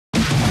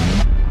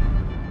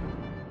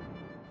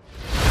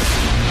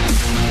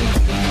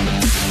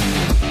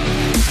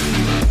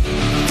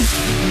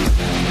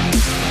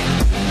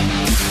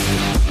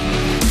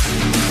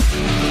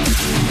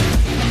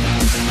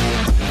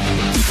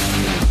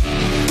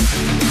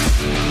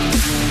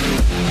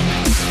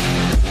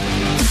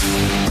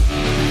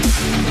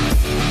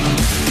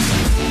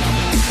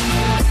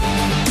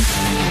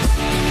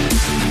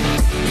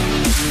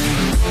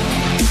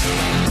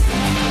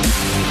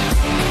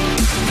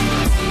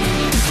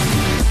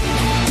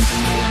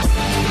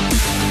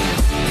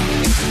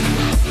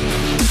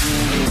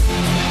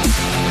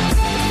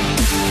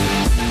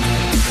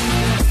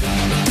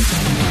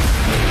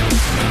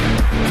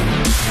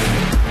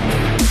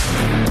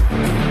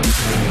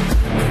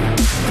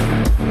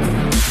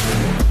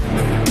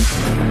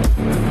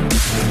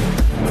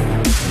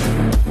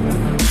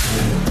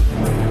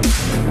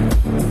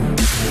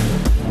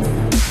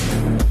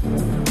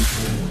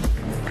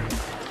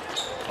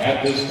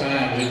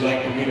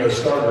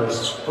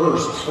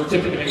first for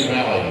Tiffany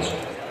Valley.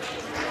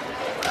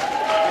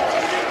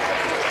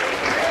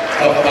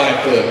 A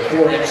 5 foot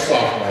 4 inch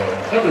sophomore,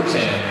 number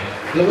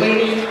 10,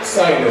 Delaney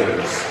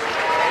Siders.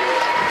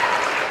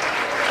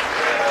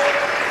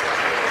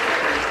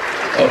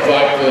 A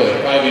 5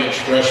 foot 5 inch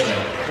freshman,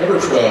 number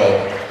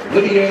 12,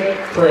 Lydia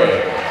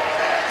Craig.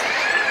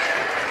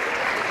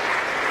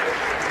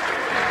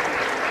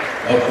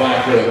 A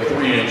 5 foot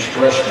 3 inch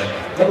freshman,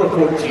 number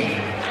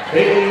 14,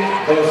 Bailey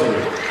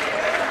Buzzard.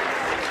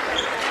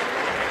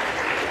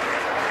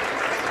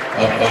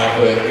 A 5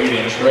 foot 8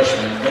 inch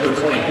freshman, number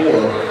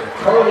 24,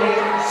 Carly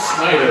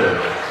Snyder.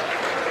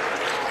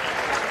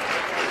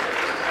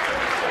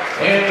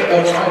 And a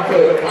 5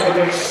 foot 5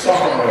 inch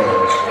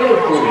sophomore, number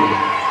 40,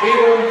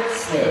 Ayla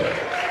Smith.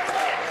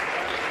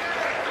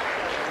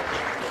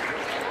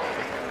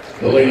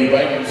 The Lady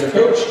Vikings are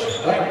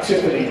coached by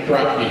Tiffany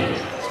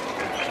Kropke.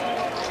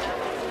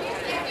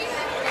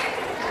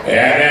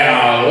 And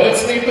now,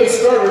 let's meet the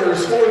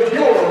starters for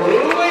your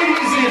Lady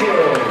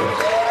Zebras.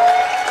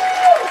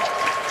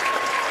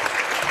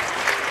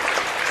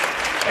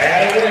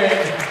 At a wing,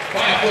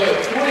 5 foot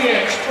 3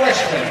 inch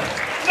freshman,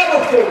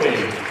 number 40,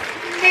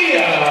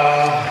 Mia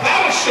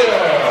Hauscher.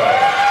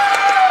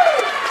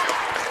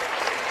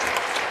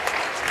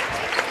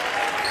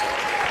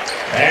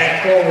 And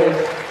forward,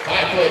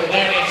 5 foot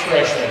 9 inch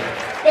freshman,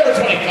 number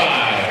 25,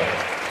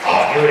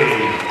 Audrey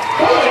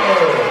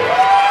Bollinger.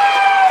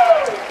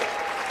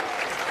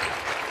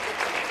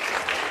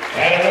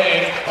 At a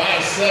wing,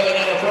 5'7"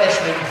 and a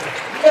freshman,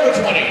 number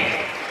 20,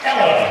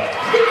 Ella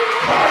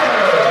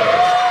Carter.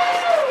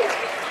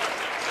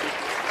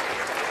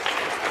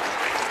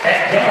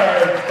 At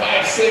guard,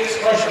 5'6"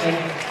 freshman,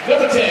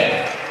 number 10,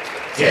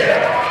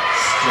 Tara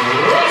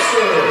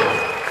Strasser.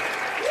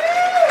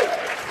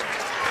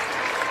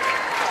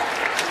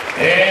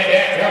 And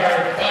at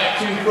guard,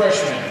 5'2"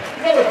 freshman,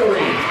 number 3,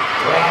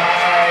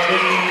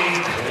 Riley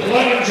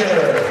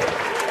Clevenger.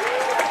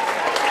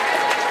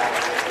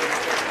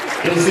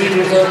 The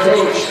Zebras are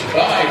coached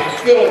by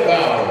Phil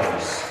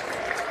Bowers.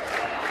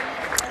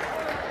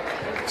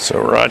 So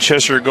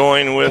Rochester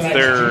going with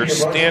their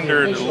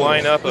standard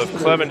lineup of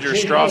Clevenger,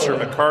 Strasser,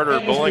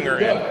 McCarter, Bullinger,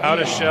 and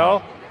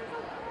Haudeshell.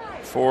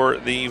 For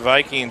the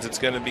Vikings, it's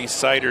going to be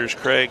Siders,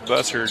 Craig,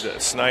 Bussard,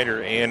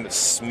 Snyder, and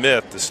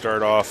Smith to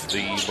start off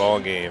the ball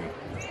game.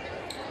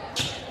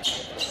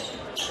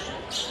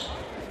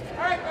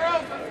 All right,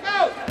 girls, let's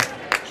go.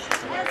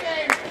 Our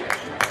game.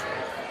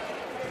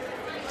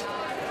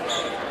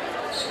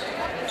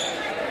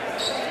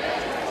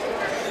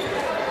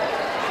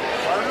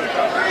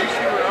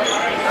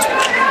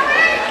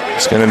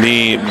 It's going to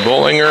be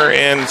Bullinger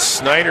and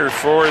Snyder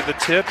for the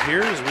tip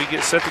here as we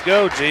get set to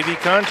go. JV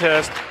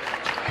contest.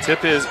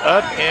 Tip is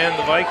up and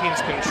the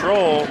Vikings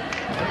control.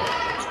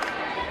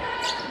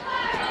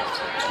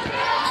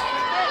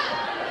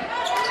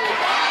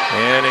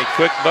 And a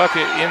quick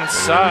bucket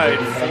inside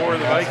for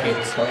the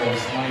Vikings.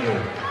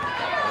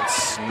 And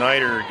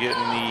Snyder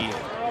getting the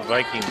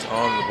Vikings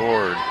on the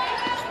board.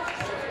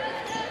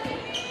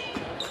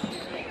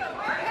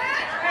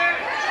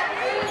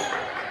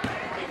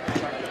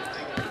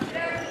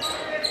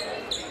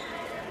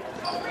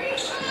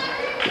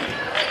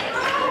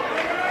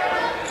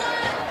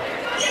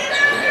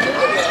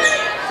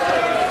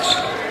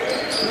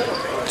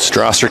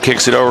 Strasser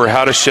kicks it over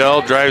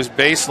Haudeshell, drives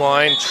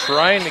baseline,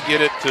 trying to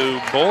get it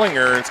to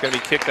Bullinger. It's going to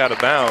be kicked out of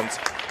bounds.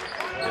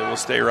 It will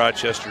stay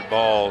Rochester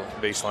ball,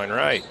 baseline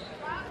right.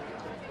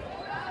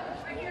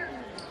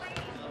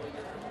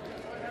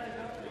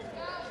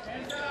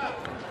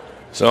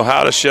 So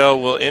Haudeshell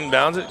will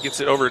inbounds it, gets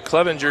it over to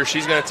Clevenger.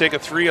 She's going to take a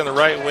three on the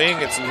right wing.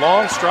 It's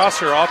long.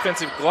 Strasser,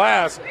 offensive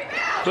glass.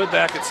 Put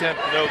back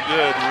attempt, no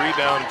good.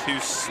 Rebound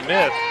to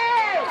Smith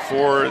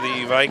for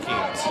the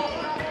Vikings.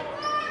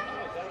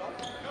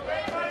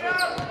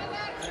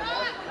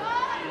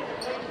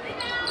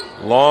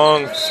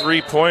 Long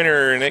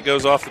three-pointer, and it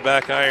goes off the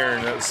back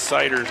iron. That's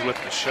Siders with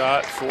the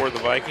shot for the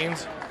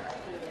Vikings.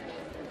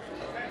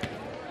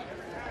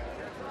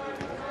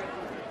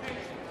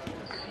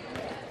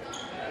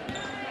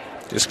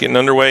 Just getting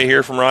underway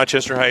here from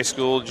Rochester High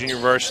School junior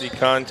varsity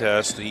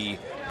contest. The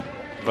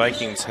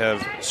Vikings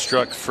have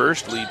struck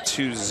first, lead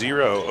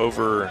 2-0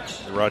 over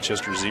the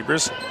Rochester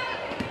Zebras.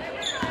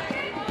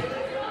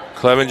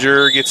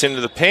 Clevenger gets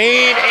into the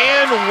paint,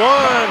 and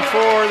one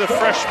for the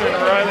freshman,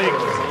 Riley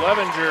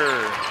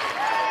Clevenger.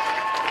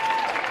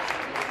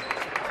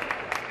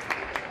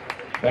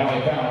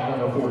 Valley foul,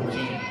 number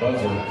 14,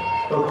 Buzzard,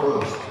 her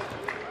first.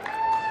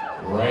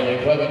 Riley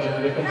Clevenger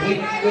to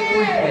complete the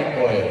three-point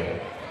play.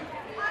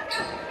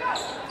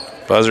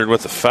 Buzzard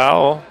with the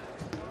foul.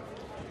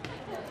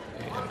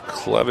 And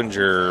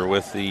Clevenger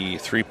with the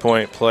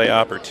three-point play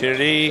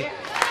opportunity.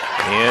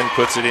 And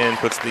puts it in,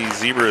 puts the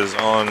Zebras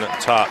on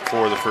top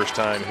for the first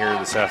time here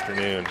this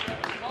afternoon.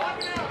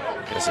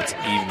 Guess it's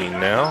evening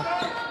now.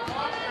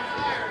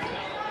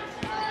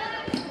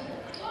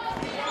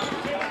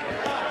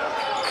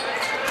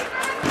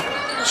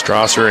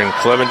 Strasser and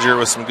Clevenger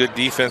with some good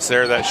defense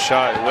there. That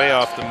shot way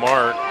off the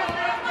mark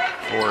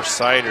for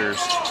Siders.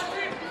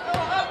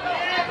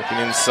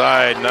 Looking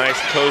inside, nice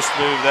post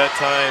move that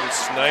time.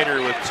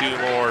 Snyder with 2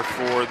 more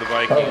for the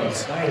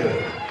Vikings.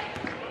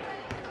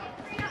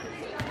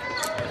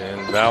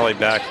 And Valley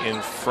back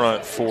in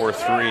front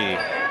 4-3.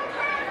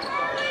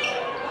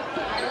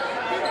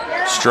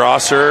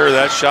 Strasser,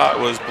 that shot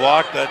was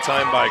blocked that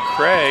time by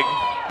Craig.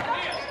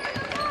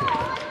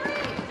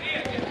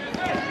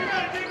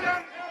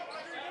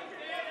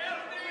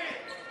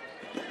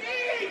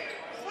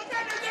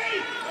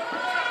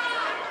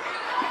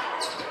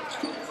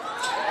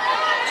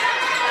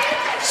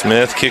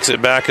 Smith kicks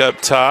it back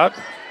up top.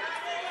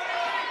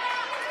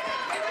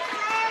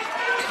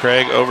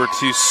 Craig over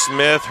to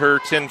Smith. Her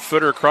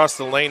 10-footer across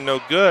the lane, no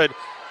good.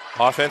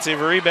 Offensive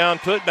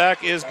rebound,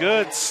 putback is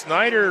good.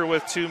 Snyder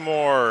with 2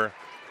 more.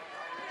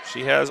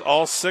 She has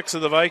all 6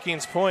 of the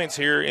Vikings' points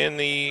here in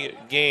the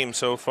game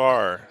so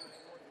far.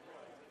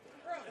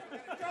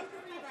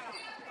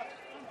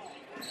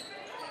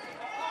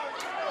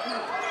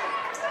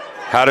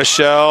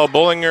 Hadashell,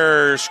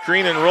 Bullinger,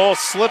 screen and roll,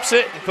 slips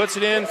it and puts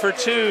it in for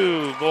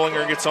 2.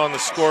 Bullinger gets on the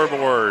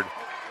scoreboard.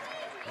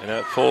 And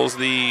that pulls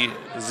the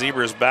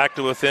Zebras back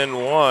to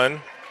within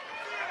 1.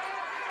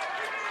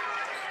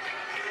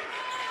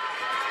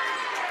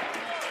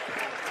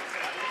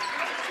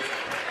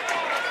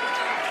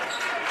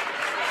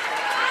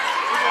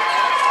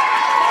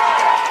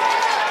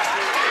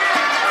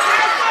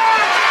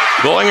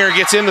 Bullinger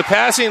gets in the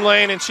passing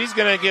lane, and she's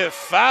going to get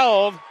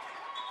fouled.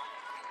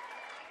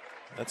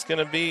 That's going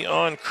to be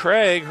on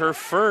Craig, her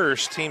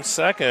first, team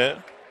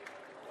second.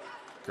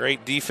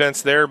 Great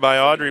defense there by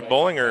Audrey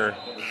Bullinger.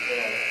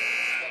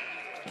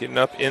 Getting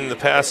up in the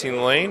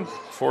passing lane,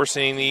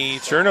 forcing the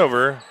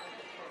turnover.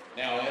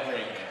 Now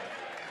entering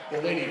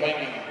the Lady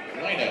Viking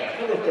lineup,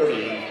 number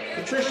 30,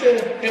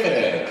 Patricia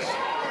Jimenez.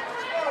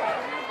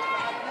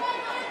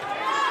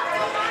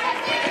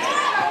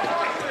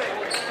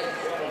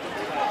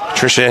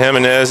 Patricia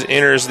Jimenez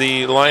enters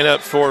the lineup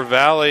for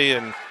Valley,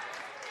 and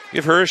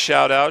give her a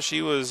shout out.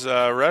 She was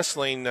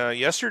wrestling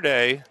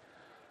yesterday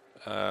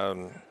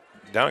down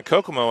at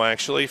Kokomo,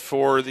 actually,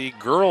 for the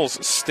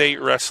girls'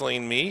 state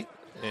wrestling meet.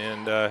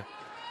 And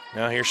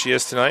now here she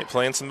is tonight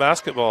playing some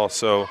basketball.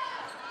 So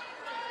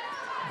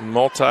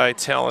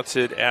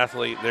multi-talented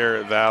athlete there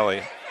at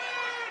Valley.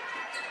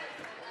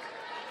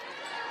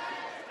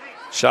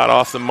 Shot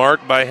off the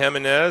mark by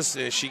Jimenez,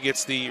 and she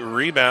gets the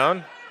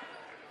rebound.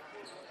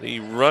 The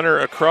runner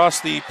across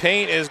the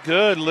paint is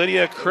good.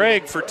 Lydia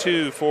Craig for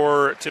 2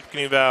 for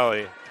Tippecanoe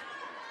Valley.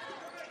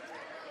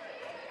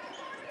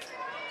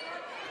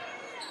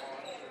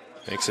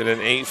 Makes it an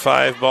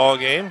 8-5 ball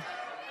game.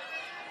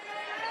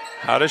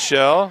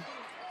 Hadashell.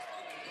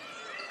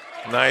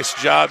 Nice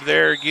job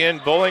there again.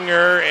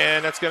 Bullinger,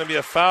 and that's going to be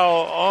a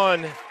foul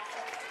on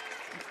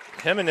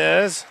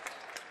Jimenez.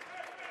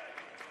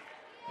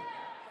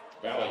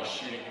 Valley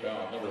shooting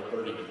foul, number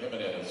 30,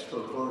 Jimenez,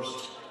 her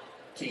first,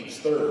 team's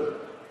third.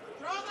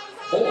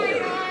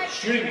 Bullinger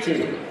shooting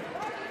 2.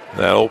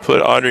 That will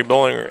put Audrey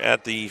Bullinger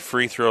at the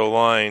free throw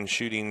line,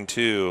 shooting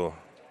 2.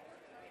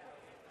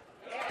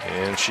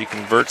 And she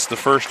converts the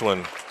first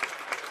one.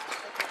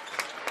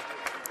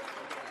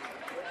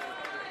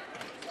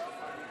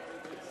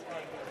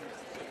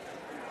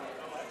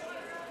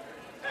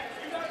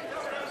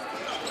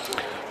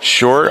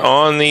 Short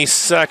on the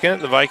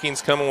second. The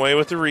Vikings come away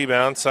with the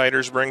rebound.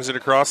 Siders brings it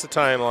across the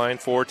timeline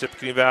for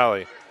Tippecanoe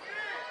Valley.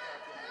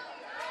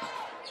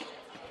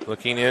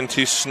 Looking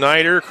into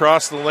Snyder,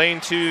 across the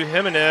lane to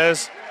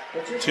Jimenez.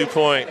 2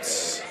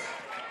 points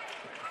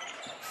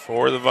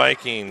for the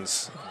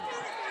Vikings.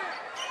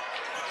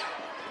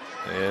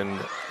 And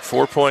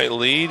 4-point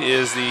lead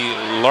is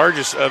the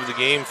largest of the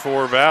game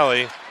for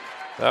Valley.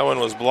 That one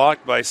was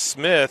blocked by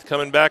Smith.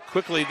 Coming back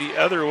quickly the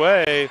other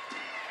way.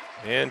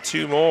 And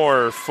 2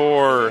 more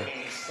for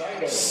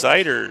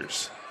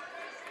Siders.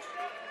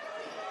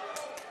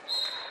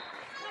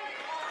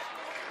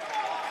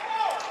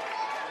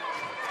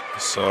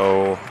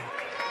 So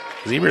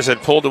Zebras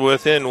had pulled to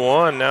within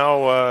 1,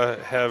 now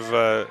have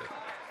a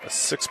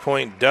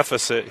 6-point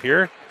deficit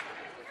here.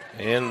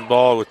 And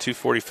ball with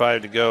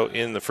 2:45 to go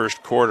in the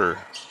first quarter.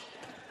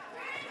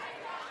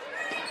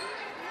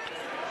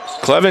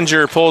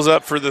 Clevenger pulls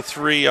up for the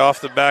 3 off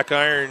the back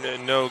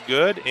iron, no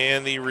good.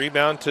 And the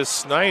rebound to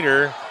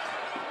Snyder.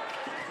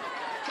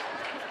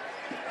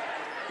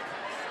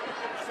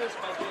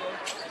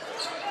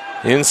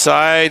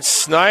 Inside,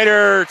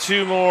 Snyder,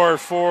 2 more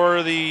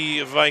for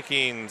the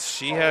Vikings.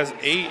 She has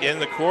 8 in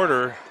the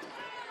quarter.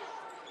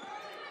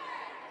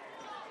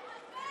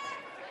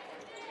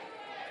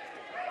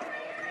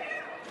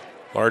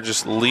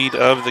 Largest lead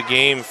of the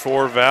game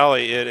for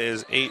Valley. It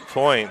is 8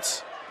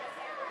 points.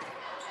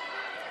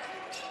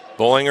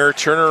 Bullinger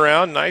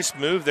turnaround, nice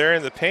move there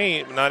in the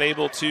paint, not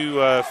able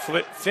to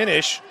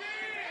finish.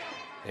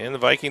 And the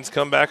Vikings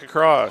come back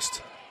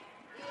across.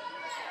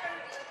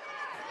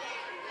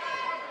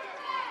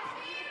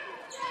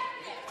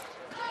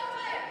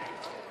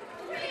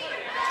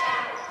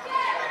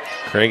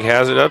 Craig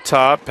has it up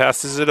top,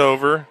 passes it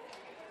over.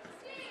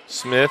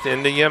 Smith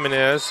into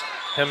Jimenez.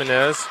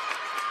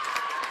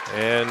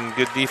 And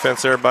good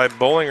defense there by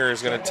Bollinger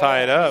is going to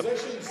tie it up.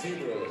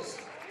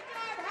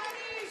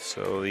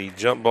 So the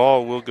jump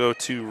ball will go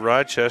to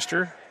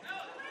Rochester.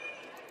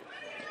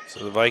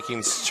 So the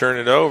Vikings turn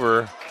it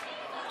over.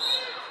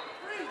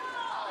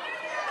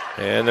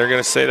 And they're going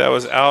to say that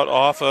was out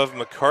off of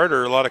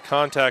McCarter. A lot of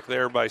contact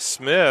there by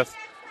Smith.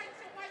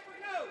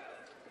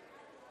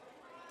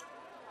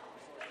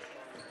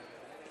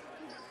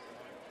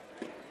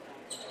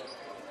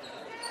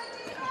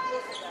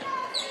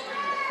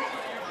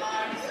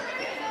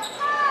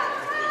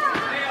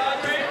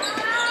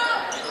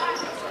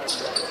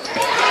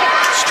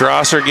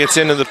 Strasser gets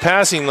into the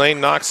passing lane,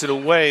 knocks it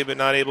away, but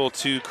not able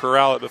to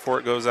corral it before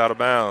it goes out of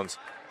bounds.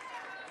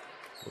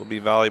 Will be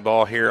volley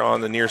ball here on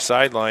the near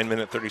sideline.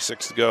 Minute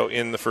 36 to go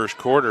in the first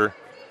quarter.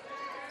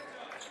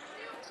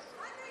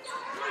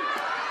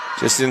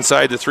 Just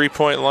inside the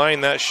three-point line.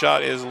 That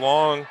shot is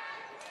long.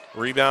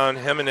 Rebound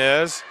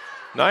Jimenez.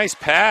 Nice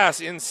pass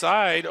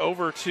inside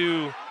over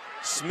to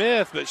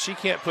Smith, but she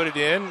can't put it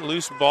in.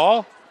 Loose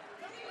ball.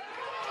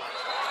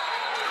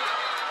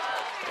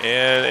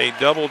 And a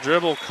double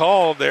dribble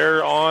called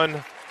there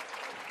on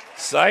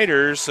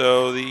Siders,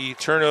 so the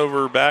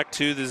turnover back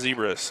to the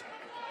Zebras.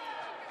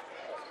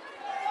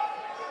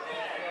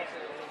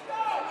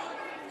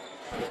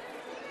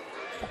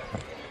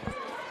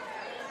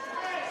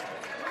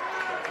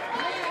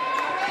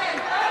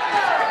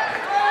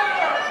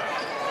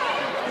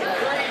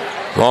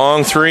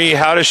 Long three,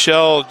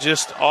 Howdeshell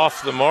just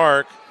off the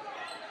mark.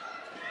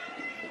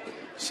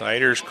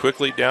 Siders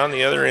quickly down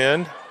the other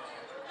end.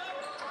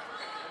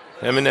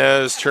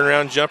 Jimenez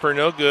turnaround jumper,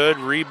 no good.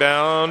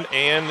 Rebound,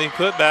 and the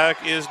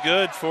putback is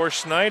good for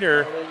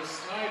Snyder.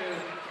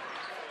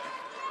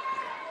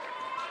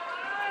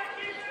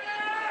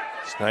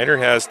 Snyder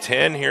has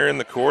 10 here in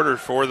the quarter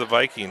for the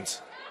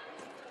Vikings.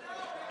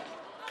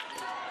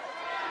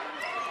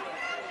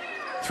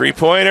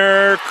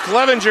 Three-pointer,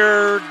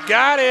 Clevenger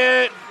got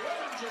it.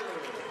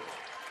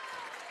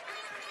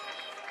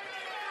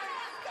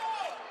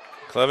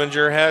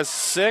 Clevenger has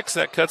 6.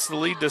 That cuts the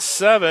lead to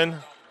 7.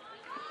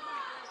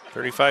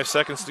 35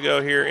 seconds to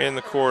go here in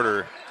the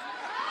quarter.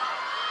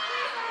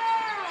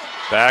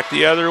 Back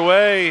the other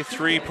way,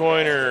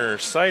 three-pointer,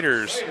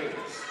 Siders.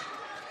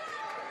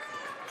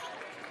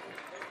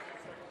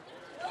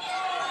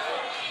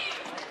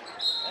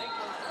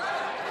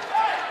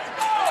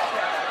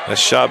 A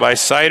shot by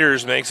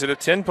Siders makes it a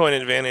 10-point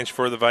advantage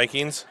for the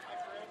Vikings.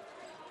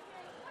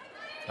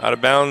 Out of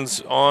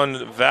bounds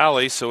on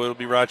Valley, so it'll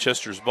be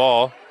Rochester's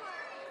ball.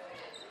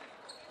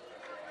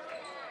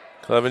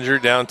 Clevenger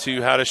down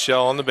to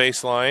Howdeshell on the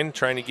baseline,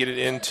 trying to get it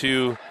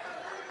into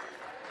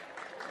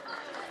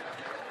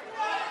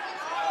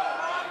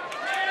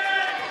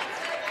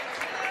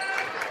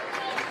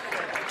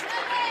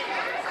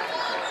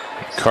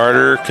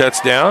Carter.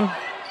 Cuts down,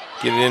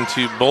 get it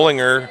into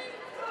Bollinger.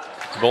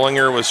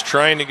 Bollinger was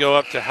trying to go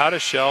up to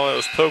Howdeshell. It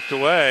was poked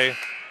away.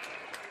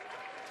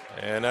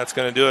 And that's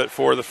going to do it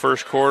for the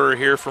first quarter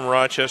here from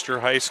Rochester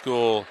High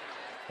School.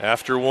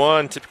 After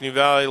one, Tippecanoe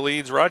Valley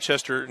leads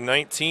Rochester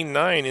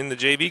 19-9 in the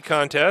JV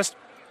contest.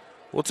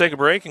 We'll take a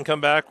break and come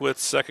back with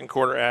second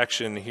quarter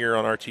action here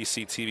on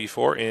RTC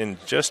TV4 in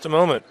just a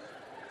moment.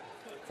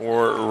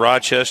 For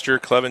Rochester,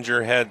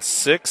 Clevenger had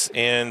 6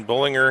 and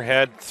Bollinger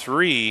had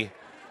 3.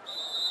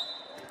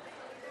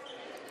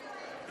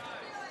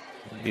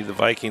 It'll be the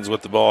Vikings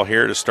with the ball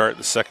here to start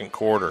the second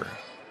quarter.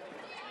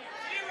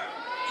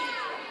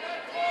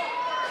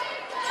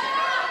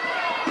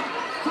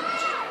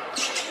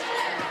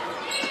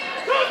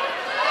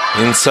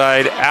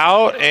 Inside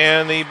out,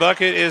 and the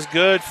bucket is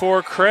good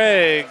for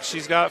Craig.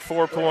 She's got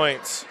 4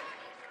 points.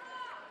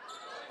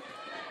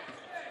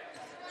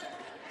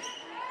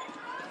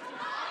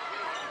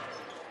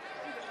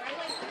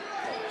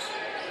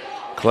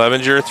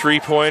 Clevenger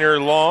three-pointer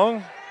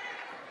long.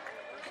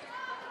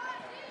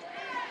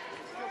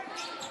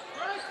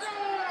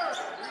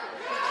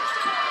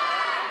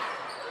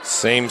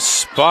 Same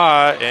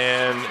spot,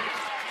 and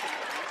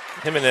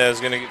Jimenez is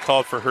going to get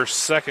called for her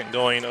second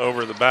going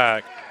over the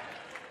back.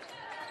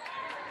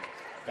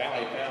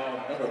 Valley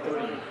found number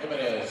 30,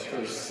 Jimenez,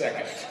 her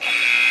second.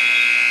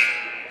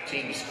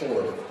 Team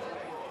scored.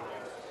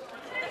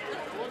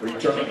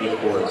 Returning to the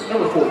court,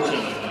 number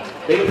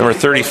 14. Number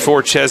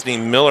 34, Chesney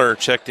Miller,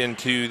 checked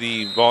into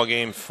the ball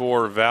game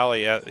for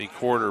Valley at the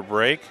quarter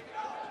break.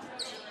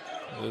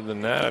 Other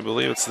than that, I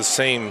believe it's the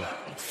same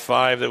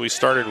 5 that we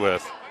started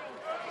with.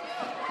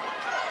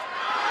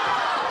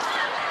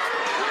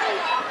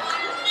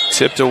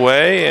 Tipped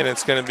away, and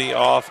it's going to be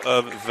off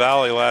of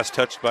Valley. Last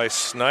touched by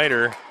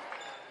Snyder.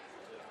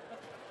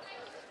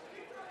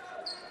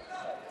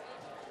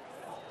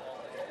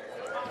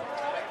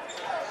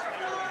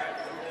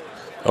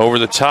 Over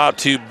the top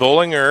to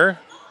Bollinger.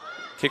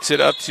 Kicks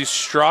it up to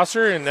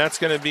Strasser, and that's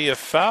going to be a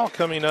foul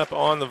coming up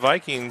on the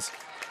Vikings.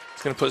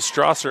 It's going to put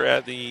Strasser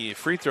at the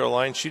free throw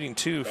line, shooting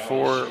 2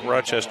 for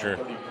Rochester.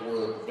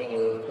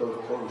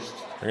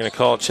 They're going to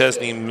call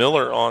Chesney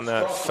Miller on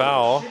that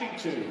foul.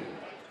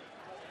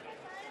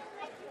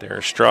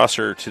 Dara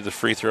Strasser to the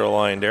free throw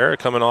line. Dara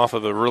coming off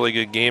of a really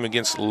good game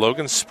against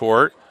Logan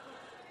Sport,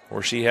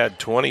 where she had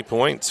 20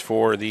 points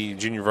for the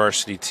junior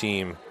varsity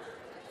team.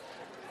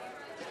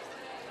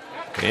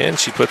 And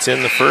she puts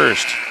in the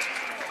first.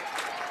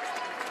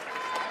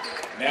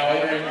 Now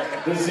entering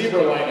the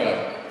Zebra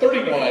lineup,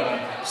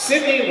 31,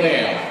 Sydney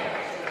Lamb.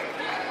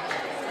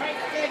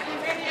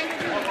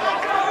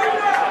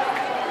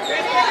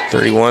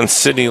 31,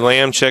 Sydney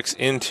Lamb checks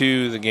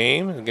into the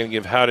game. We're going to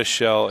give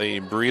Howdeshell a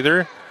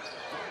breather.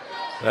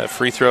 That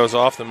free throw is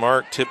off the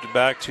mark, tipped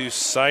back to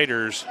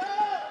Siders.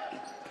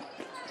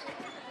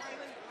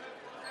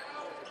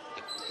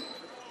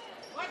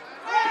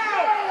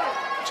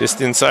 Just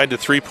inside the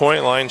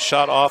three-point line,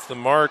 shot off the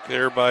mark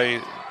there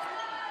by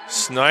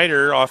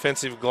Snyder.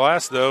 Offensive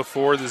glass, though,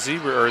 for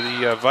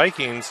the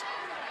Vikings.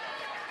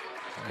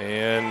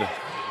 And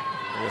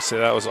I'm going to say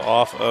that was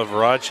off of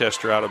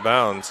Rochester, out of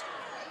bounds.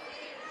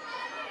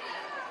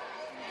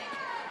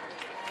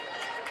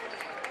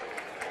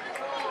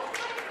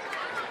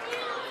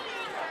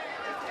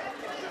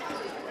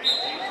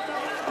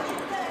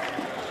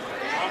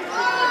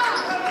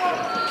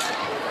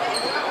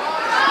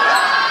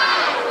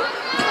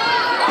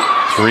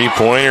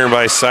 Three-pointer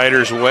by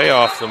Siders, way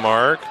off the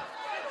mark.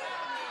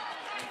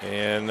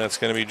 And that's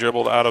going to be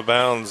dribbled out of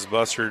bounds.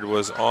 Bussard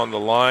was on the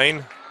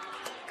line.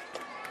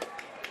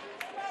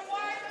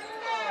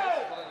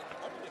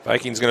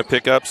 Vikings going to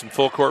pick up some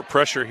full court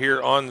pressure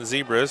here on the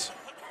Zebras.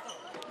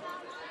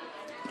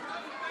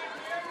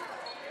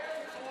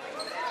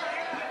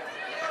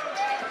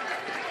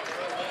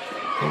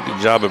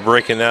 Good job of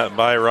breaking that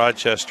by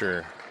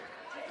Rochester.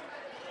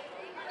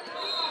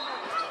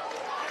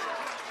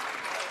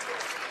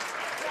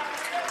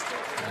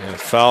 And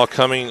foul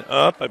coming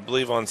up, I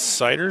believe, on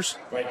Siders.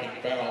 Viking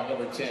foul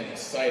number 10,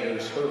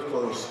 Siders, her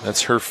first.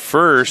 That's her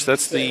first.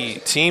 That's the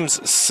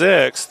team's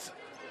sixth.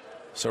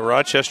 So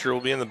Rochester will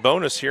be in the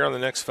bonus here on the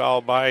next foul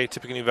by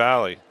Tippecanoe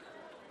Valley.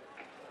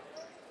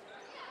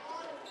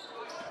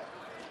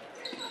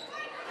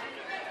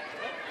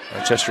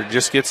 Rochester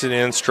just gets it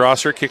in.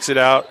 Strasser kicks it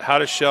out.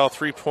 Howdeshell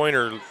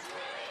three-pointer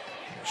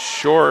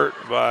short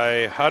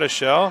by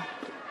Howdeshell.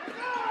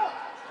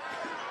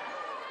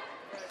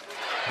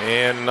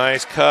 And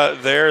nice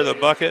cut there, the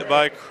bucket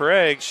by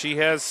Craig. She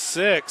has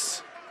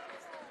 6.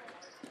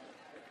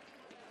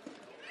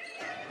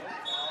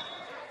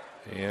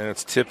 And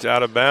it's tipped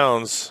out of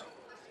bounds.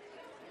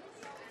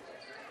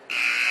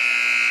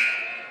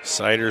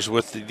 Siders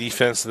with the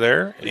defense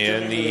there.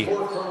 And the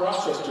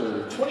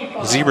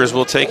Zebras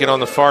will take it on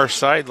the far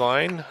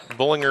sideline.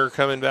 Bullinger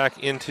coming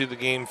back into the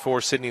game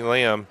for Sydney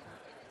Lamb.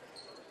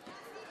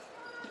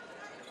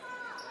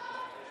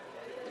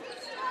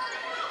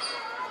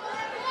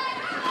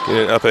 Get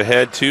it up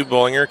ahead to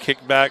Bullinger.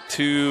 Kick back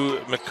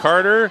to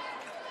McCarter.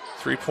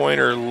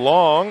 Three-pointer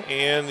long,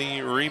 and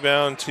the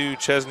rebound to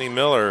Chesney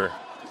Miller.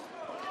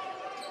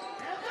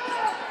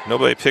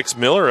 Nobody picks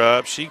Miller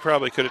up. She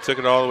probably could have took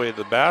it all the way to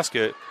the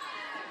basket.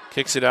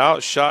 Kicks it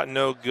out. Shot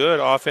no good.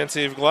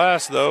 Offensive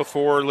glass, though,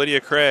 for Lydia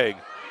Craig.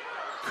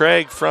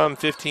 Craig from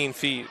 15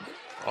 feet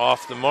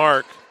off the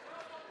mark.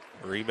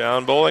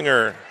 Rebound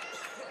Bullinger.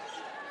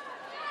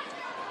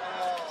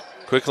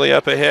 Quickly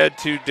up ahead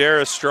to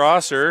Dara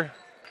Strasser.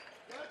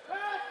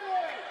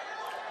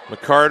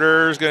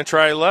 McCarter's going to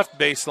try left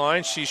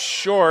baseline. She's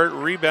short.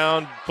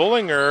 Rebound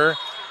Bullinger.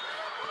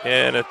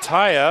 And a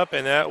tie-up,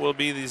 and that will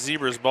be the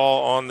Zebras'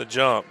 ball on the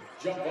jump.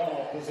 Jump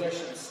ball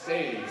possession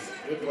stays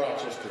with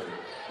Rochester.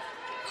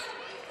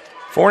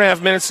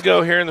 4.5 minutes to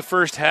go here in the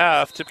first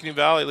half. Tippecanoe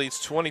Valley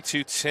leads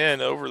 22-10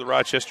 over the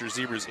Rochester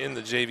Zebras in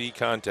the JV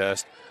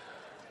contest.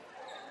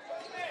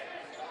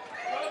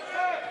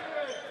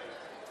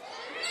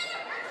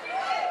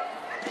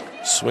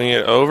 Swing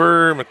it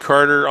over.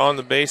 McCarter on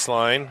the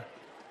baseline.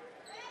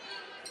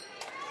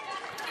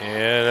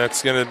 And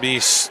that's going to be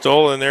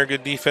stolen there.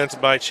 Good defense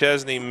by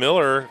Chesney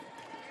Miller,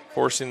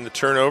 forcing the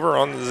turnover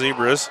on the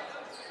Zebras.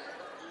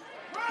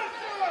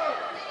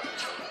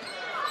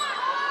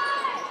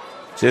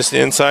 Just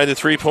inside the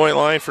three-point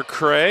line for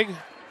Craig.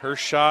 Her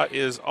shot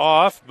is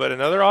off, but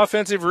another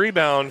offensive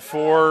rebound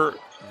for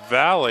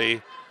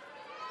Valley.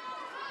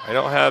 I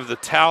don't have the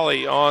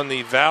tally on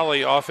the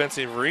Valley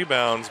offensive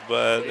rebounds,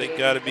 but they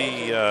got to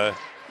be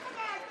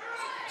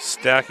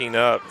stacking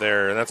up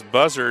there. And that's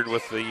Buzzard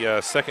with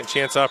the second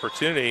chance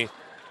opportunity.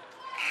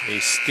 A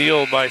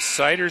steal by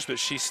Siders, but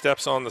she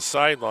steps on the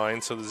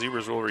sideline, so the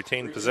Zebras will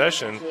retain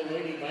possession.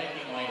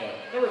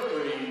 Number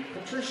 3,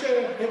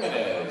 Patricia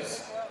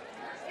Jimenez.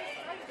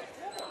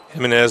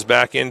 Jimenez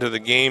back into the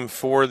game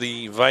for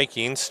the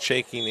Vikings.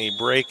 Taking a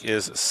break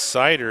is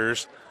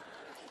Siders.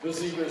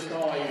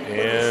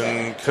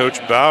 And Coach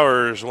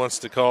Bowers wants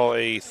to call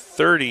a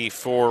 30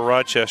 for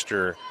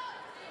Rochester.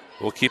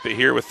 We'll keep it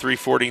here with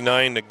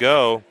 3:49 to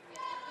go.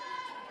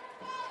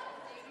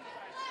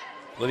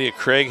 Lydia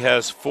Craig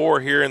has 4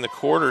 here in the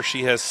quarter.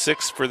 She has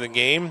 6 for the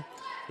game.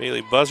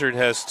 Bailey Buzzard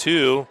has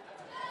 2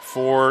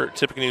 for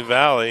Tippecanoe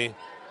Valley,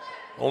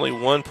 Only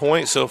 1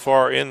 point so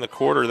far in the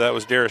quarter. That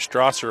was Dara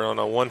Strasser on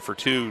a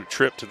 1-for-2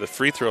 trip to the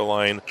free throw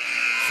line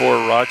for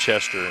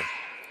Rochester.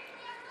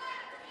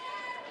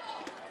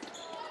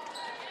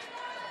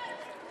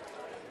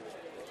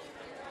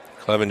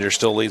 Clevenger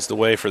still leads the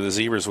way for the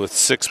Zebras with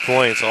 6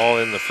 points, all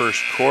in the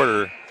first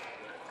quarter.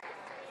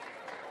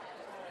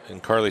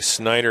 And Carly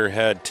Snyder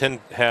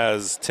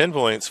has 10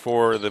 points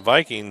for the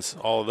Vikings,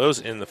 all of those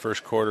in the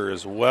first quarter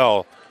as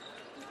well.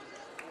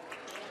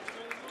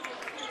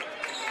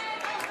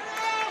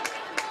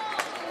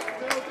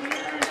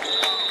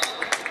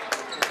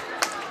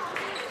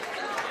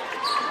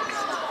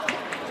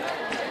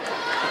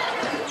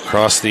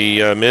 Across the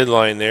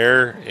midline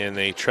there, and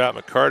they trap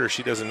McCarter.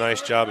 She does a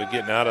nice job of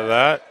getting out of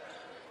that.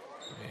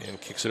 And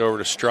kicks it over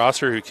to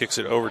Strasser, who kicks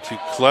it over to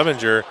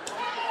Clevenger.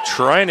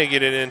 Trying to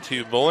get it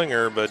into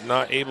Bullinger, but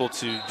not able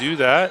to do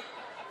that.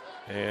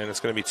 And it's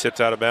going to be tipped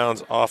out of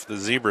bounds off the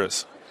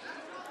Zebras.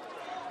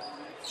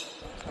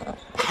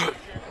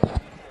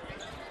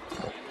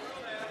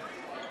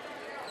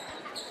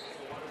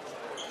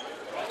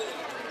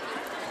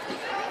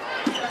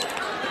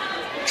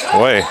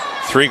 Boy,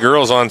 3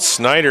 girls on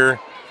Snyder.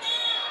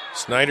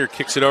 Snyder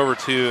kicks it over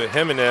to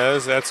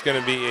Jimenez. That's going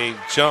to be a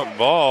jump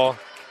ball.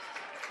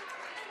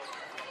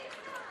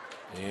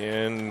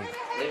 And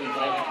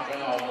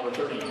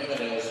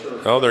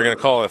oh, they're going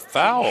to call a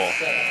foul.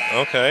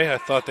 Okay, I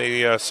thought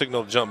they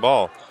signaled jump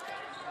ball.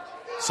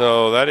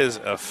 So that is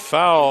a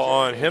foul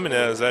on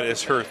Jimenez. That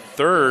is her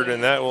third,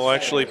 and that will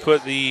actually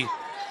put the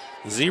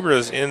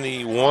Zebras in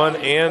the 1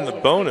 and the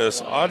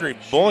bonus. Audrey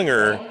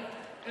Bullinger,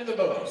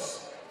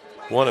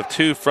 1 of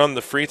 2 from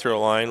the free throw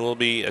line, will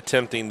be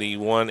attempting the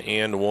 1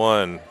 and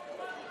 1.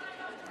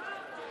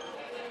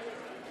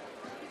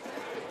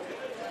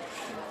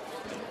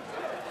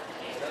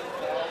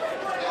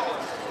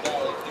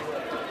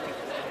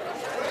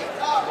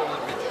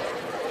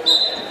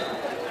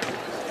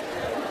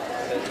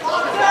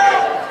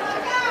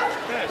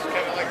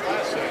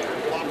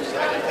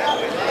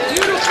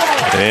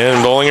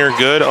 And Bullinger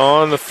good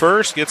on the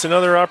first, gets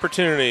another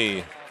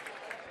opportunity.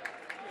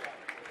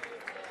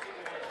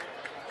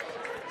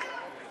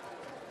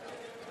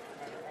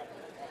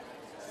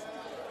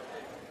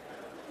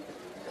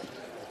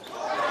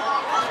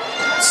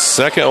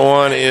 Second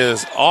one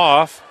is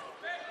off.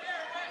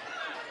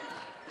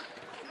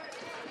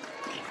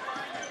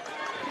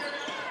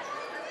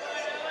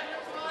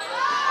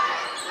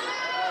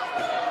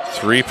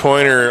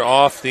 Three-pointer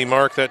off the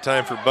mark that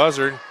time for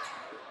Buzzard.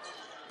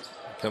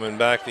 Coming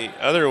back the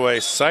other way,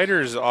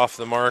 Siders off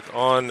the mark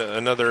on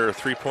another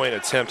three-point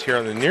attempt here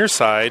on the near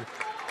side.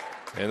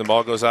 And the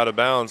ball goes out of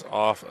bounds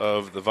off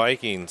of the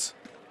Vikings.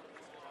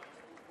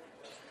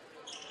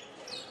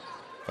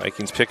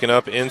 Vikings picking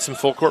up in some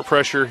full court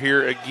pressure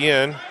here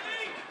again.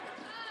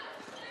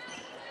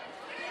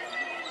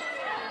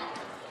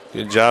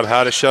 Good job.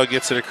 Hadashell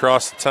gets it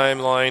across the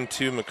timeline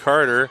to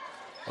McCarter.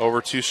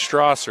 Over to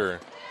Strasser.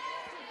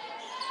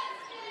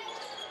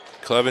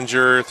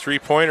 Clevenger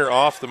three-pointer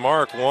off the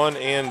mark. 1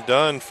 and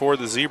done for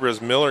the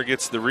Zebras. Miller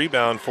gets the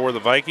rebound for the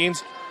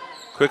Vikings.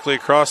 Quickly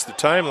across the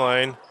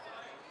timeline.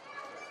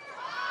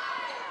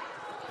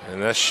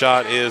 And that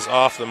shot is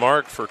off the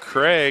mark for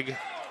Craig.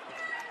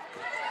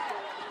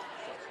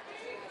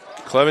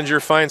 Clevenger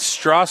finds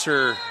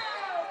Strasser.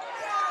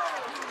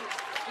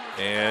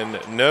 And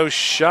no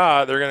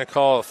shot. They're going to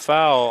call a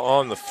foul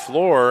on the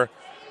floor.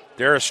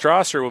 Dara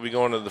Strasser will be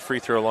going to the free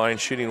throw line,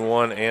 shooting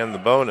 1 and the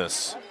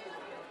bonus.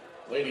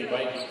 Lady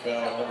Viking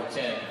foul number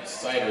 10,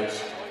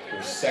 Siders,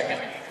 her second.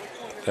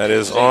 That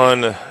is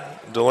on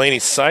Delaney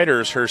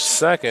Siders, her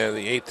second,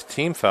 the 8th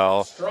team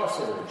foul.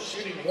 Strasser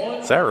shooting 1.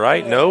 Is that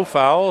right? No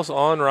fouls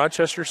on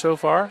Rochester so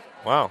far?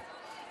 Wow.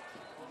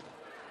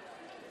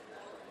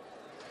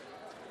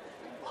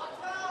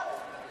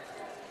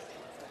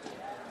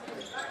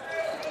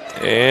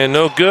 And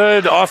no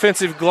good.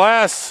 Offensive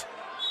glass.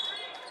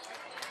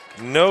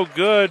 No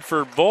good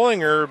for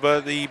Bullinger,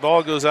 but the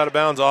ball goes out of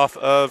bounds off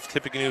of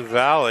Tippecanoe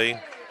Valley.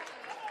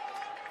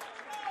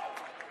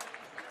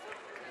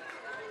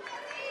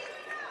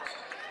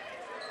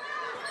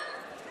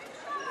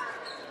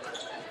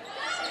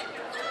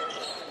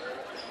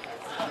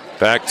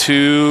 Back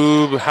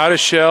to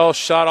Hadashell,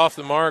 shot off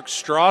the mark.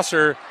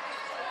 Strasser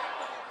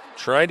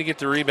tried to get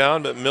the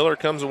rebound, but Miller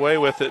comes away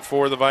with it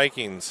for the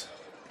Vikings.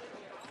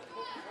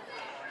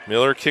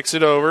 Miller kicks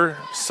it over.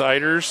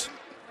 Siders.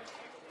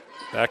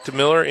 Back to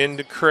Miller,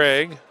 into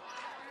Craig.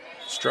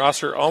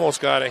 Strasser almost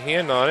got a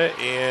hand on it,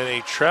 and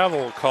a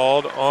travel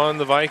called on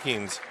the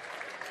Vikings.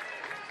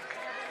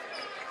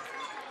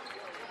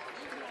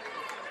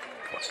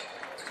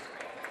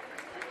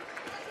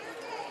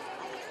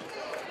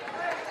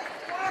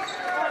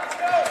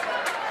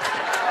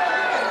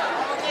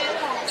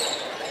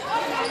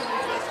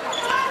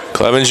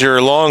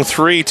 Clevenger, long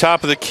three,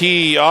 top of the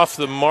key, off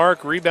the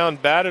mark.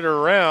 Rebound batted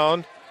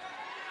around.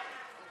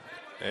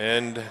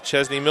 And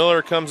Chesney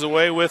Miller comes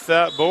away with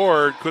that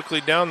board. Quickly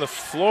down the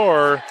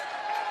floor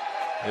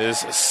is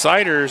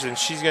Siders, and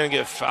she's going to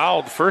get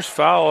fouled. First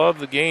foul of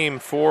the game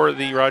for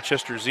the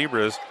Rochester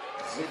Zebras.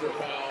 Zebra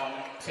foul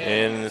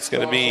And it's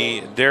going to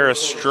be Dara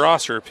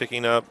Strasser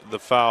picking up the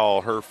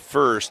foul, her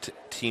first,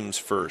 team's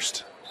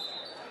first.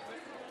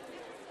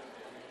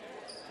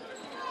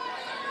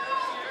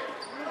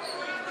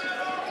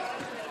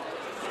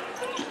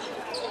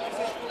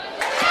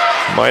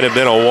 Might have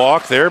been a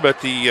walk there,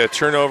 but the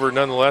turnover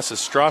nonetheless as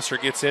Strasser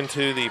gets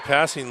into the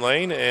passing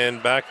lane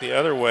and back the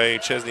other way.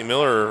 Chesney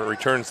Miller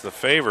returns the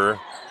favor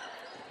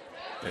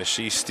as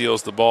she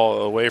steals the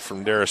ball away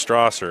from Dara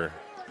Strasser.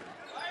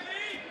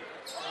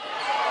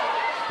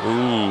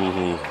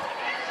 Ooh,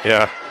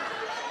 yeah,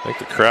 I think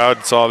the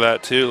crowd saw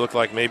that too. Looked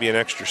like maybe an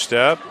extra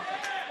step.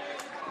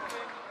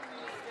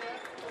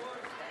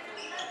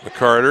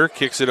 McCarter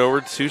kicks it over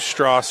to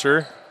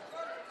Strasser.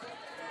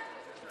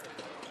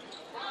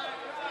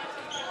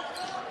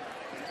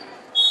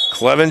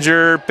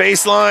 Clevenger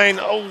baseline,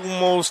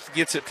 almost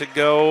gets it to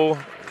go.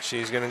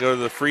 She's going to go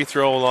to the free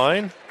throw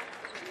line.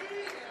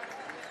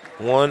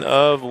 1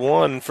 of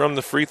 1 from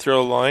the free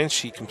throw line.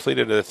 She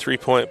completed a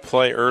 3-point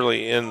play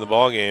early in the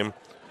ballgame.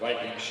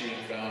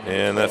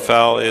 And that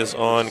foul is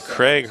on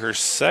Craig, her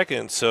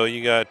second. So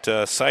you got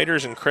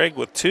Siders and Craig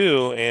with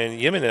 2 and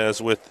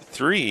Jimenez with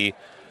 3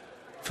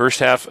 first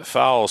half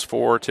fouls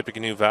for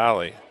Tippecanoe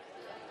Valley.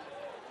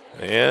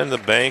 And the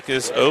bank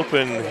is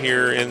open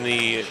here in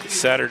the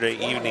Saturday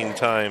evening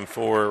time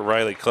for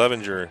Riley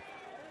Clevenger.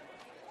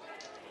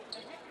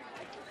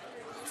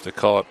 Have to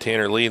call up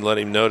Tanner Lee and let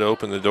him know to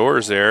open the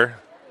doors there.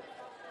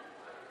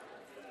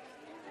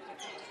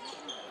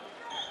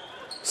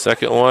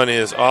 Second one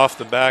is off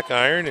the back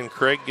iron, and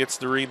Craig gets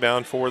the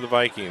rebound for the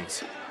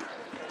Vikings.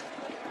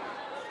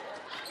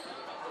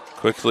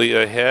 Quickly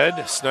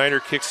ahead, Snyder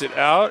kicks it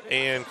out,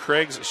 and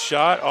Craig's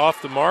shot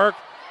off the mark.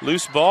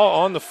 Loose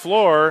ball on the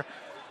floor.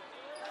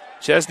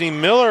 Chesney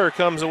Miller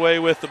comes away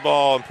with the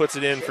ball and puts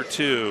it in for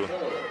 2.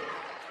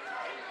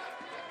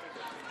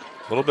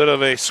 A little bit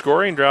of a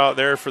scoring drought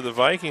there for the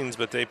Vikings,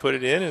 but they put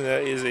it in, and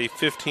that is a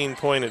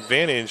 15-point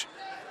advantage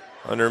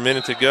under a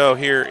minute to go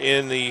here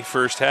in the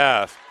first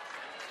half.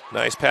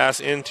 Nice pass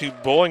into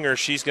Bollinger.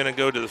 She's going to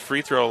go to the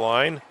free throw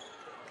line,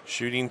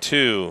 shooting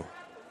 2.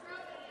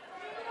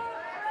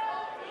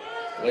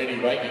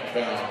 Lady Viking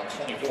foul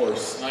 24,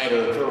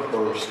 Snyder, her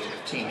first,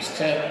 team's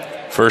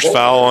 10. First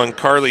foul on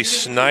Carly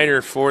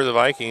Snyder for the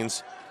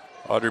Vikings.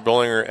 Audrey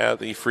Bollinger at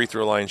the free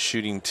throw line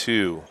shooting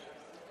 2.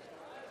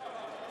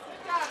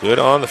 Good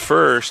on the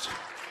first.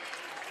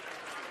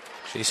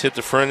 She's hit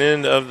the front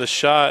end of the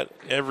shot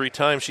every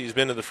time she's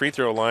been to the free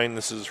throw line.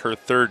 This is her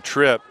 3rd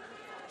trip.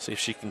 See if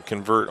she can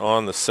convert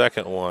on the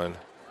second one.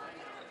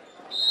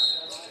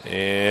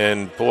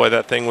 And boy,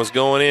 that thing was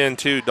going in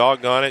too.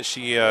 Doggone it.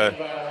 She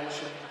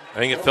I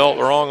think it felt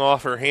wrong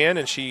off her hand,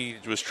 and she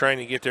was trying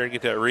to get there and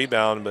get that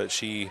rebound, but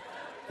she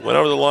went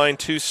over the line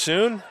too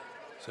soon,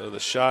 so the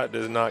shot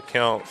does not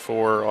count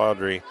for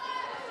Audrey.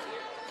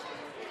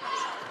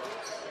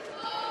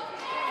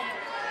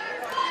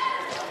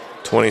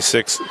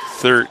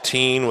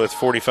 (26-13) with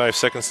 45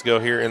 seconds to go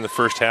here in the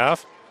first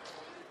half.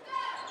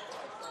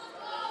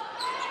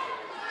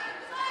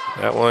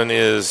 That one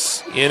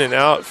is in and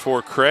out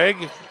for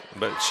Craig,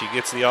 but she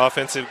gets the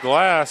offensive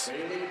glass.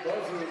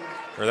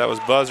 Or that was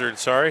Buzzard,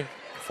 sorry.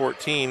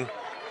 14.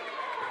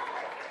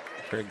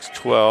 Craig's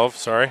 12,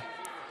 sorry.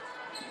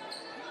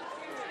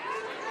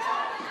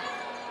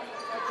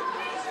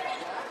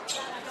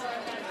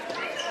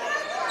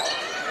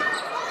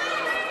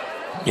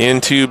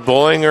 Into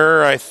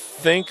Bollinger. I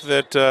think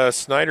that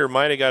Snyder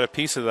might have got a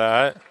piece of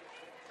that.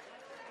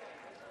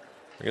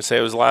 Like I say,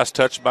 it was last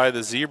touched by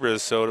the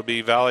Zebras, so it'll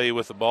be Valley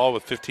with the ball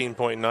with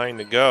 15.9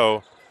 to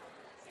go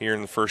here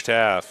in the first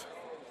half.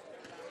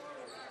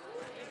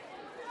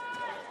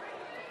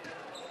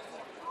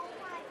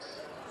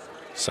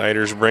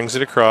 Siders brings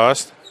it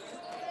across.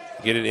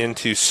 Get it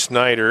into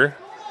Snyder.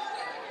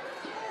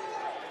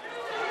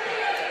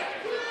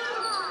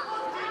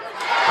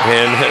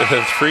 And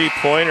the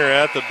three-pointer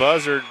at the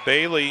Buzzard.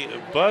 Bailey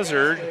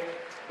Buzzard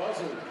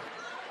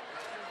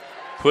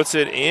puts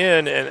it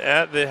in, and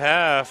at the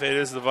half, it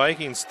is the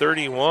Vikings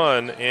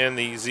 31 and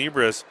the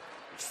Zebras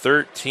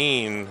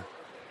 13.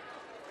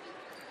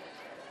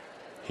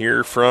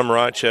 Here from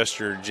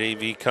Rochester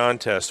JV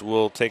contest.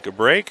 We'll take a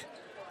break.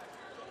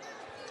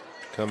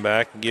 Come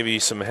back and give you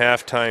some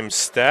halftime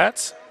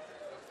stats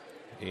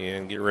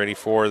and get ready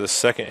for the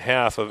second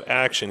half of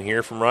action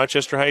here from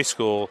Rochester High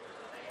School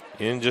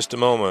in just a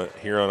moment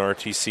here on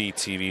RTC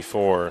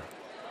TV4.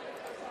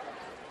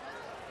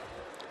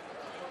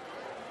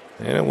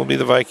 And it will be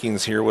the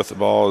Vikings here with the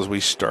ball as we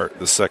start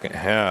the second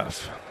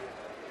half.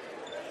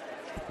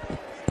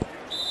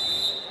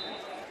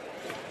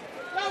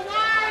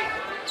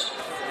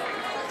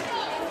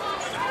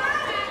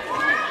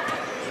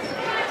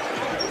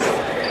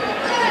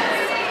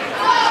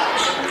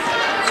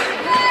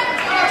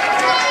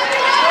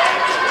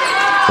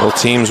 Both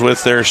teams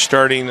with their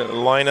starting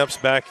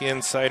lineups back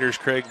in. Siders,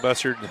 Craig,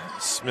 Bussard,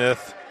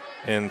 Smith,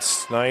 and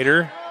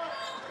Snyder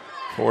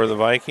for the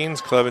Vikings.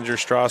 Clevenger,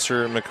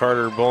 Strasser,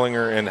 McCarter,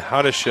 Bollinger, and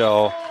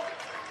Houdeshell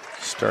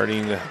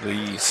starting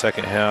the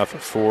second half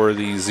for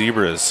the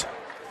Zebras.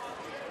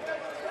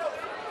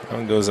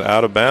 One goes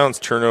out of bounds.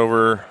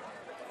 Turnover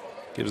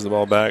gives the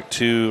ball back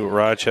to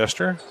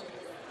Rochester.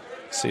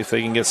 See if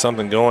they can get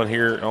something going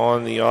here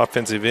on the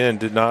offensive end.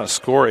 Did not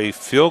score a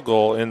field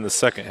goal in the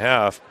second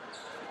half.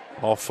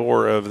 All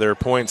 4 of their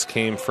points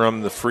came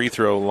from the free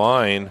throw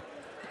line.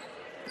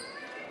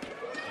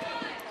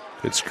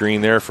 Good screen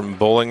there from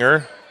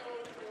Bollinger.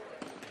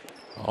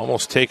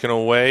 Almost taken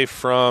away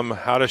from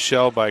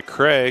Howdeshell by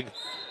Craig.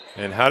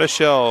 And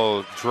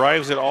Howdeshell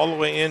drives it all the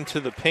way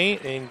into the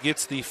paint and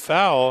gets the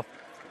foul.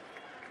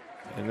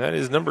 And that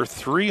is number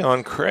 3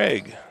 on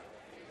Craig.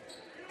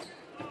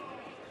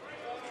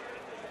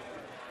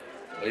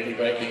 Lady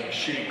Viking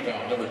shooting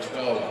foul, number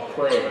 12,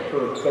 Craig,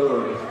 her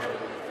 3rd.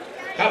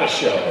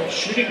 Howdeshell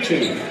shooting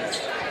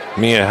 2.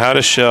 Mia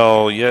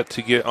Howdeshell yet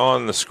to get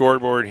on the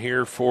scoreboard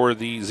here for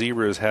the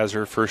Zebras. Has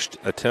her first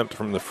attempt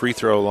from the free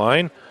throw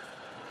line.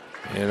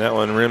 And that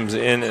one rims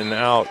in and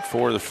out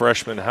for the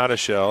freshman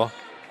Howdeshell.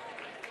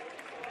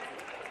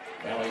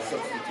 Now a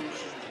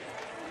substitution.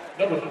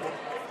 Number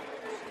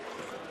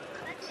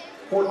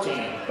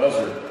 14,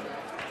 Buzzard.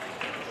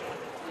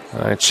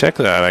 I checked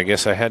that. I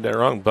guess I had that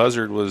wrong.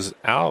 Buzzard was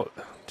out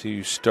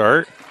to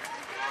start.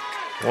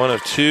 1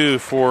 of 2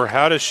 for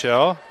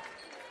Howdeshell.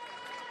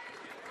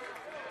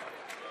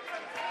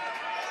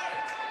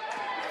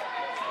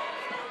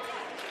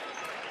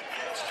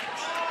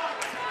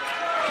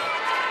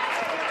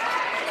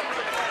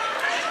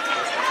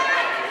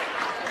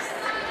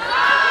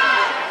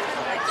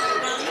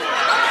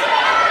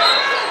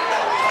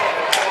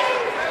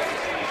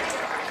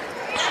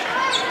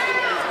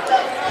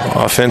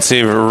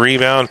 Offensive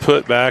rebound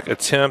putback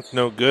attempt,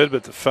 no good,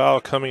 but the foul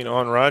coming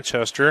on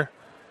Rochester.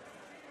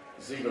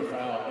 Zebra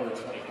foul, number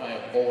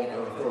 25,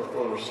 Bollinger, her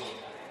 1st.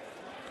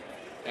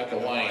 At the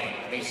line,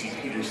 Macy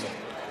Peterson.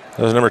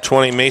 That was number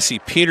 20, Macy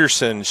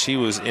Peterson. She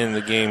was in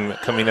the game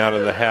coming out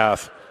of the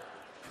half.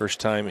 First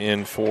time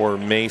in for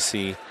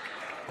Macy.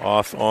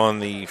 Off on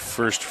the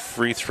first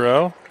free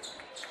throw.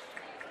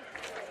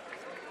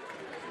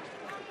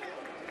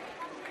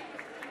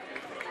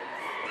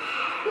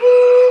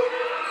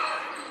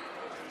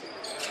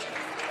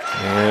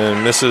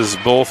 And misses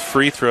both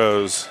free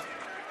throws.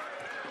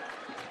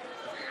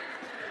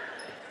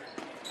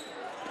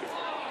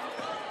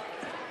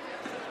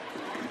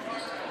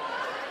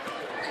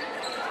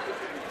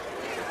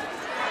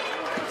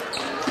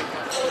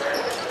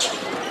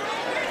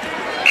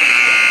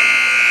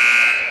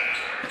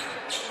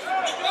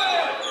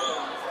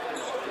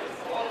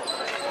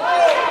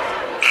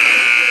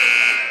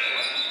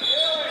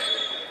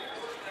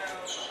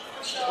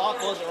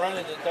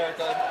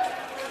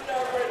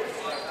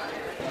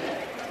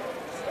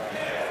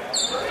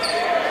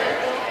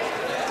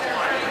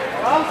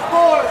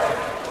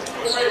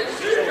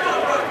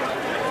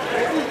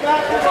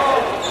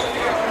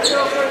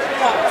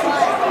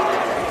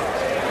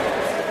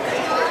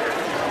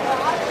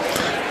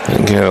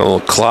 Get a little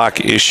clock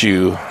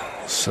issue,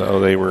 so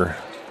they were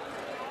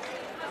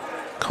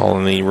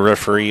calling the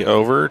referee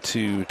over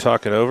to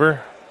talk it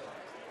over.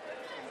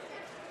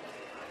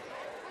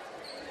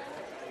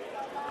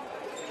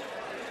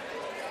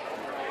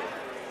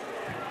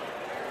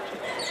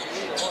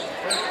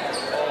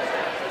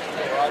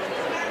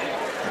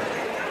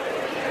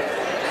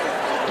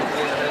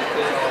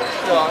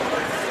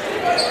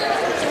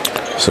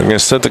 So I'm going to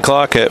set the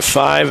clock at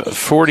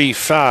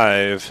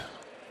 5:45.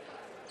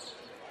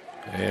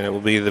 And it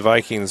will be the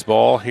Vikings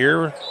ball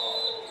here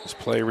as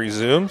play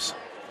resumes.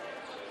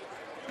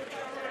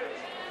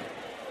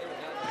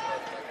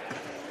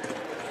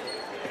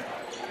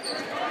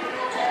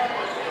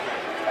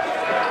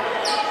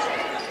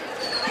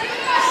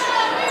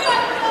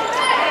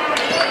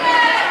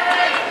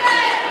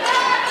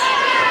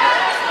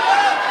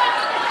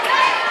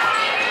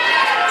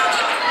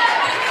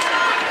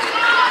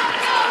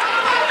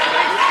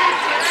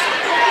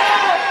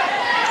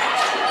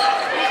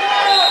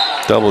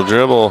 Double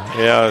dribble.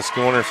 Yeah, I was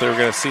wondering if they were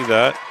going to see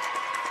that.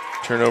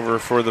 Turnover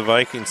for the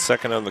Vikings,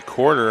 second of the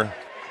quarter.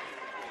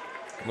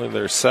 I believe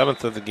their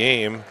 7th of the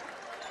game.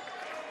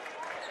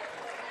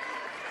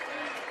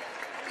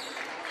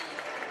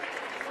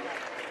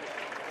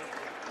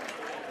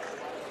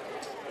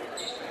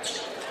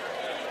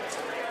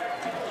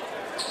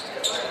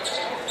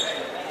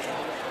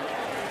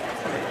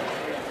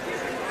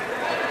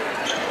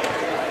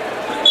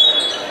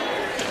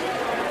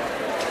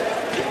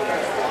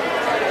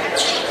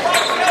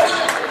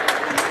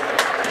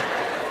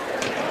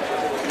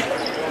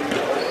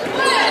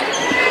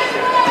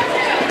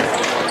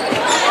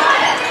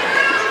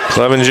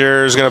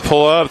 Clevenger is going to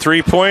pull up.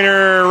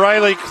 Three-pointer.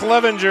 Riley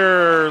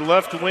Clevenger.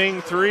 Left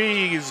wing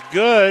three is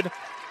good.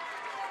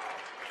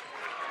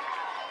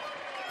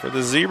 For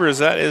the Zebras,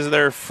 that is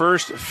their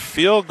first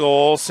field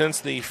goal since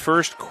the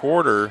first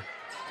quarter.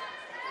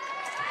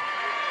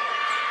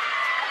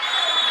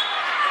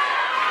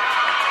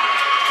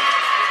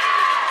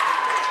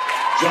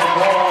 Jump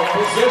ball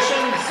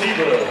position,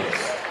 Zebras.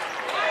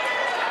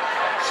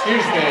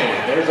 Excuse me,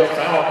 there's a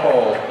foul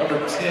call.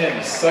 Number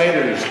 10,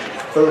 Siders,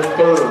 her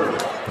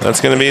 3rd. That's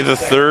going to be the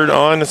third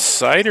on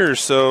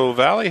Siders. So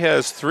Valley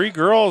has 3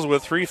 girls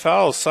with 3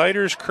 fouls.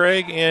 Siders,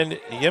 Craig, and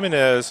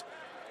Jimenez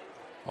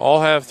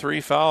all have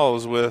 3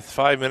 fouls with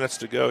 5 minutes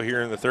to go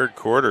here in the third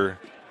quarter.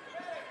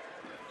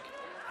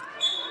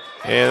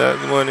 And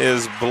that one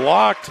is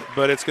blocked,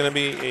 but it's going to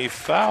be a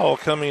foul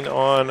coming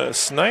on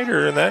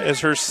Snyder, and that is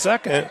her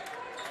second.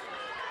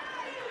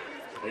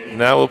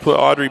 Now we'll put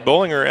Audrey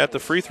Bollinger at the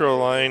free throw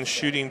line,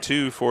 shooting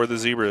 2 for the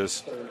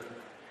Zebras.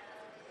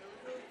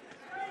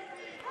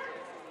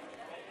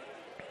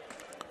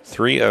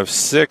 3 of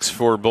 6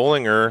 for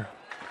Bollinger.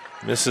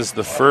 Misses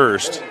the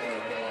first.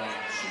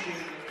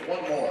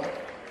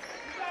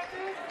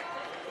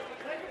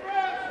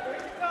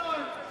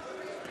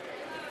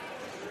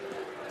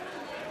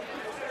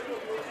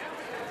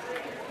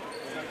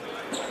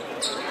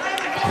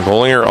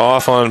 Bollinger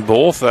off on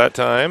both that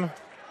time.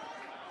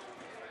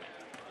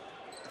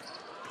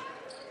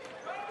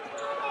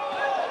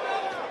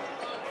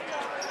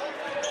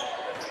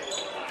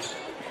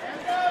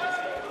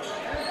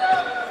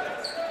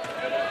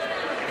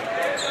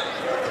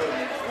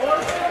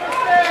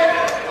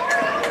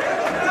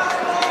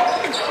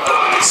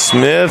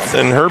 Smith,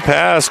 and her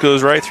pass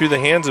goes right through the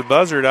hands of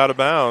Buzzard, out of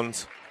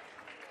bounds.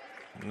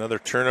 Another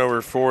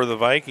turnover for the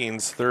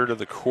Vikings, third of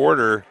the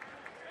quarter.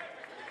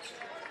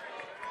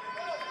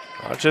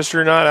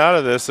 Rochester not out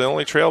of this. They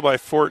only trail by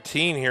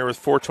 14 here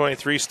with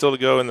 4:23 still to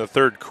go in the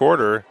third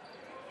quarter.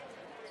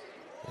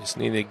 Just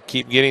need to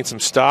keep getting some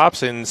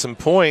stops and some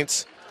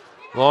points.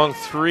 Long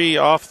 3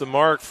 off the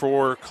mark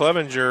for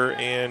Clevenger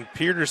and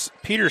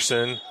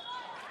Peterson.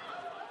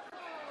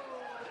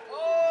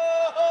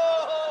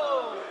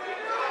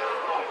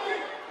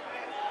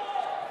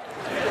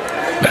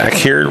 Back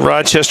here at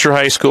Rochester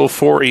High School,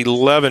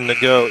 4:11 to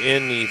go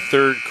in the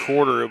third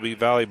quarter. It'll be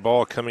Valley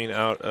ball coming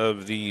out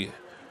of the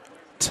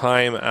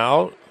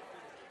timeout.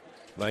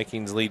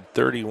 Vikings lead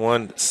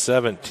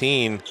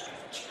 31-17.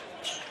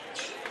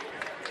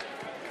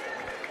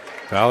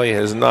 Valley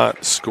has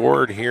not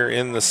scored here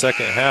in the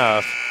second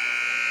half.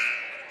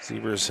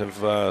 Zebras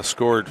have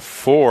scored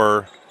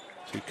 4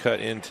 to cut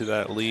into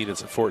that lead.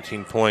 It's a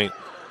 14-point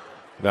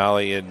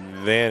Valley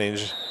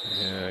advantage.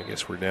 Yeah, I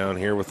guess we're down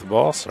here with the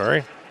ball.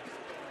 Sorry.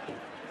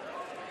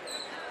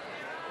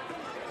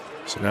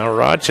 So now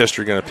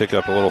Rochester going to pick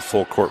up a little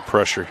full court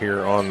pressure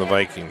here on the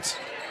Vikings.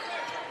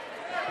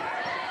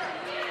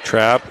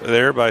 Trap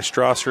there by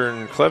Strasser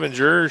and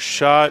Clevenger.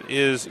 Shot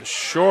is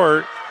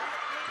short,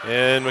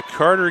 and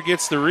McCarter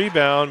gets the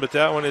rebound, but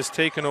that one is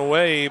taken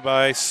away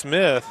by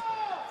Smith.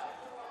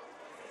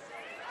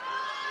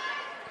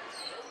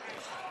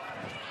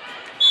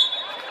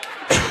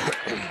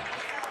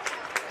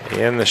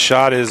 And the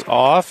shot is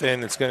off,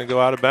 and it's going to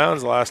go out of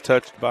bounds. Last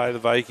touched by the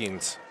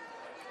Vikings.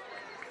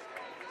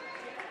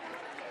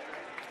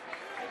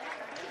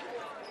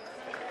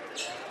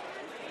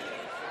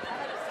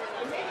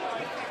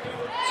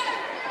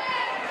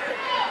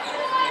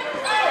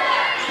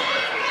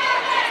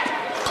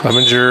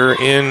 Clevenger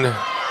in.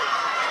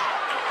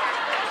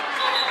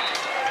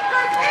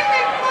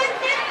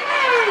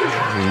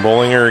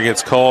 Bollinger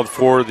gets called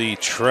for the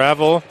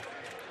travel.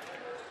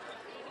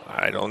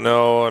 I don't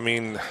know. I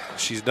mean,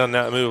 she's done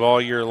that move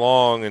all year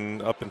long,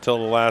 and up until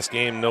the last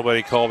game,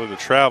 nobody called it a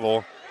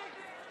travel.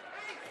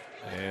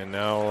 And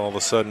now all of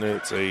a sudden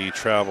it's a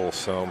travel,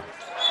 so.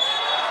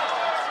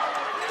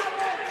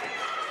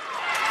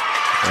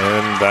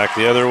 And back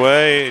the other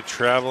way,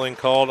 traveling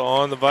called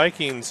on the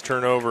Vikings.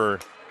 Turnover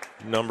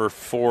number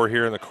 4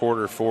 here in the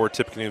quarter for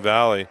Tippecanoe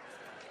Valley.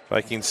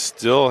 Vikings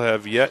still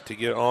have yet to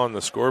get on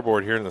the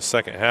scoreboard here in the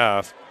second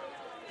half.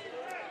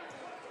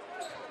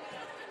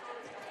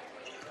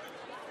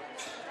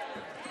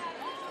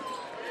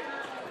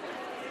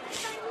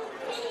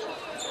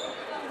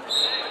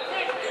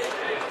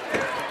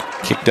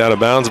 Kicked out of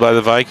bounds by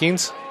the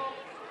Vikings.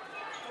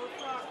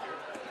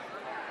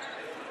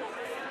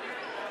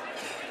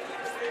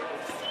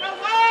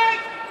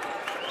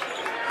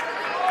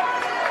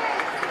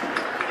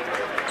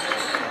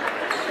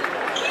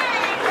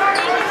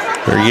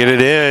 They get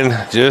it in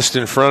just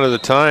in front of the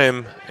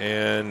time,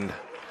 and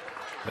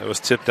that was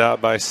tipped out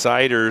by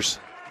Siders.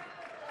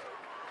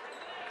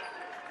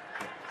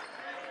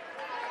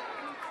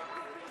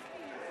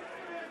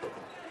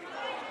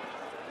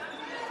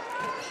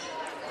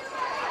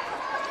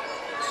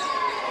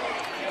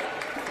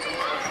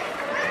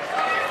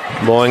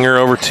 Bollinger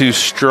over to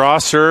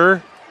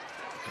Strasser,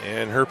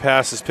 and her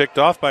pass is picked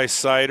off by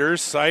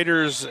Siders.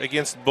 Siders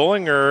against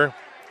Bollinger.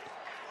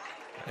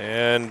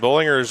 And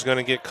Bollinger is going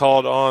to get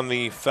called on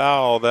the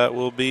foul. That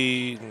will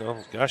be,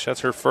 no, gosh,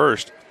 that's her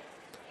first.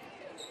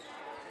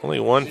 Only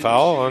one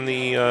foul on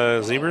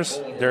the Zebras.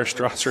 Dara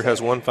Strasser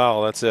has 1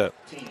 foul. That's it.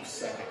 Team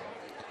second.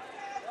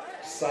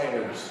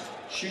 Siders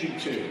shooting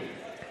 2.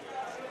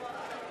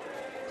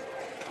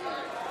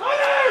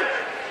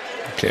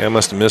 Okay, I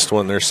must have missed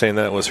one. They're saying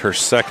that was her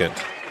second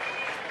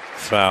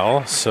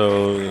foul.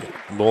 So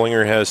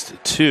Bollinger has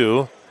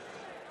 2.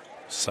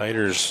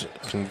 Siders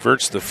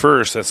converts the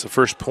first. That's the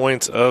first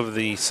points of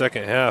the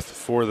second half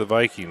for the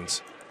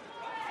Vikings.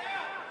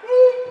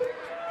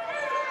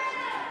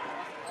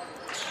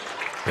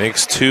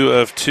 Makes 2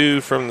 of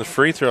 2 from the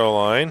free throw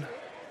line.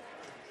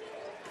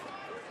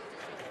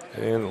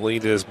 And the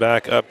lead is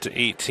back up to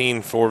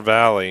 18 for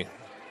Valley.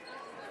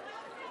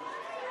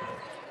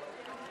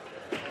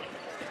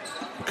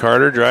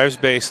 Carter drives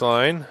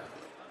baseline.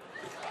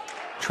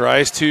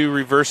 Tries to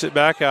reverse it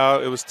back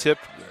out. It was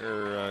tipped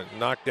or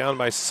knocked down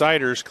by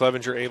Siders.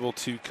 Clevenger able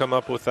to come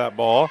up with that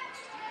ball.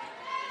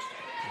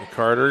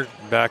 Carter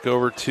back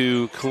over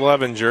to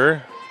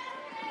Clevenger.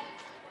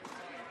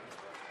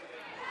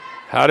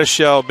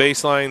 Howdeshell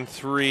baseline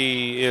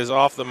 3 is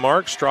off the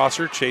mark.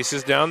 Strasser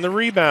chases down the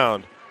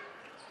rebound.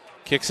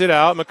 Kicks it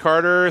out.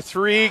 McCarter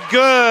 3.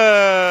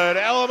 Good.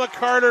 Ella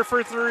McCarter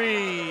for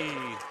 3.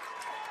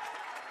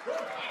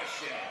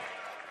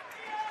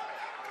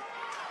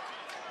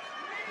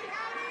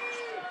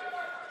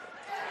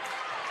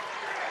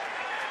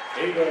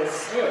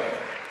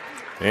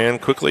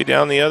 And quickly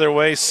down the other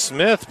way,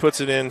 Smith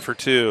puts it in for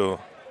 2.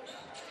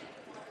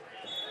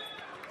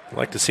 I'd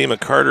like to see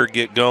McCarter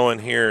get going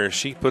here.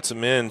 She puts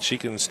them in. She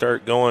can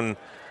start going.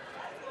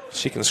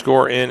 She can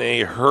score in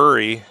a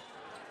hurry.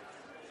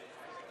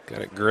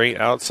 Got a great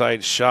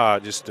outside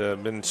shot. Just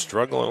been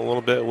struggling a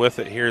little bit with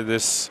it here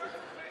this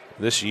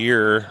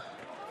year.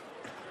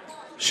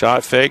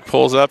 Shot fake,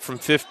 pulls up from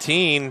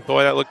 15.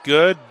 Boy, that looked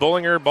good.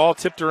 Bullinger, ball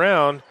tipped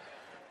around.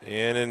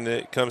 And then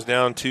it comes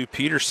down to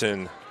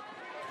Peterson.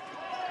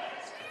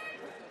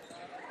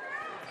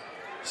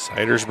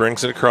 Siders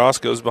brings it across,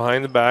 goes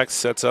behind the back,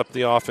 sets up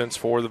the offense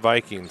for the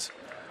Vikings.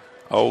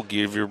 Oh,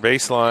 give your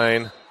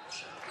baseline.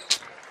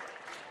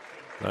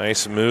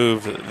 Nice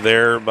move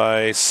there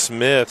by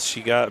Smith.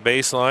 She got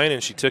baseline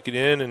and she took it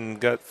in and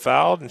got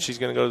fouled, and she's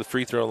going to go to the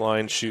free throw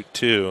line, shoot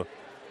 2.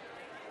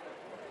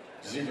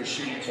 Zebra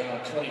shooting foul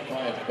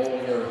 25,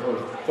 Bollinger, her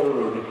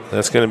 3rd.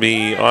 That's going to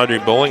be Audrey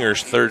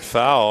Bollinger's 3rd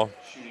foul.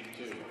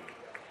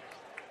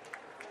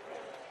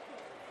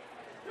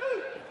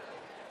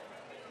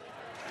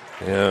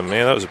 Yeah,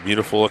 man, that was a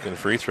beautiful looking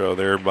free throw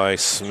there by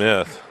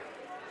Smith.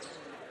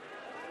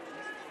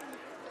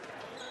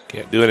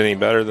 Can't do it any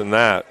better than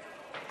that.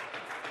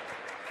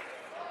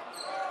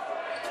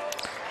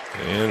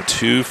 And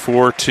 2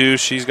 for 2.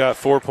 She's got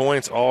 4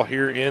 points all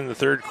here in the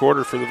 3rd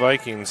quarter for the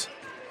Vikings.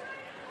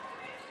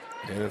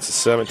 And it's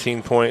a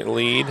 17-point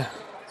lead,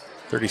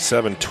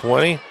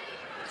 37-20.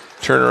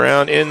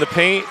 Turnaround in the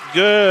paint.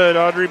 Good.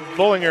 Audrey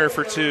Bollinger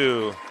for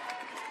 2.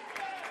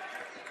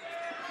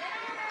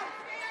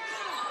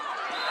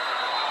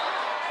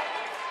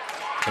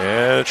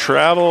 And a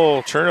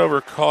travel turnover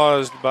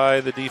caused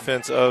by the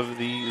defense of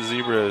the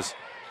Zebras.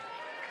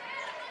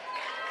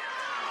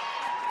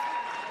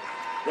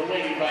 The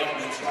Lady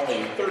Vikings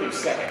calling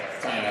 32nd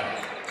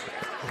timeout.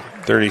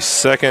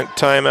 32nd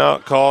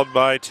timeout called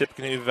by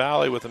Tippecanoe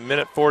Valley with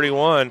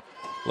 1:41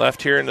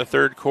 left here in the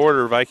 3rd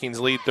quarter. Vikings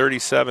lead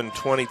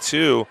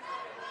 37-22.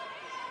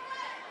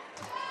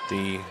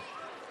 The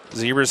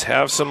Zebras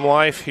have some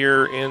life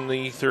here in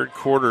the 3rd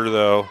quarter,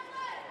 though.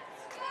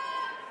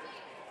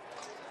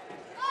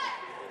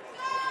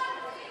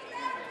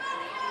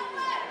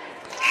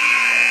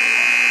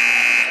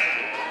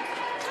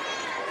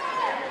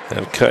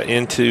 Have cut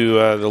into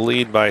the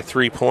lead by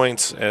 3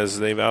 points as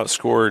they've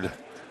outscored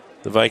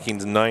the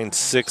Vikings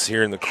 9-6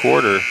 here in the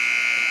quarter.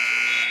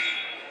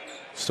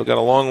 Still got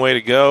a long way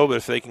to go, but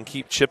if they can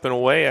keep chipping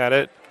away at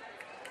it,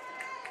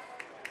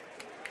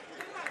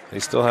 they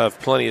still have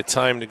plenty of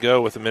time to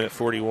go with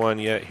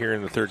 1:41 yet here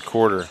in the 3rd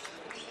quarter.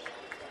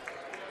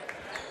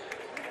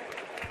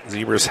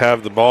 Zebras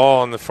have the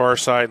ball on the far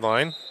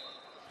sideline.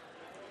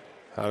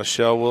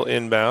 Howdeshell will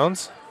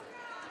inbounds.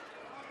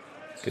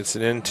 Gets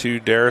it into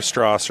Dara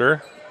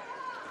Strasser.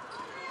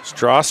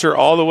 Strasser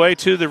all the way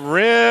to the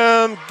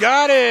rim.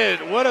 Got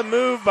it. What a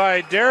move by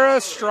Dara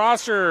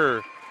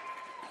Strasser.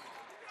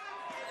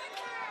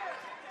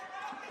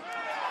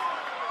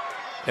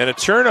 And a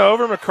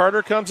turnover.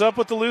 McCarter comes up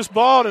with the loose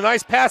ball. And a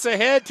nice pass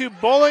ahead to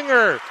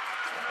Bollinger.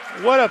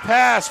 What a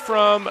pass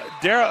from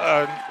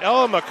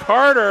Ella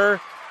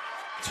McCarter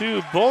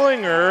to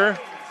Bollinger.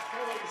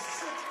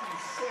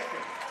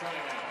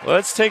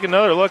 Let's take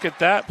another look at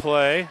that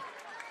play.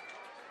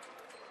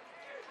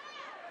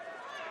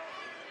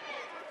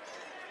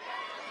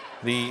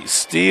 The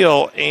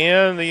steal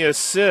and the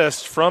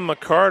assist from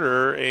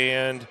McCarter,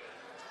 and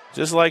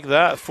just like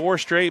that, 4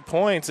 straight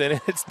points, and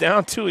it's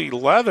down to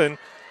 11.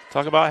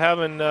 Talk about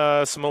having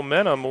some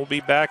momentum. We'll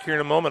be back here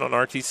in a moment on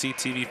RTC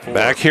TV4.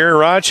 Back here in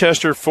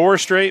Rochester, 4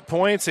 straight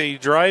points, a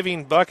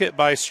driving bucket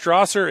by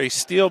Strasser, a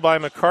steal by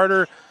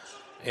McCarter,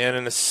 and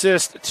an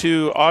assist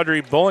to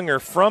Audrey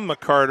Bollinger from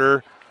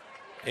McCarter.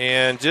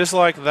 And just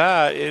like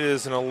that, it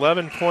is an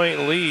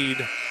 11-point lead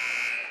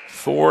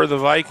for the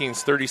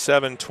Vikings,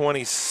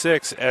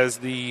 37-26, as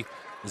the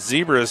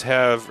Zebras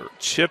have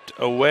chipped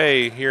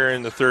away here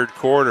in the 3rd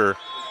quarter.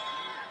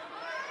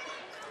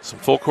 Some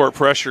full court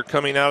pressure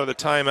coming out of the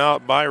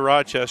timeout by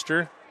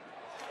Rochester.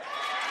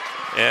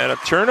 And a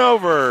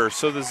turnover.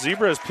 So the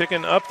Zebras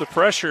picking up the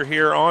pressure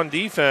here on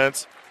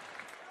defense.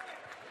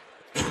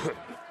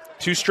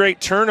 2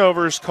 straight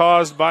turnovers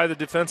caused by the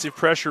defensive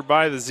pressure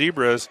by the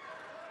Zebras.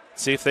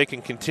 See if they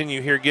can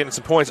continue here getting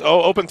some points.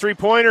 Oh, open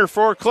three-pointer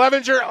for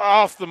Clevenger,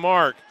 off the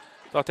mark.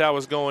 Thought that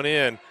was going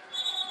in.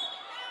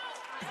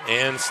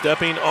 And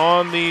stepping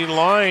on the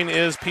line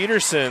is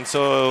Peterson.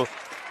 So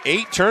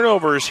 8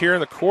 turnovers here in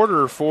the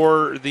quarter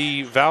for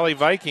the Valley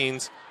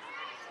Vikings.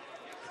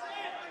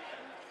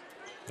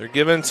 They're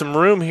giving some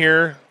room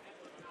here.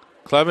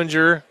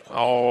 Clevenger, I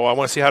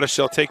want to see how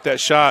Shell take that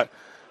shot.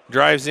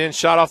 Drives in,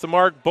 shot off the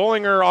mark.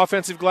 Bullinger,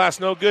 offensive glass,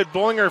 no good.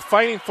 Bullinger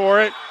fighting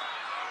for it.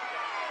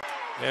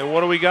 And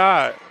what do we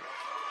got?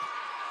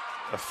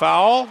 A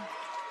foul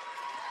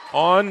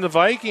on the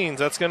Vikings.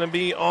 That's going to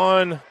be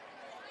on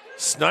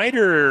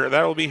Snyder.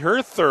 That will be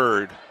her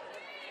third.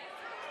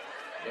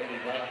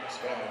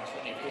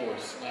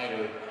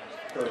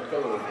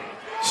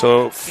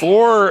 So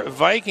 4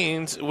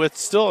 Vikings with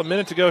still a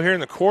minute to go here in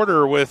the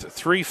quarter with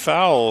 3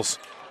 fouls.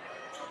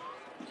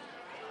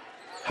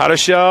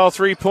 Shell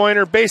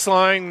three-pointer,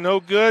 baseline, no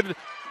good.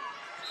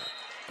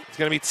 It's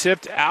going to be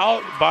tipped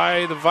out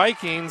by the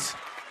Vikings.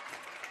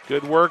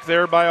 Good work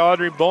there by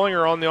Audrey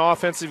Bullinger on the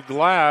offensive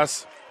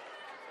glass.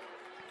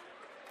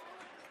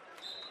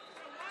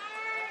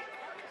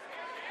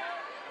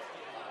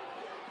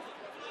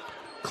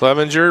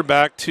 Clevenger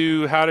back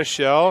to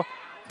Shell.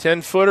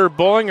 10-footer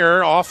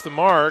Bullinger off the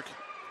mark.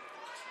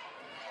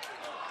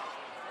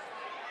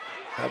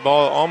 That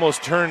ball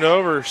almost turned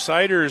over.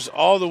 Siders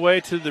all the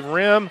way to the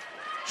rim.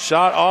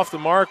 Shot off the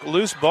mark.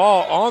 Loose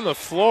ball on the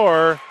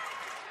floor.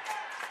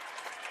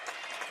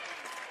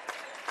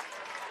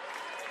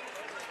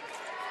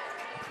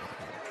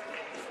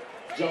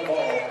 Jump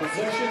ball,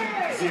 possession,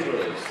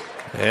 Zebras.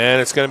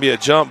 And it's going to be a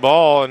jump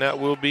ball, and that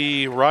will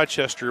be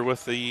Rochester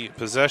with the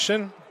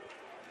possession.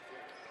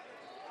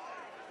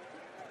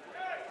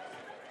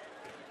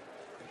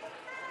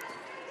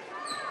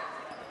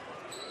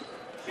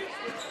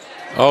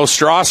 Oh,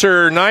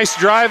 Strasser, nice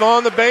drive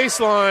on the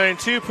baseline.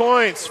 2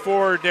 points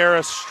for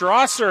Dara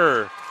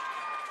Strasser.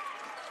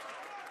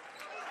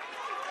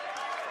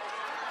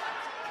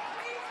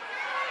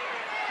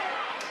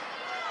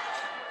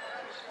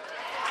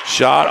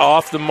 Shot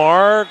off the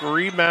mark,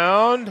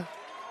 rebound.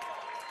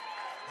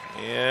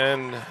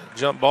 And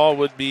jump ball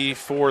would be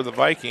for the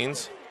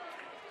Vikings.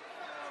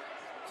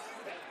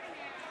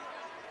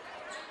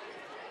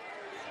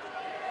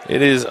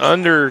 It is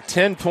under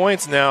 10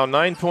 points now,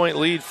 9-point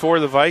lead for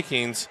the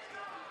Vikings.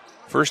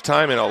 First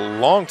time in a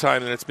long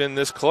time that it's been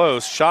this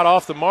close. Shot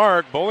off the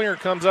mark. Bullinger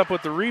comes up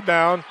with the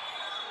rebound.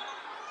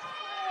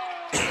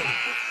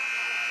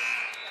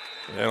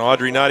 And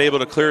Audrey not able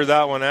to clear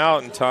that one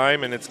out in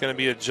time, and it's going to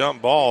be a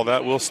jump ball.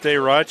 That will stay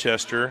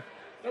Rochester.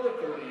 Number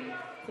 30,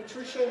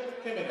 Patricia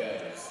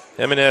Jimenez.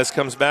 Jimenez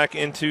comes back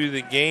into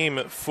the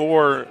game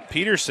for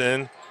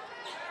Peterson.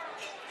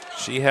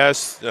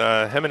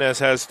 Jimenez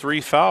has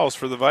 3 fouls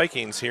for the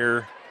Vikings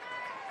here.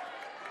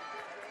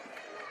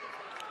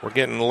 We're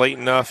getting late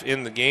enough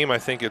in the game. I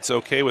think it's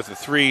okay with the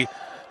 3.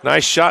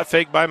 Nice shot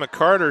fake by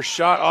McCarter.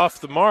 Shot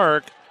off the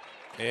mark.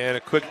 And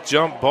a quick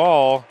jump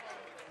ball.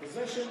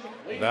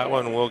 That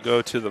one will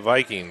go to the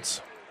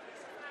Vikings.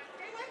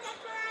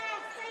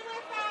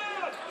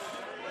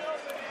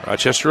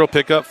 Rochester will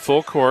pick up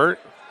full court.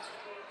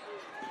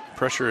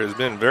 Pressure has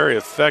been very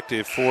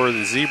effective for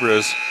the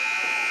Zebras.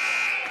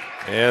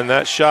 And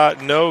that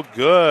shot no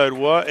good.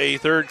 What a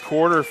third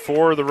quarter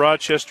for the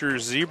Rochester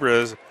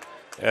Zebras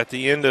at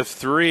the end of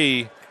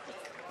 3.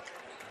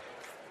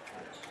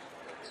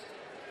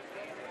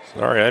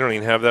 Sorry, I don't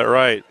even have that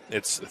right.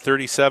 It's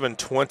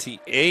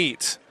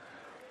 37-28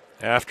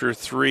 after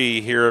 3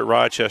 here at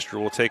Rochester.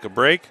 We'll take a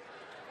break.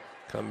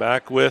 Come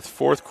back with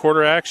fourth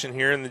quarter action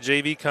here in the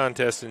JV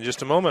contest in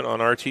just a moment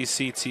on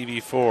RTC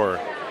TV4.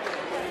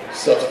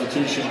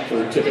 Substitution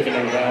for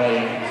Tippecanoe Valley,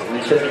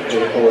 returning to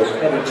the court,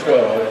 number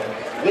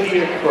 12,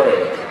 Lydia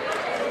Craig.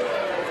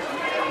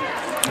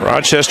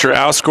 Rochester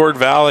outscored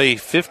Valley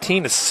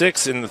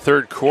 15-6 in the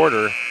third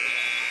quarter.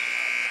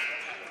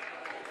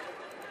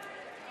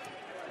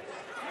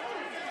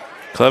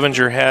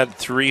 Clevenger had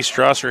 3,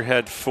 Strasser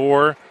had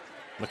 4,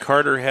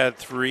 McCarter had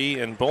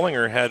 3, and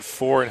Bullinger had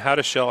 4, and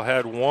Hadashell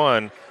had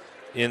 1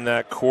 in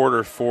that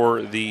quarter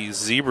for the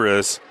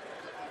Zebras.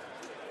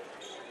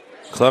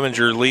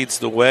 Clevenger leads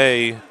the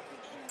way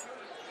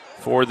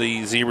for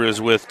the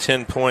Zebras with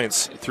 10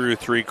 points through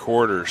 3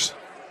 quarters.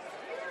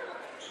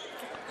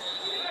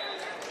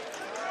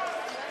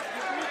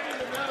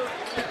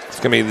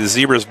 It's going to be the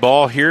Zebras'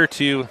 ball here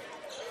to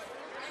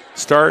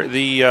start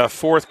the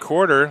fourth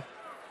quarter.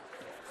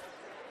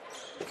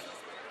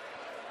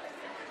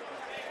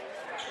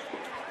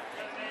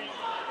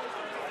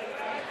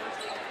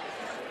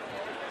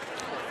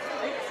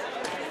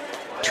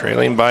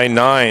 Trailing by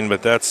 9,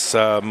 but that's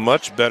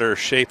much better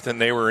shape than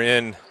they were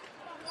in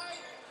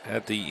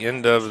at the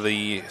end of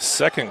the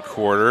second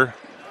quarter.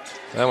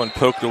 That one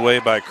poked away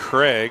by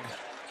Craig.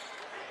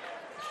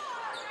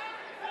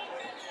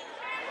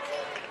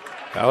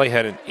 Valley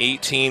had an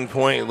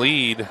 18-point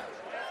lead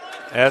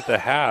at the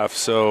half,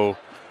 so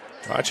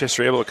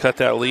Rochester able to cut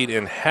that lead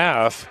in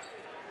half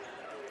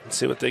and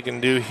see what they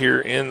can do here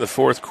in the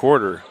fourth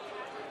quarter.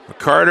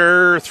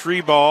 Carter,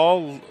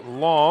 3-ball,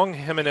 long.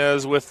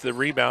 Jimenez with the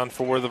rebound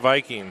for the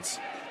Vikings.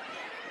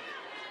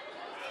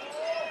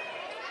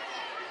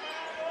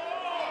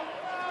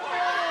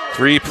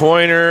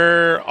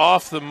 Three-pointer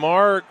off the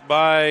mark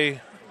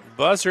by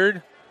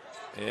Buzzard.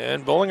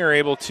 And Bullinger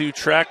able to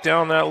track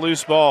down that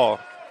loose ball.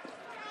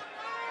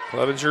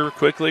 Clevenger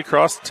quickly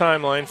across the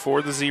timeline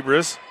for the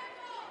Zebras.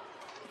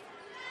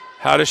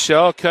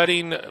 Howdeshell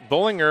cutting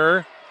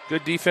Bullinger.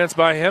 Good defense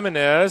by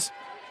Jimenez.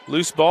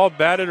 Loose ball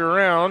batted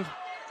around.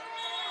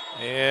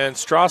 And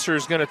Strasser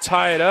is going to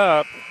tie it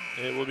up.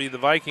 It will be the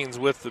Vikings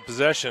with the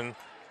possession.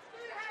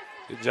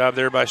 Good job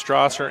there by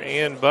Strasser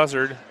and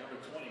Buzzard.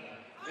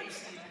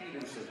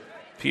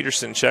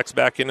 Peterson checks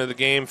back into the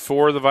game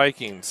for the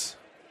Vikings.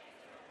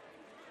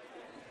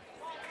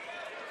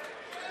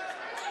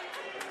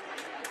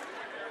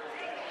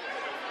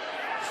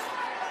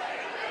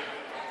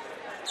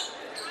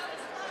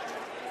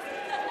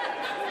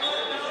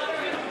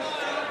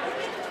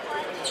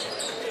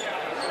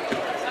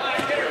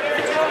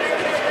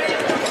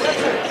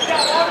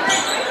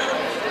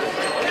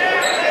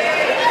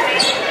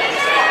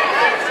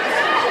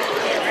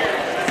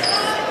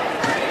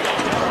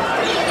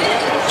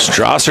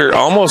 Strasser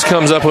almost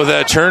comes up with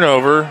that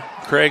turnover.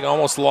 Craig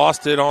almost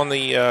lost it on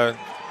the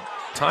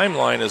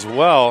timeline as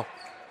well.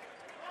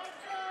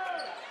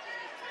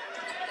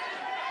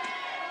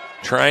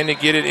 Trying to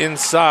get it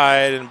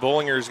inside, and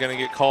Bullinger is going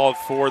to get called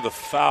for the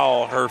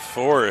foul, her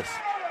fourth.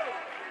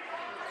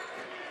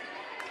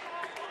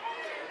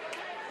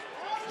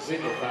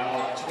 Zebra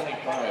foul,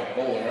 25,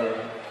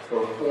 Bullinger,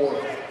 her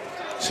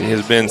fourth. She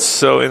has been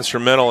so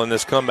instrumental in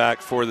this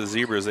comeback for the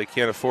Zebras. They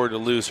can't afford to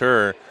lose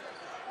her.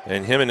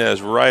 And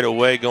Jimenez right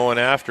away going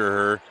after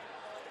her.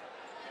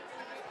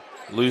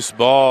 Loose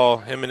ball,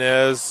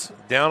 Jimenez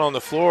down on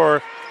the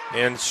floor,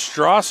 and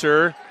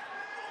Strasser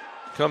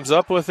comes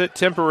up with it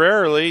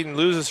temporarily and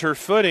loses her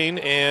footing,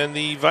 and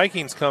the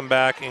Vikings come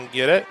back and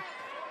get it.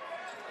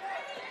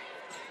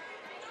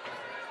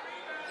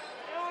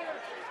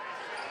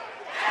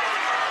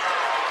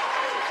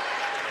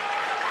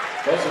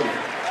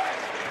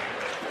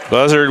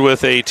 Buzzard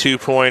with a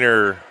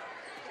two-pointer.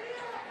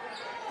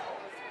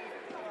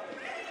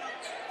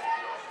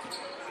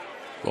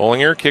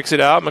 Bullinger kicks it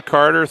out.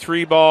 McCarter,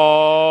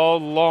 3-ball,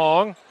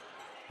 long.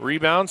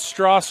 Rebound,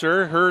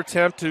 Strasser. Her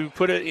attempt to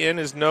put it in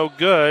is no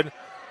good.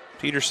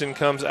 Peterson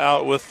comes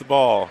out with the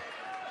ball.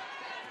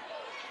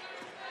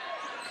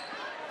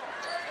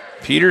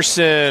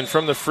 Peterson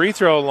from the free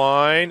throw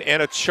line,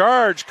 and a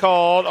charge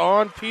called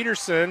on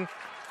Peterson.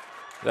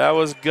 That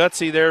was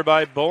gutsy there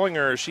by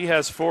Bullinger. She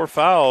has 4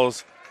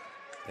 fouls,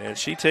 and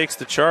she takes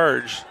the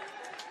charge.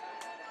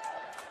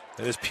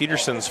 It is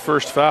Peterson's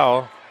first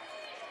foul.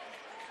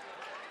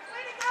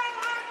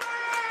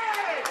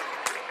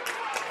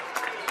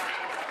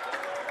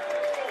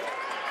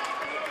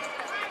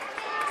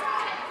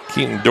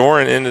 Keaton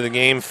Doran into the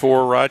game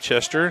for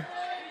Rochester.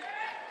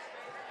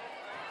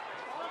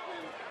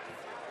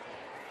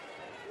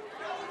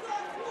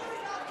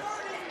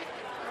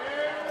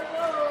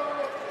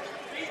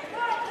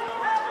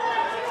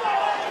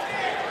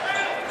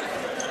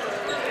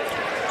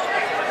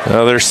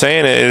 Now they're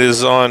saying it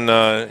is on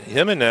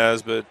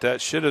Jimenez, but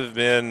that should have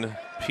been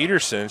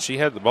Peterson. She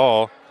had the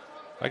ball.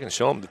 I can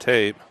show them the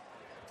tape.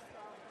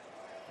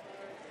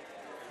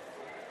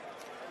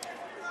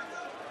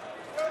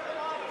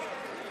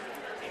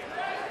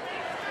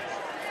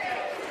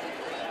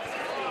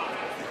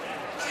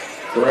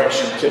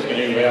 Correction,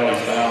 Tiffany Valley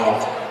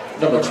foul,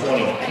 number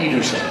 20,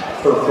 Peterson,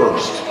 her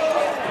first.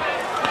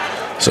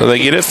 So they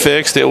get it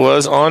fixed. It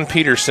was on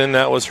Peterson.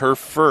 That was her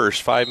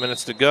first. 5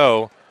 minutes to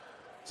go.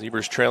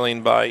 Zebras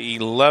trailing by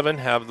 11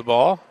 have the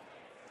ball.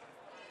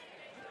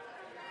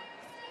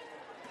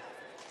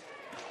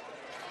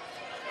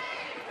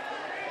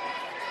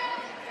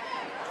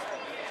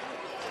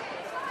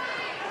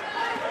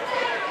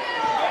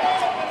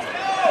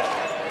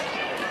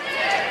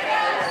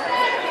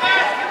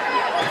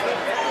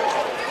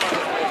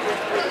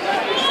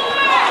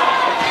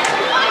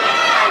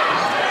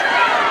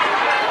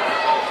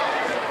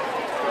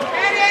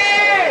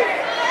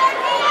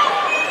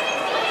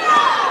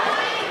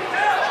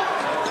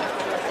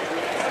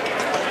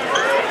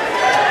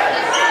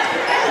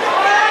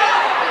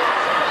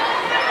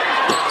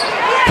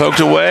 Poked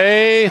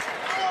away.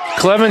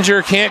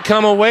 Clevenger can't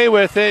come away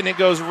with it, and it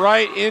goes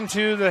right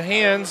into the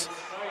hands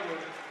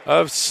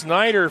of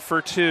Snyder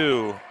for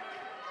 2.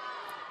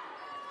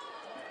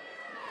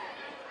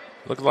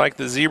 Looked like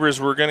the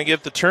Zebras were going to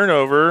get the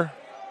turnover.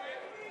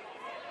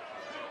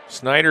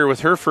 Snyder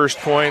with her first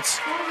points.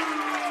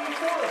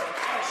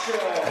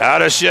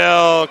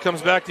 Howdeshell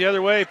comes back the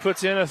other way,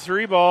 puts in a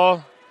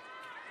 3-ball.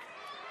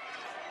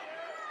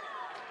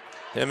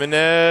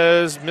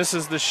 Jimenez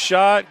misses the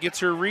shot, gets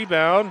her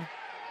rebound.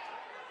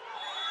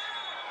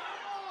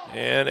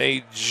 And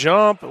a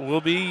jump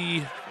will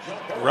be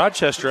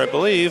Rochester, I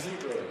believe.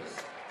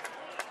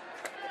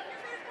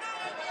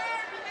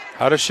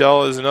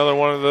 Howdeshell is another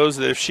one of those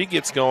that if she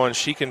gets going,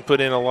 she can put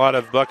in a lot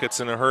of buckets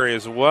in a hurry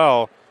as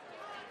well.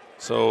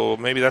 So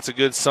maybe that's a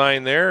good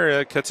sign there.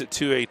 That cuts it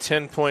to a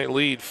 10-point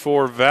lead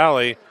for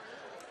Valley.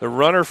 The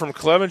runner from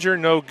Clevenger,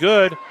 no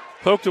good.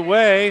 Poked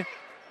away.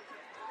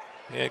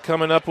 And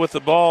coming up with the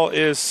ball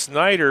is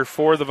Snyder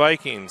for the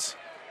Vikings.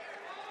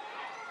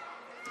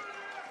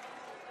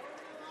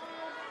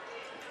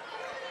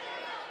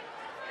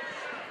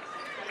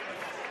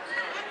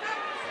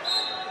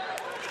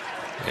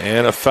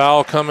 And a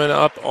foul coming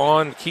up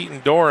on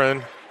Keaton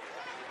Doran.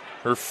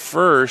 Her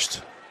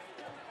first.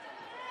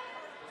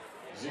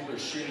 Zebra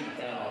shooting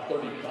foul,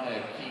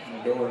 35,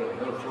 Keaton Doran,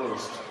 her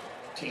first,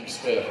 team's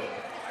fifth.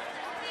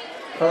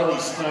 Carly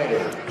Snyder.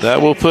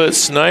 That will put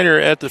Snyder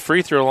at the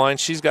free throw line.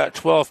 She's got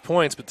 12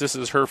 points, but this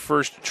is her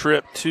first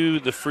trip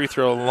to the free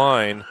throw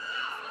line.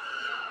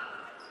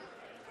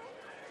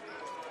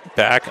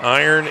 Back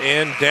iron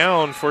and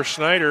down for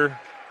Snyder.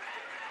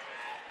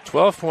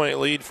 12-point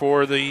lead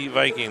for the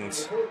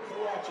Vikings.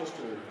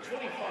 Rochester,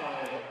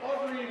 25,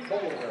 Audrey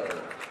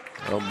Bollinger.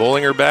 Well,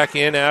 Bollinger back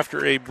in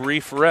after a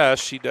brief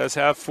rest. She does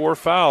have 4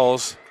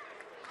 fouls.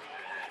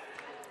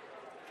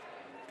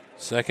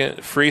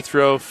 Second free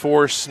throw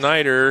for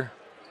Snyder.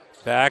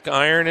 Back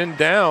iron and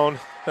down.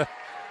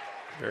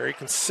 Very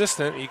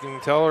consistent. You can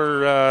tell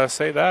her,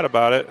 say that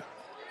about it.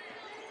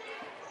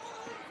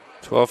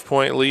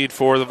 12-point lead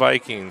for the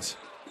Vikings.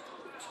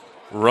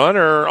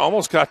 Runner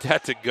almost got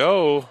that to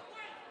go.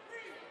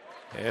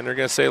 And they're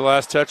going to say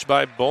last touch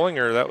by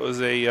Bollinger. That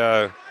was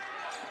a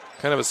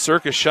kind of a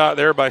circus shot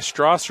there by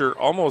Strasser.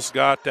 Almost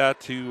got that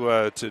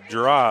to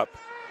drop.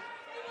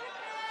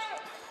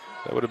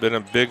 That would have been a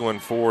big one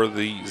for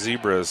the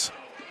Zebras.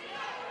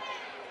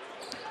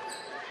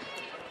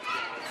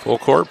 Full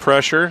court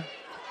pressure.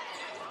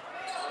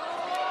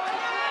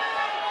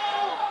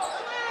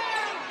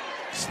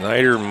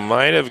 Snyder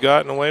might have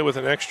gotten away with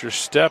an extra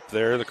step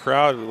there. The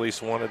crowd at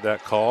least wanted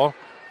that call.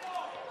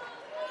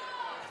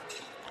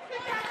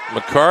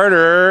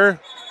 McCarter,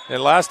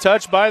 and last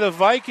touch by the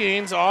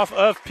Vikings off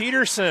of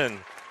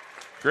Peterson.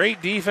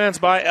 Great defense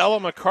by Ella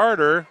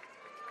McCarter.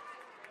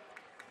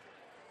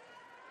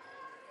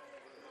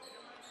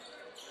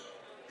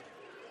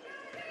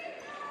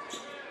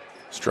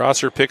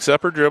 Strasser picks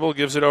up her dribble,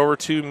 gives it over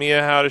to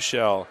Mia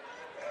Howdeshell.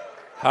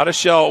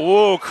 Howdeshell,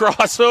 whoa,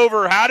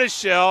 crossover,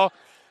 Howdeshell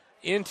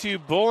into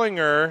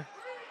Bollinger.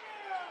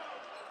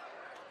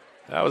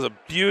 That was a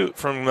beaut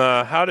from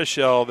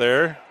Howdeshell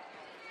there.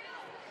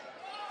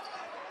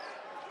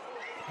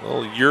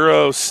 Little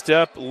Euro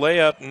step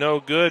layup, no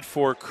good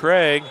for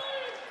Craig.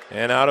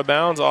 And out of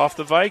bounds off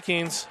the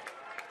Vikings.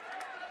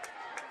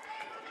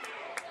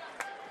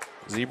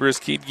 Zebras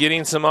keep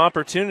getting some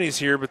opportunities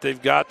here, but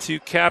they've got to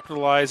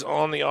capitalize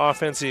on the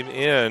offensive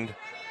end.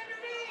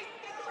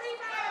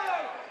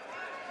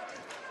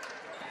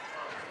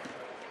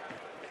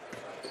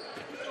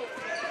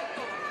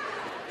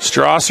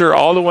 Strasser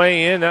all the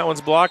way in. That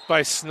one's blocked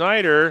by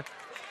Snyder.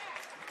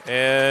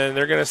 And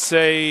they're going to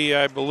say,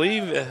 I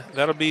believe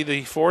that'll be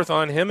the fourth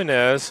on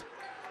Jimenez.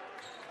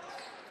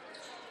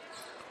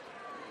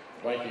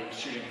 Vikings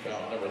shooting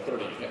foul, number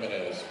 30,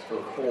 Jimenez,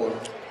 for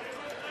 4.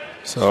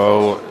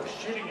 So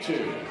shooting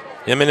 2.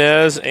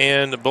 Jimenez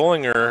and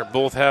Bollinger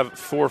both have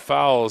 4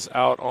 fouls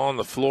out on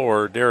the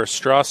floor. Dara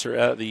Strasser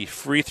at the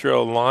free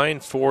throw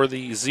line for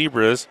the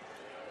Zebras.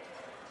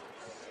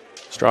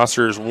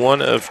 Strasser is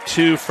 1 of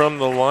 2 from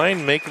the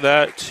line. Make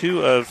that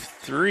 2 of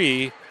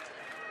 3.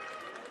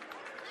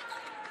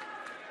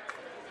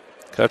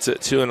 Cuts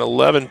it to an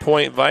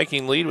 11-point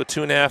Viking lead with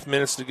 2.5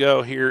 minutes to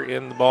go here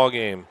in the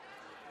ballgame.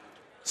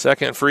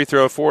 Second free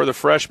throw for the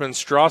freshman.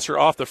 Strasser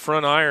off the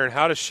front iron.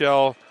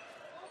 Howdeshell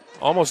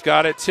almost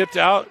got it. Tipped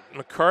out.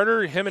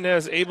 McCarter.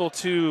 Jimenez able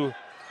to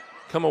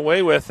come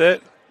away with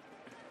it.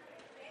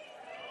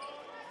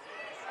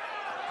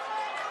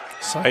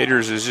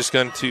 Siders is just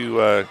going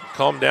to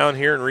calm down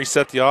here and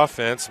reset the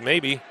offense.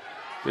 Maybe.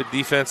 Good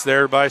defense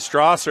there by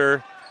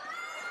Strasser.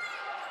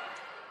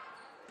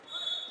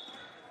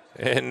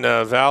 And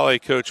Valley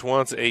coach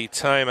wants a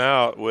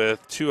timeout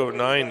with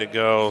 2:09 to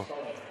go.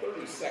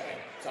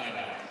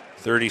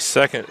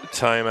 30-second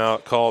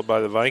timeout called by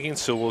the Vikings,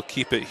 so we'll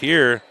keep it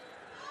here.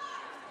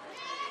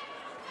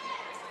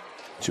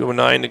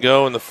 2:09 to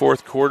go in the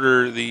fourth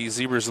quarter. The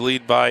Zebras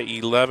lead by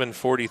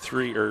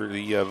 11-43, or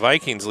the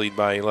Vikings lead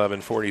by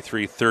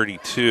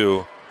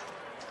 11-43-32.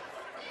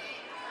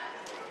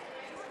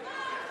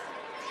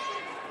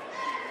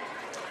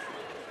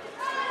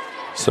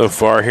 So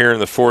far here in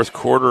the fourth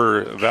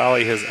quarter,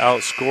 Valley has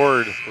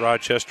outscored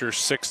Rochester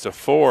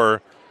 6-4.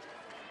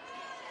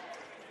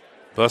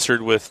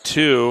 Bussard with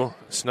 2.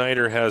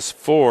 Snyder has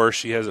 4.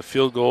 She has a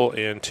field goal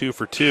and 2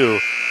 for 2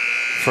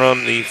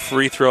 from the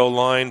free throw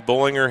line.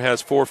 Bollinger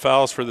has 4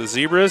 fouls for the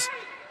Zebras.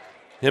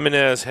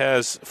 Jimenez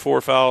has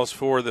 4 fouls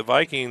for the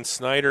Vikings.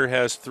 Snyder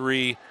has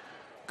 3.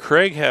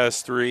 Craig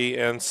has 3.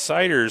 And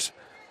Siders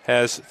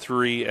has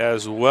 3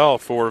 as well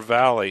for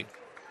Valley.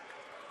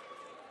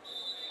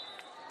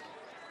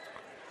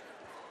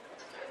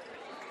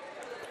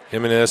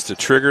 Jimenez to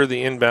trigger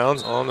the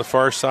inbounds on the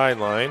far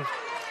sideline.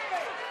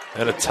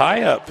 And a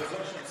tie-up.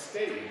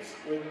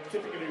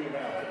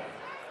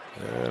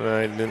 And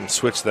I didn't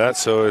switch that,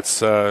 so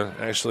it's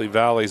actually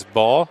Valley's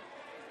ball.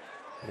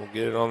 We'll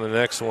get it on the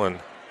next one.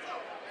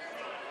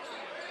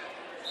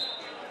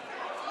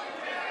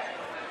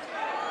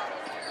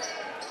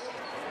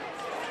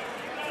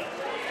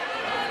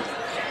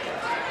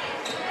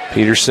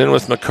 Peterson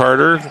with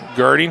McCarter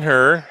guarding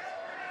her.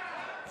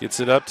 Gets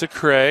it up to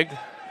Craig.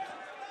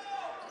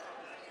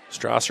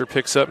 Strasser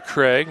picks up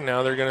Craig.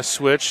 Now they're going to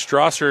switch.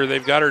 Strasser,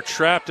 they've got her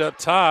trapped up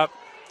top.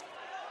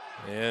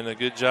 And a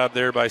good job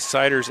there by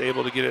Siders,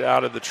 able to get it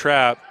out of the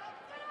trap.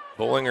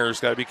 Bollinger's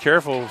got to be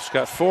careful. She's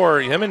got 4.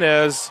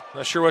 Jimenez,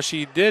 not sure what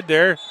she did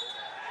there.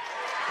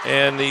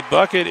 And the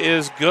bucket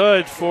is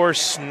good for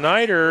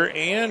Snyder,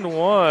 and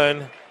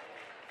 1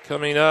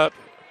 coming up.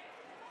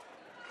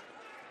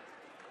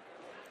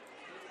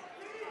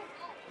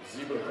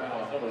 Zebra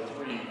foul number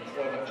 3,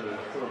 Clevenger,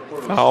 her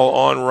first. Foul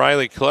on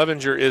Riley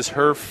Clevenger is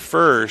her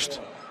first.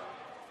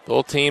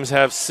 Both teams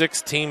have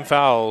 6 team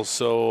fouls,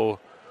 so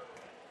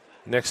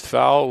next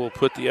foul will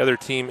put the other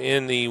team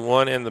in the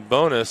 1 and the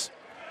bonus.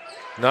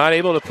 Not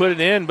able to put it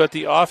in, but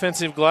the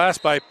offensive glass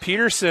by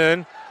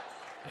Peterson.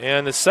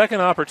 And the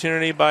second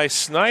opportunity by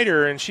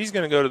Snyder, and she's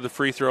going to go to the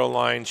free throw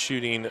line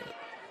shooting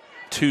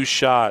 2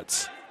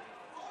 shots.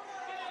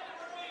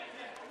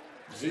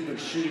 Zebra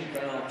shooting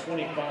foul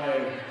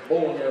 25,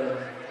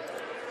 Bollinger,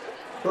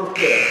 her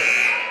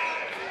 5th.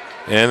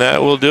 And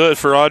that will do it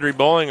for Audrey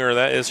Bollinger.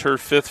 That is her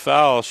 5th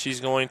foul. She's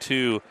going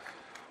to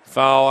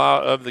foul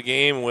out of the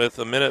game with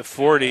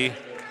 1:40.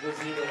 The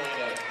Zebra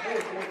lineup,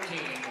 number 14,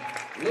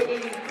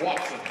 Lily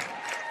Watson.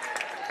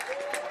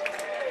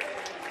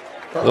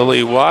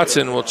 Lily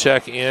Watson will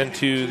check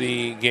into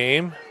the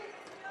game.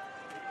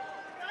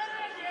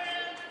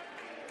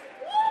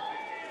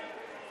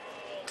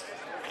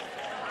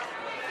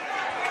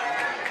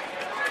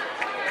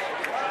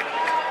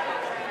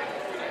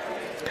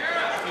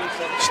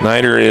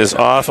 Snyder is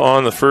off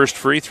on the first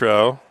free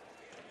throw.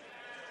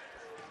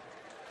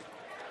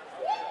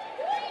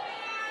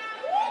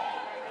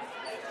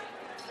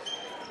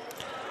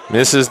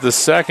 Misses the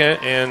second,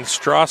 and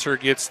Strasser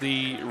gets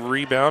the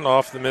rebound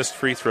off the missed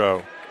free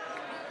throw.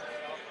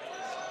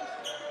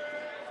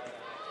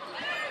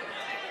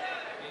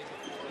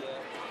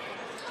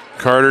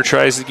 Carter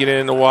tries to get it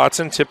into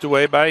Watson, tipped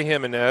away by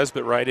Jimenez,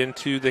 but right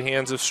into the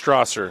hands of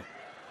Strasser.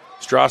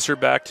 Strasser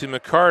back to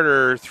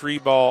McCarter, 3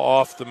 ball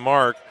off the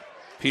mark.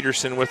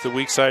 Peterson with the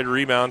weak side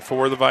rebound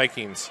for the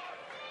Vikings.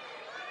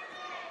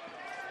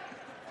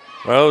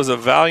 Well, it was a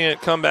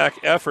valiant comeback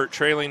effort,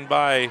 trailing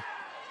by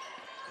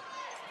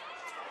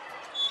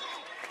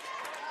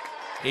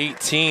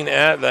 18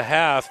 at the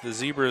half. The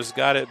Zebras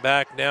got it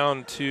back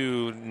down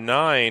to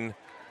 9,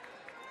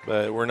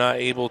 but we're not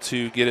able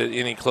to get it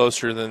any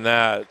closer than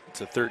that.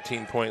 It's a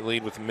 13-point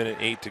lead with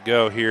 1:08 to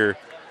go here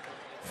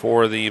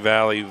for the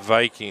Valley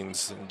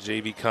Vikings. And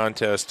JV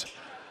contest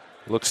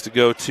looks to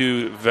go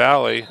to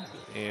Valley.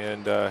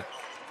 And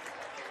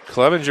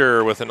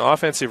Clevenger with an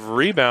offensive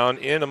rebound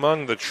in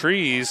among the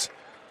trees.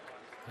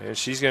 And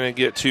she's going to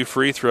get 2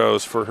 free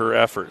throws for her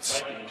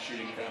efforts.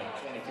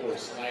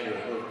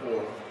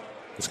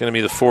 It's going to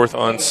be the 4th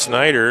on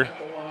Snyder.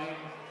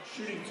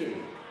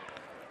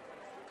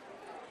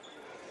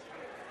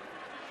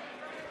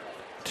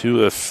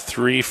 2 of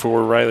 3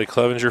 for Riley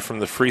Clevenger from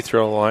the free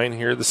throw line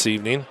here this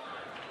evening.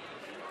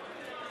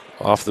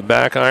 Off the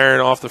back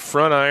iron, off the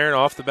front iron,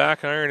 off the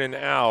back iron, and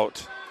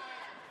out.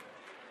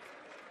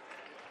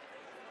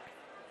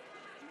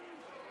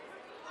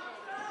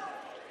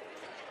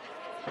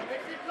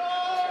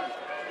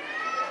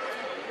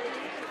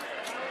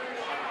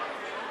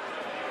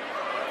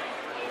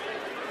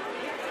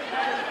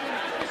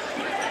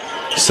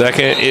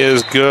 Second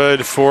is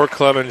good for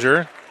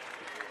Clevenger.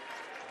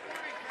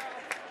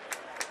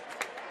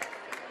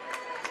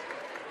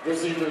 The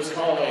Zebras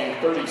call a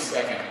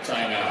 30-second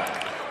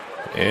timeout.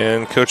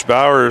 And Coach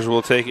Bowers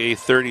will take a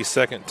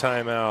 30-second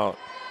timeout.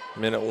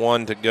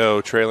 1:01 to go,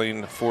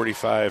 trailing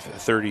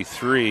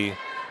 45-33.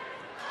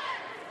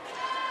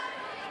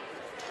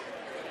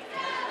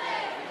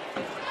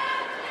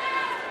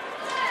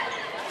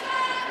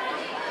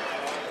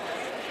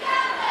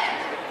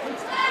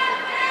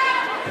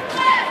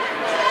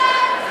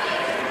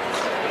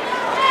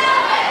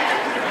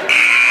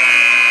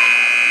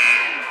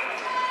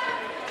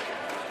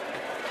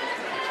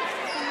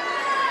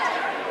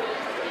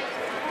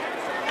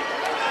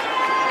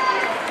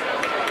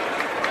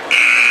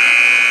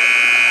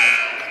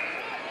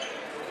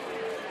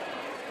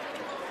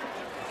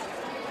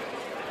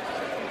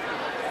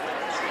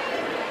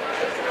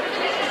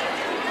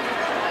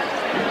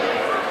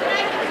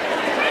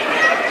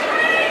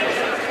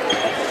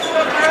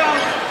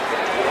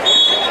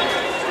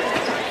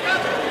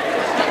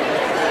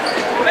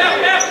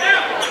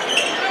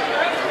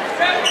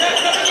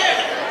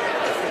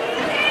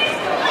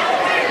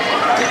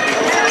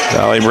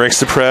 Valley breaks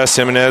the press.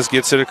 Jimenez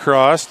gets it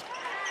across.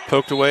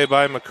 Poked away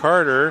by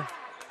McCarter.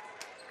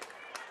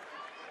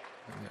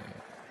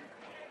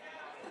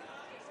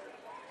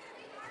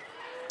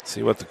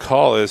 See what the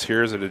call is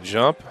here. Is it a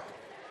jump?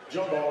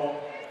 Jump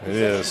ball. It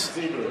is.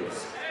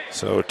 Zebras.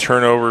 So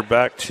turnover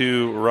back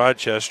to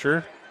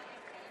Rochester.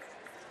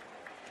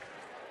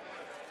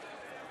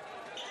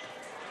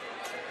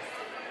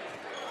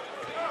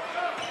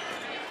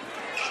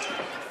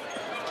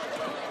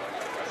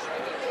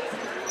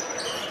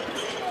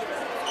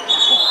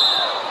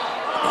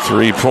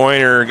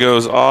 Three-pointer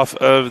goes off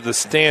of the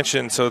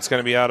stanchion, so it's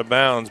going to be out of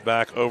bounds.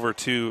 Back over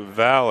to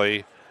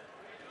Valley.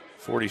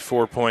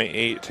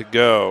 44.8 to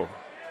go.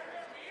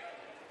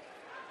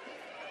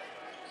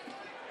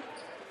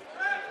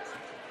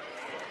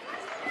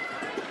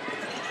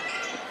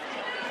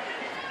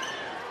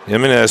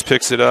 Jimenez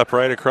picks it up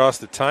right across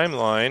the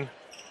timeline.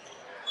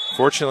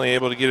 Fortunately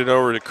able to get it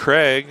over to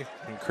Craig,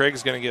 and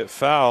Craig's going to get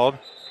fouled.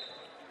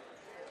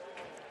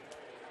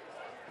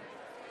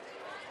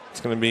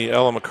 It's going to be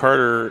Ella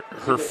McCarter,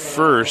 her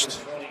first.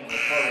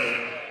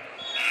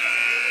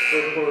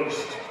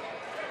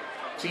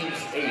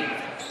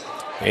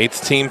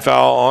 Eighth team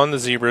foul on the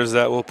Zebras.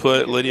 That will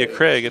put Lydia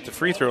Craig at the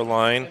free throw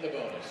line,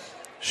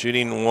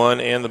 shooting one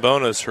and the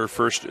bonus, her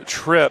first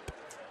trip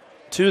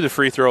to the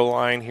free throw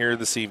line here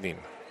this evening.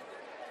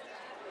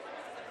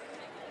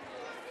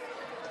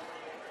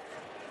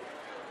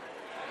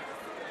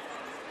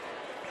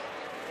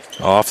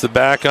 Off the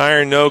back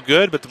iron, no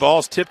good, but the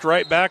ball's tipped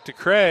right back to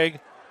Craig.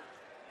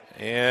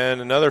 And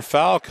another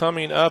foul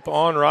coming up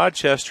on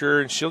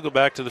Rochester, and she'll go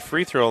back to the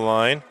free throw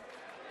line.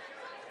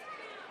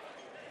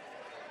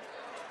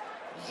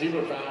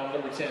 Zebra foul,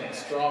 number 10,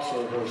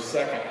 Strasser, her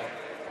second.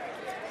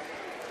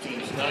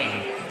 Team's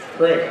 9.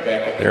 Craig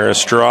back up. There,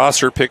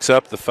 Strasser picks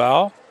up the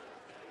foul.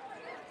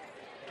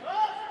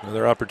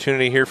 Another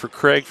opportunity here for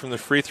Craig from the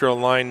free throw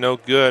line. No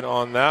good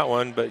on that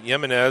one, but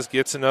Jimenez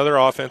gets another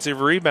offensive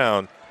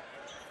rebound.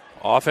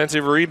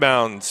 Offensive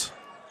rebounds.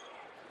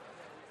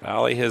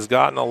 Valley has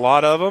gotten a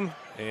lot of them,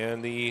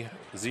 and the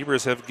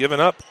Zebras have given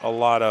up a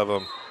lot of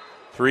them.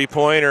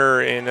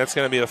 Three-pointer, and that's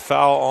going to be a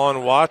foul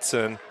on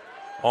Watson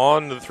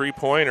on the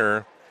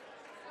three-pointer.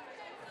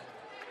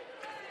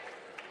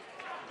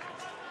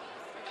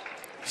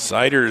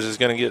 Siders is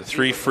going to get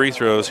 3 free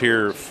throws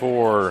here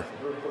for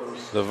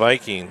the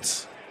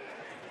Vikings.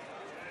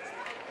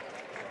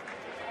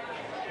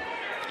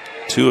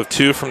 2 of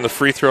 2 from the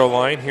free throw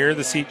line here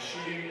this evening.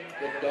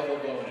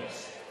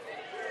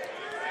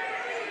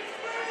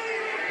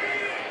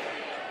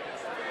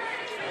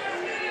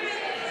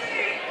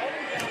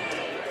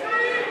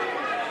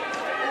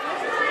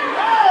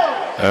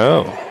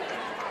 Oh.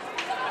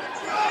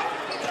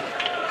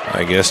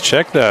 I guess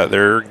check that.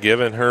 They're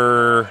giving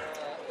her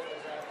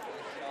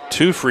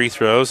 2 free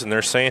throws, and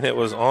they're saying it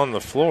was on the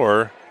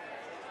floor.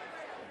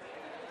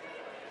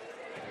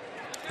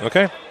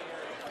 Okay.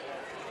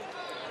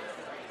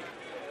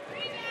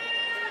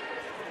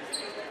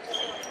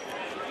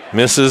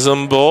 Misses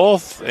them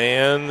both,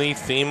 and the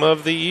theme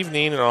of the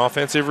evening, an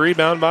offensive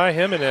rebound by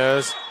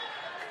Jimenez.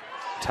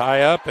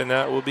 Tie up, and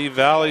that will be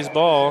Valley's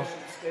ball.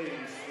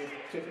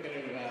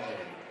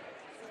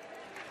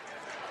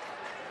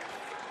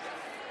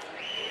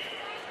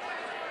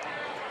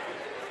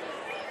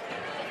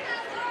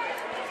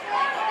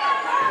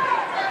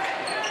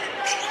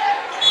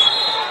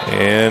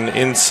 And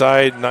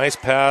inside, nice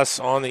pass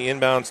on the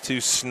inbounds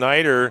to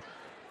Snyder,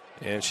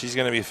 and she's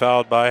going to be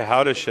fouled by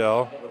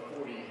Howdeshell.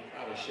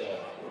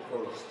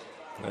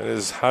 That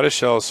is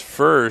Howdeshell's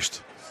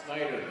first.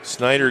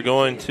 Snyder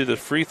going to the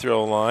free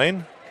throw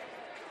line.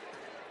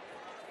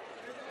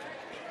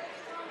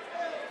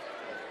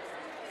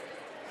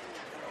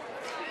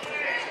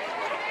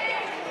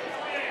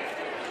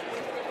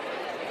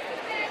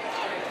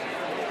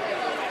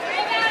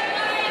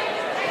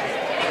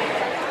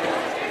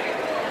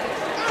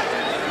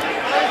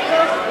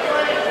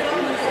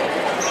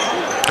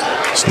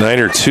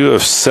 Snyder 2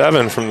 of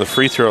 7 from the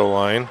free throw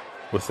line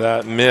with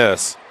that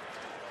miss.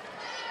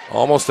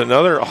 Almost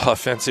another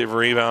offensive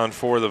rebound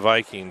for the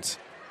Vikings.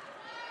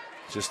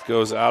 Just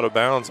goes out of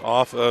bounds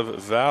off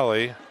of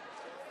Valley.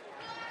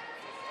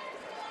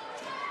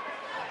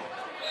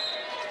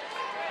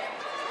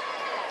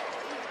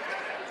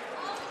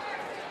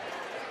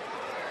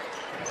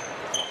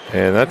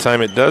 And that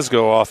time it does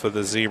go off of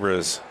the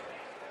Zebras.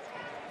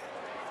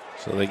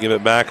 So they give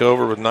it back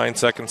over with 9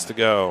 seconds to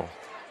go.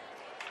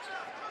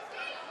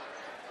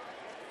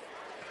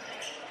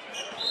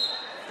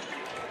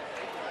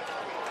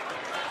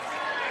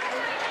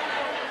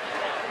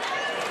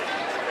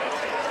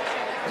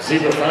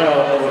 Zebra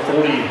foul, number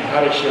 40,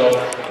 Howdeshell,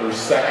 her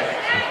second.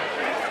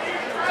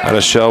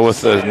 Howdeshell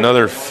with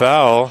another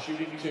foul.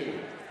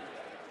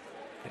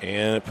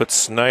 And it puts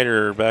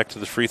Snyder back to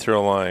the free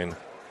throw line.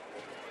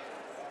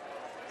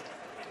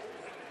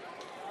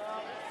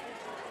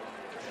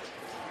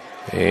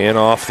 And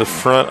off the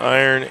front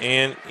iron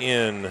and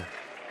in.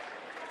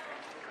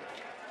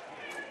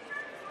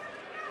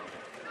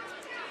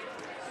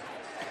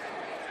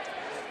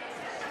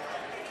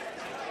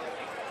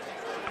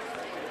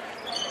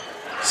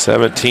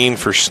 $17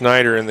 for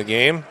Snyder in the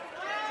game.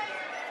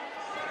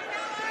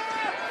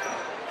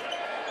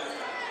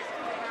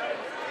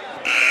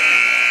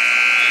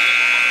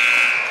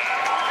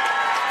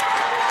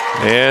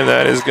 And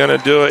that is going to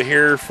do it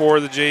here for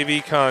the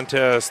JV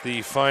contest.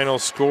 The final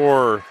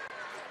score,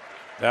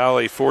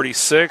 Valley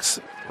 46,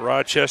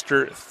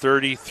 Rochester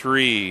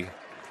 33.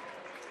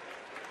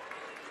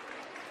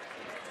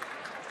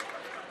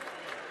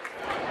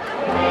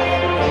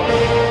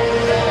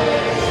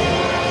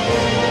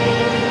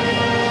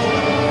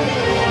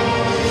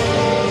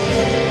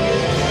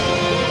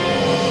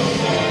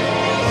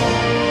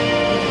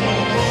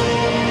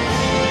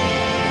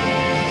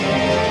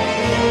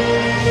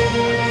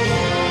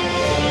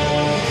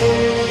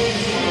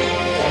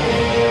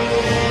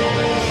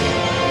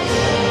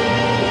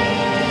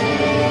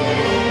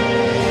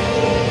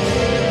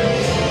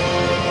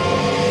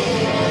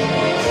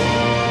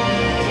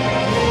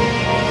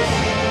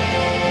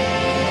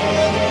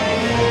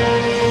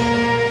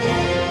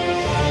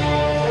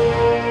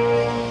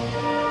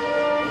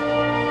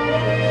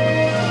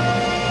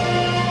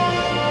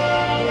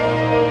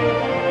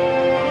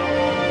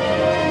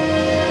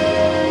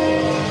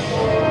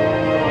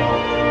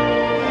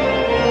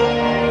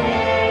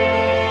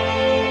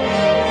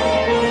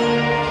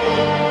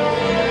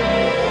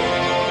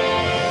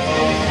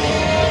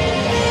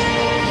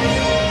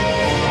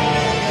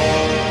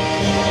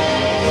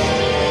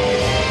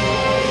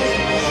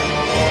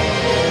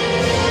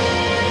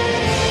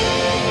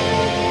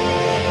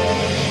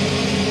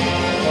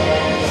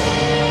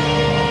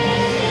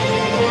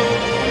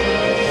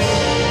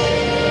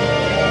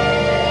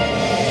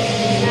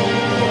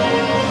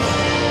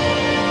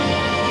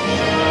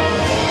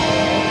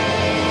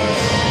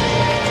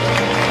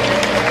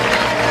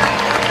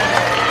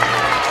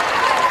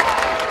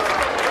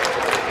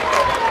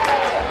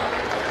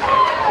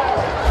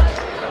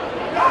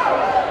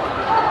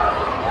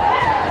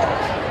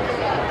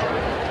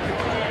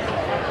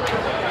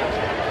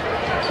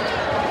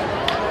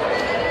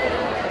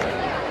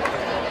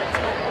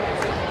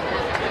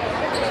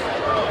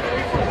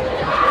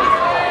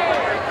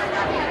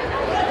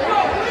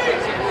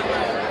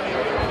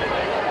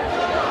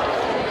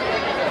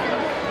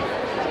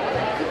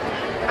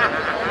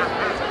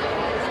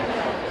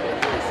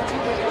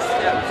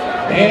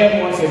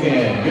 And once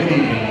again, good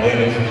evening,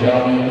 ladies and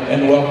gentlemen,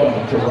 and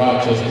welcome to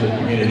Rochester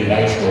Community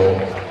High School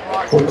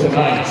for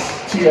tonight's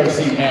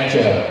TRC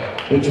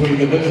matchup between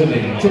the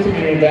visiting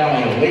Tippecanoe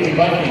Valley Lady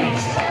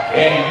Vikings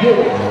and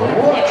your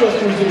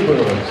Rochester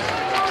Zebras.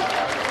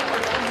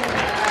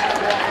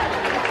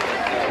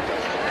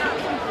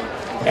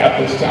 At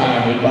this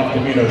time, we'd like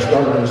to meet our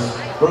starters.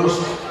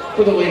 First,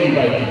 for the Lady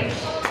Vikings.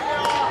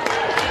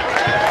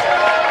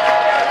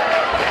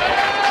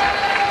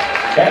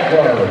 At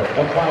guard,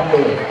 a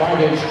 5',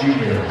 5"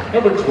 junior,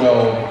 number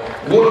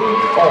 12, Lily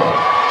Hart.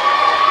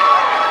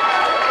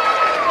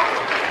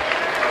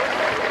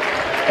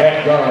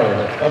 At guard,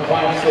 a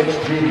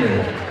 5'6"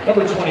 junior,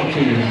 number 22,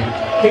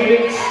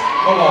 Cadence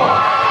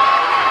Malak.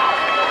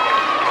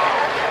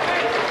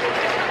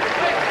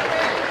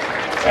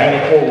 At a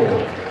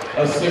forward,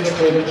 a 6'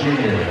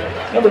 junior,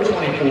 number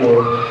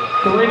 24,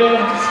 Karina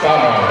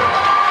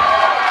Stiles.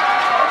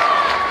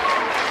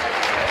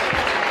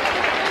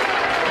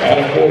 At a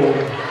forward,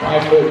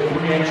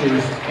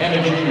 5'3" and a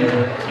junior,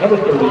 number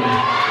 30,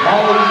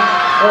 Molly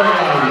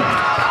Moriarty.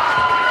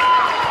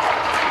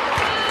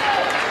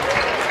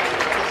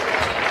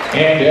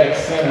 And at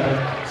center,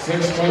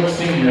 6'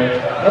 senior,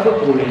 number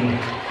 40,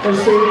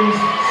 Mercedes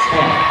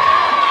Snap.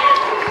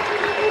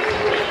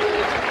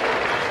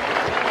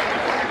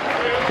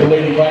 The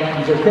Lady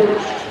Vikings are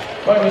coached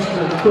by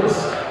Mr. Chris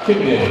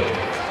Kigday.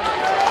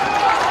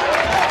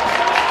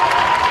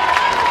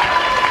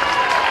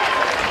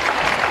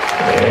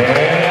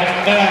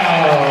 And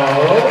now,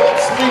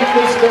 let's meet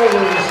the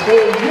starters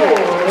for your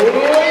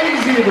Lady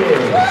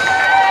Zebras.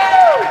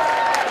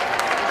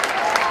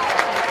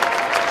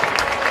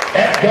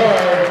 At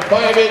guard,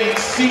 5'8"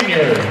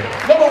 senior,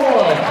 number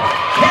 1,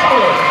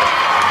 Cameron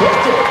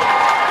Butcher.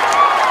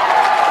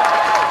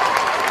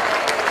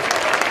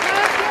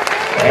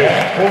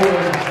 At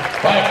forward,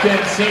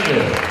 5'10"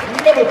 senior,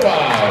 number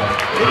 5,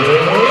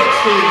 it's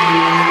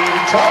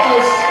Steve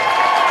Thomas.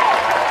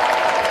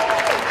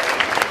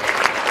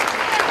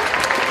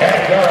 At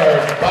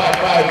guard,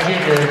 5'5"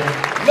 junior,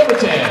 number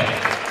 10,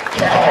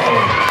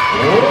 Calvin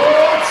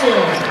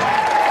Watson.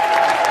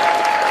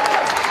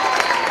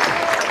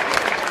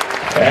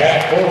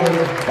 At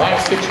forward,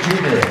 5'6"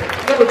 junior,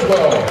 number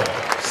 12,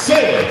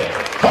 Sid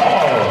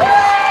Hall.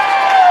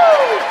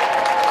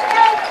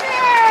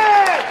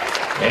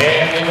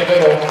 And in the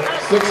middle,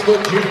 6'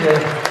 junior,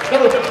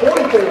 number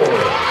 44,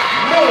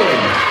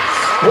 Millie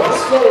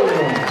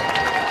Scorstone.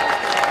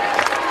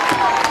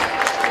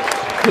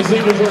 The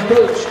Zebras are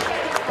coached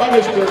by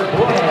Mr.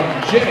 Brian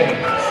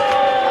Jennings.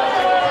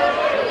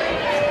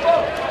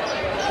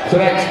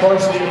 Tonight's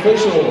varsity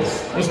officials,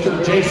 Mr.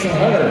 Jason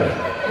Hunter,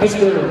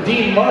 Mr.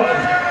 Dean Martin,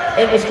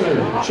 and Mr.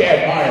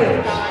 Chad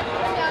Myers.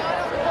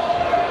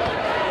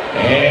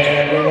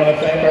 And we want to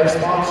thank our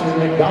sponsor,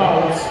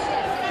 McDonald's.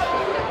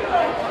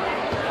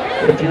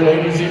 If your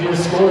Lady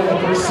Zebras score in the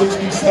first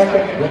 60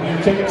 seconds, when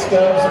your ticket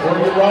stubs or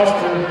your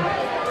roster,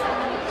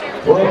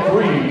 World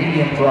 3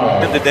 medium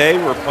fry. And today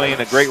we're playing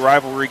a great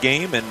rivalry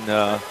game,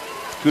 and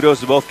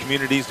kudos to both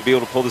communities to be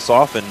able to pull this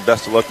off, and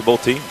best of luck to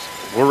both teams.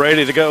 We're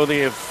ready to go.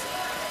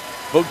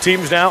 Both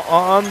teams now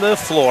on the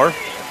floor.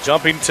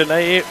 Jumping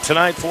tonight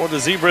for the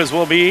Zebras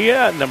will be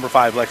number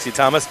 5, Lexi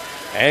Thomas,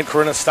 and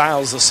Corinna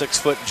Stiles, the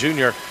 6-foot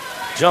junior,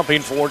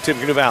 jumping for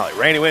Tippecanoe Valley.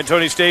 Randy Wynn,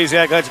 Tony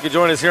Stasiak, glad you could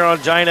join us here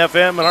on Giant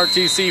FM and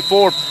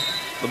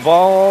RTC4. The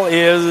ball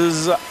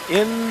is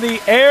in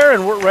the air,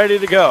 and we're ready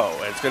to go.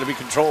 It's going to be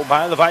controlled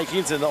by the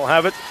Vikings, and they'll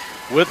have it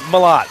with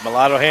Malott.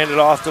 Malott will hand it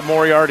off to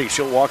Moriarty.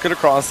 She'll walk it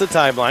across the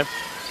timeline.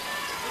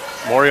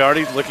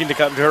 Moriarty looking to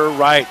come to her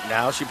right.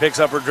 Now she picks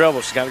up her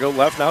dribble. She's got to go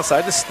left now,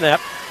 side to snap.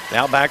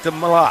 Now back to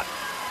Malott.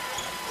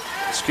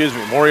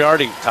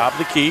 Moriarty, top of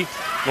the key.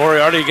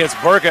 Moriarty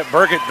against Burkett.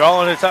 Burkett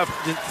drawing a tough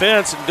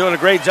defense and doing a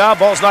great job.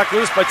 Ball's knocked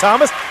loose by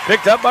Thomas,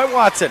 picked up by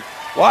Watson.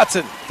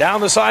 Watson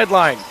down the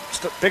sideline,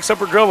 picks up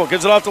her dribble,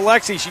 gives it off to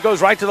Lexi. She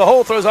goes right to the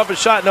hole, throws up a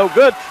shot, no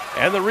good.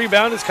 And the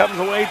rebound is coming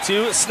away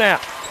to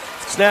Snap.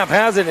 Snap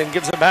has it and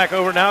gives it back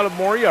over now to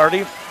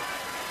Moriarty.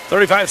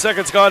 35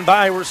 seconds gone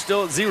by. We're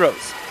still at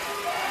zeros.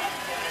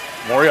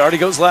 Moriarty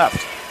goes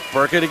left.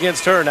 Burkett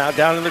against her. Now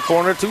down in the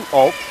corner to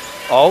Alt.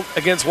 Alt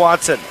against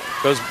Watson.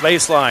 Goes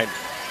baseline.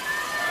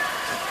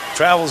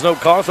 Travels, no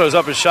call. Throws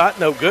up a shot,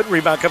 no good.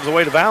 Rebound comes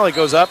away to Valley.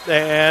 Goes up,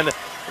 and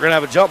we're going to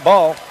have a jump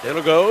ball.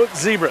 It'll go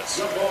Zebras.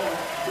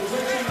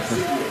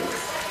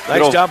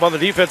 Nice job on the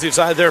defensive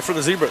side there for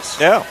the Zebras.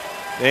 Yeah,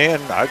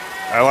 and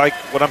I like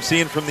what I'm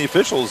seeing from the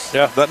officials.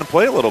 Yeah, letting them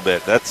play a little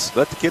bit. Let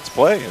the kids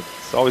play.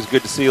 It's always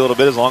good to see a little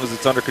bit as long as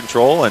it's under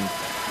control, and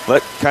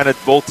let kind of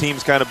both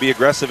teams kind of be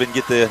aggressive and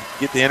get the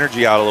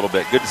energy out a little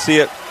bit. Good to see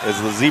it,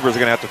 as the Zebras are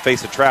going to have to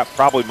face a trap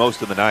probably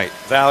most of the night.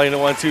 Valley in a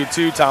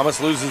 1-2-2.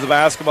 Thomas loses the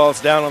basketball. It's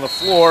down on the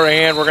floor,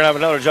 and we're going to have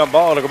another jump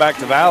ball to go back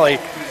to Valley.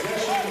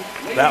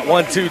 That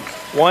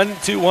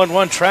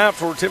 1-2-1-1 trap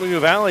for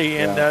Tippecanoe Valley,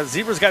 and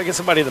Zebras got to get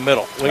somebody in the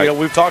middle. Right.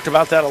 We've talked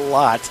about that a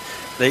lot.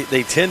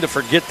 They tend to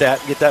forget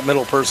that, get that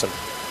middle person.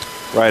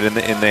 Right, and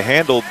they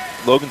handled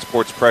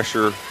Logansport's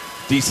pressure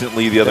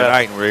decently the other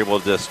night, and were able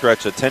to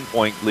stretch a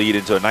 10-point lead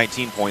into a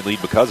 19-point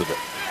lead because of it.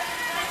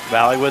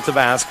 Valley with the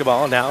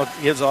basketball. Now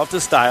gives off to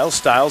Stiles.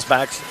 Stiles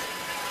backs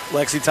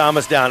Lexi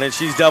Thomas down, and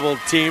she's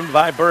double-teamed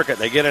by Burkett.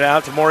 They get it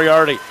out to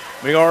Moriarty.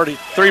 Moriarty,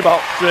 3-ball.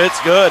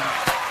 It's good.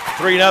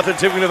 3-0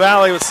 Tippecanoe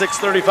Valley with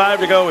 6:35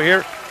 to go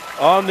here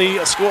on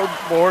the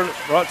scoreboard.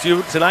 Brought to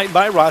you tonight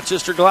by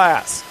Rochester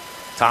Glass.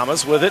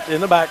 Thomas with it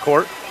in the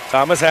backcourt.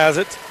 Thomas has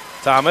it.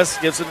 Thomas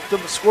gives it to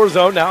the score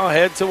zone. Now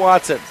ahead to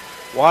Watson.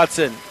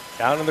 Watson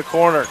down in the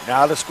corner.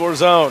 Now to score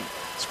zone.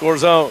 Score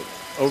zone.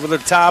 Over the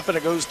top, and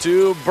it goes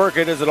to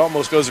Burkett as it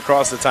almost goes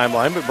across the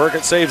timeline, but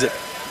Burkett saves it.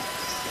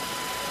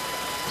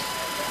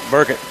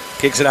 Burkett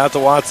kicks it out to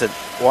Watson.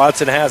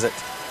 Watson has it.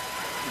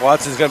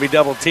 Watson's going to be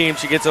double-teamed.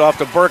 She gets it off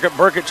to Burkett.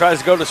 Burkett tries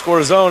to go to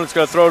score zone. It's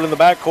going to throw it in the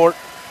backcourt,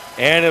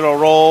 and it'll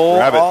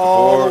roll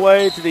all the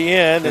way to the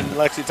end, and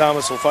Lexi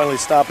Thomas will finally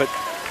stop it.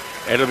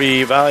 It'll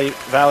be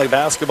Valley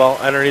basketball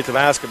underneath the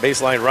basket,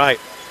 baseline right.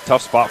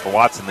 Tough spot for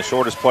Watson, the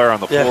shortest player on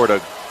the floor,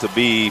 to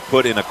be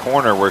put in a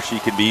corner where she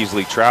can be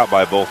easily trapped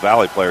by both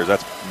Valley players.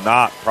 That's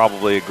not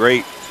probably a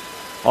great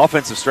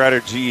offensive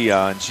strategy,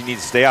 and she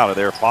needs to stay out of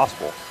there if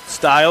possible.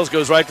 Stiles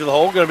goes right to the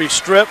hole, going to be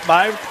stripped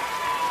by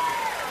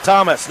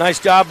Thomas. Nice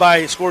job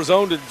by score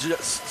zone to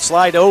just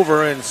slide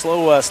over and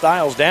slow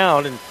Stiles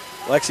down, and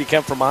Lexi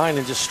came from behind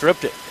and just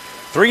stripped it.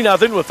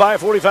 3-0 with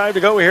 5:45 to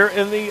go here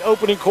in the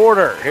opening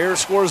quarter. Here's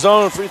score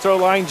zone, free throw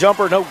line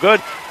jumper, no good.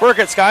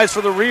 Burkett skies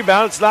for the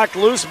rebound. It's knocked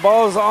loose.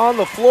 Ball is on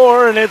the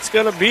floor, and it's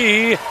going to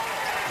be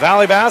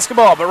Valley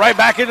basketball. But right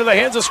back into the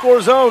hands of score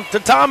zone to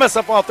Thomas,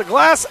 up off the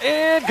glass,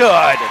 and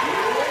good.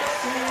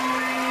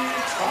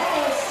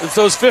 It's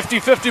those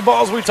 50-50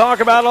 balls we talk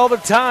about all the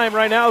time.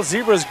 Right now,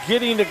 Zebra's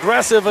getting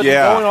aggressive and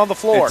going on the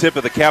floor. The tip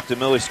of the Captain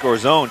Millie score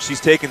zone.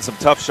 She's taking some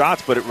tough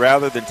shots, but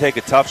rather than take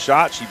a tough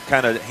shot, she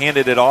kind of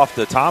handed it off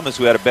to Thomas,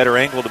 who had a better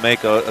angle to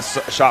make a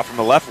shot from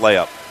the left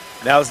layup.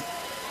 Now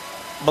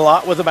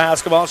Malott with the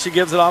basketball. She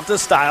gives it off to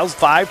Stiles.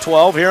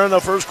 5-12 here in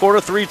the first quarter.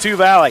 3-2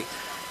 Valley.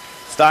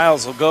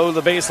 Stiles will go to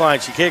the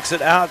baseline. She kicks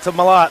it out to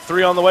Malott.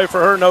 3 on the way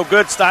for her. No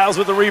good. Stiles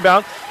with the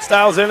rebound.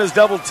 Stiles in his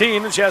double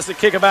team, and she has to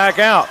kick it back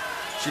out.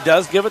 She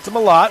does give it to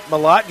Malott.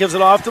 Malott gives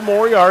it off to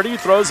Moriarty,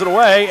 throws it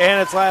away, and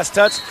it's last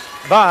touched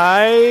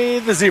by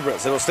the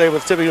Zebras. It'll stay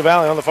with Tippecanoe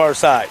Valley on the far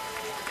side.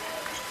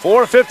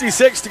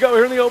 4:56 to go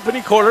here in the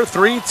opening quarter.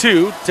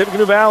 3-2,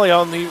 Tippecanoe Valley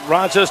on the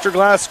Rochester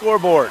Glass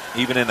scoreboard.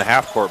 Even in the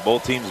half court,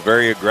 both teams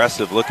very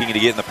aggressive, looking to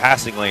get in the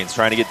passing lanes,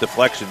 trying to get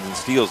deflections and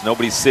steals.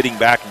 Nobody's sitting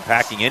back and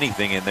packing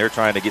anything, and they're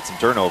trying to get some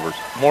turnovers.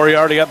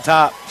 Moriarty up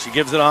top. She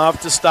gives it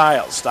off to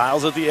Stiles.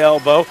 Stiles at the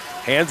elbow,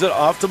 hands it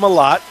off to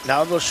Malott.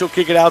 Now she'll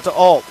kick it out to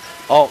Alt.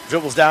 Alt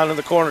dribbles down in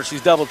the corner.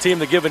 She's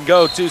double-teamed. The give and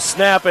go to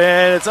Snap,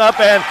 and it's up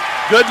and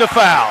good to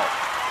foul.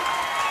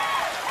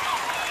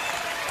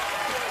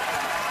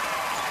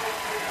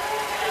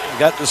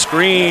 Got the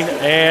screen,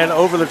 and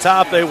over the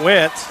top they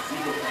went.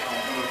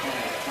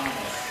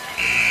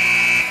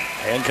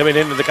 And coming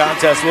into the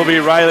contest will be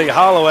Riley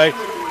Holloway.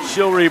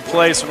 She'll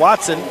replace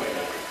Watson.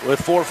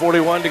 with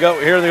 4:41 to go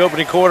here in the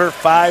opening quarter.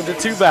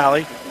 5-2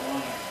 Valley.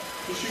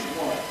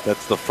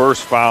 That's the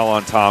first foul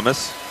on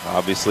Thomas.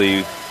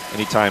 Obviously,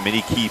 anytime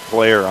any key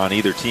player on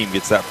either team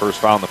gets that first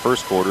foul in the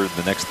first quarter,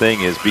 the next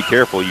thing is be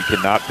careful. You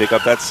cannot pick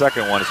up that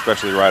second one,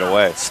 especially right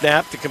away.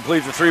 Snap to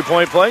complete the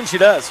three-point play, and she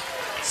does.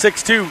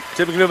 6-2,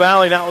 Tippecanoe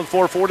Valley now with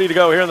 4:40 to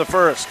go here in the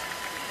first.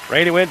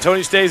 Rainy Wind,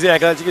 Tony Stasiak,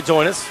 glad you could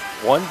join us.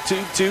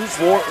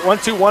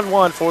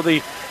 1-2-1-1 for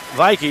the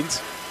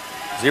Vikings.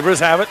 Zebras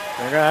have it.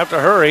 They're going to have to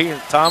hurry.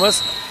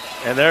 Thomas,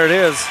 and there it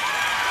is.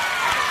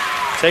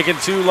 Taking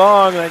too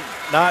long,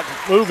 not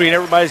moving.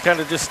 Everybody's kind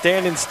of just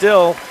standing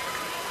still.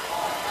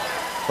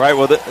 Right,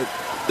 well,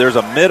 there's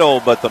a middle,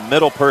 but the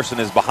middle person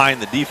is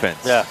behind the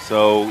defense. Yeah.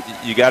 So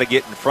you got to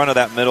get in front of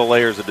that middle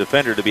layer as a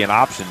defender to be an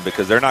option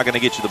because they're not going to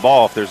get you the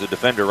ball if there's a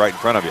defender right in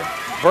front of you.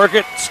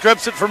 Burkett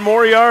strips it from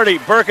Moriarty.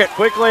 Burkett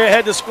quickly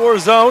ahead to score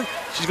zone.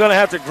 She's going to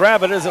have to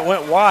grab it as it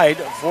went wide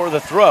for the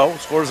throw.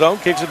 Score zone,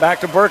 kicks it back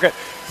to Burkett.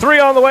 3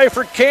 on the way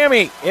for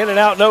Cammie. In and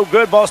out, no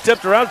good. Ball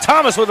tipped around.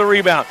 Thomas with a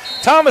rebound.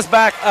 Thomas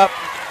back up.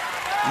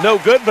 No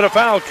good, but a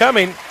foul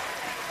coming.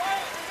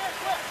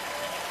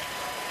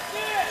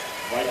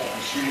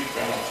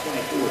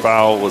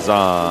 Foul was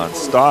on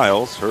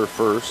Stiles, her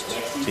first,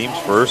 team's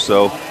first.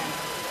 So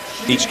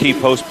each key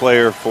post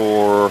player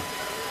for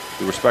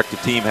the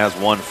respective team has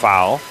 1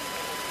 foul. I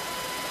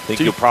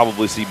think you'll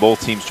probably see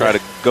both teams try to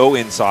go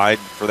inside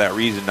for that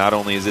reason. Not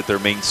only is it their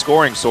main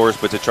scoring source,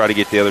 but to try to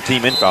get the other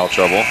team in foul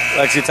trouble.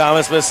 Lexi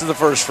Thomas misses the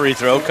first free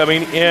throw.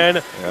 Coming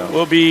in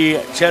will be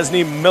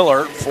Chesney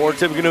Miller for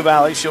Tippecanoe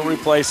Valley. She'll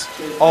replace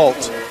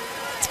Alt.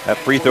 That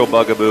free throw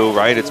bugaboo,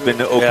 right? It's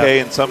been okay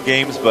in some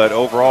games, but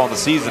overall in the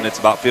season it's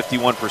about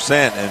 51%,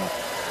 and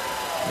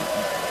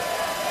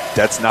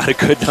that's not a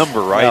good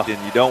number, right? No.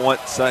 And you don't want,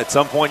 at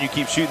some point you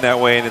keep shooting that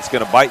way and it's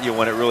going to bite you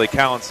when it really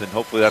counts, and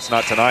hopefully that's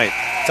not tonight.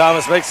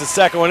 Thomas makes the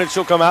second one and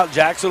she'll come out.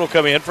 Jackson will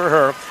come in for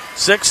her.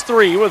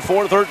 6-3 with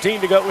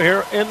 4:13 to go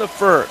here in the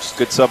first.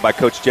 Good sub by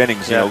Coach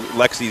Jennings. You know,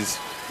 Lexi's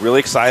really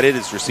excited.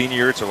 It's her senior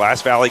year. It's her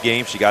last Valley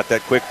game. She got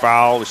that quick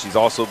foul. She's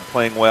also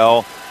playing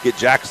well. Get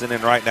Jackson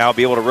in right now.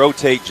 Be able to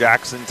rotate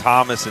Jackson,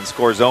 Thomas, and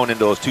score zone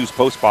into those 2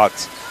 post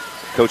spots.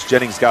 Coach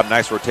Jennings got a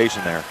nice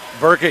rotation there.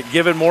 Burkett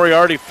giving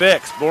Moriarty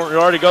fix.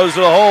 Moriarty goes to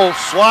the hole.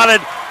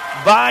 Swatted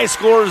by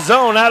score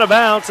zone. Out of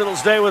bounds. It'll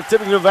stay with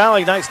Tippecanoe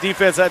Valley. Nice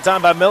defense that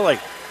time by Millie.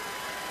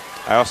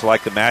 I also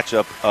like the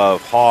matchup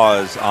of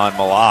Hawes on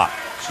Malott.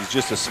 She's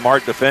just a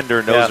smart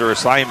defender, knows her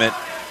assignment.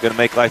 Going to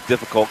make life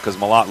difficult because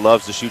Malott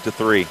loves to shoot the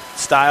 3.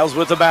 Stiles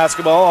with the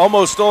basketball.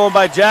 Almost stolen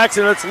by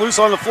Jackson. It's loose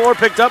on the floor.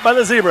 Picked up by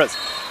the Zebras.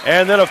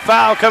 And then a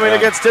foul coming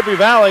against Tippy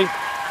Valley.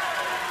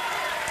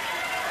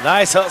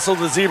 Nice hustle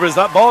to the Zebras.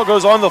 That ball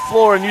goes on the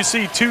floor, and you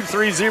see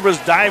 2-3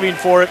 Zebras diving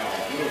for it.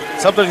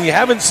 Something you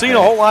haven't seen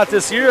a whole lot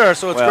this year,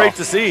 so it's great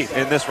to see.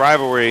 In this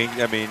rivalry,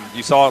 I mean,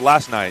 you saw it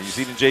last night. You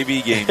see it in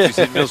JV games. You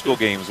see it in middle school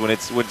games. When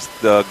it's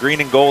the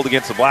green and gold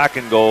against the black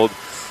and gold,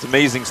 it's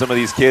amazing some of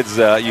these kids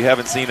you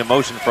haven't seen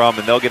emotion from,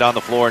 and they'll get on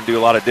the floor and do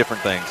a lot of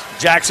different things.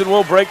 Jackson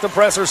will break the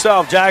press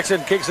herself.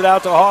 Jackson kicks it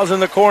out to Hawes in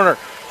the corner.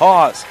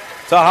 Hawes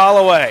to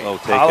Holloway.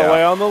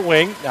 Holloway on the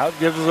wing. Now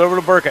gives it over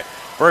to Burkett.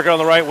 Burkett on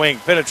the right wing.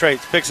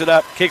 Penetrates. Picks it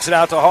up. Kicks it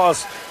out to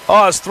Hawes.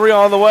 Hawes 3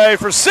 on the way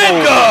for Sid.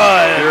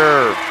 Good!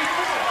 Sure.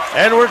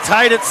 And we're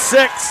tied at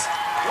 6.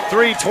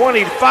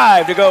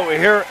 3:25 to go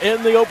here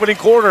in the opening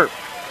quarter.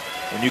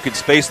 When you can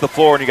space the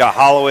floor and you got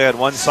Holloway on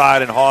one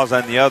side and Hawes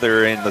on the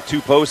other, and the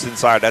 2 posts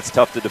inside, that's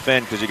tough to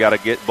defend because you got to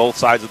get both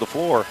sides of the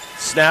floor.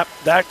 Snap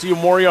back to you,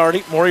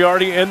 Moriarty.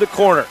 Moriarty in the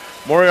corner.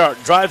 Moriarty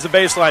drives the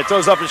baseline,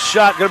 throws up his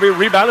shot. Going to be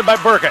rebounded by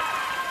Burkett.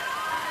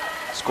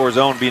 Score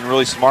zone being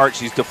really smart.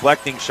 She's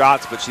deflecting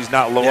shots, but she's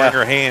not lowering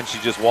her hand.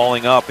 She's just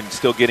walling up and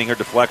still getting her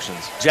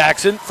deflections.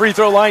 Jackson, free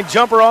throw line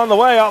jumper on the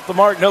way. Off the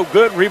mark, no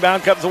good.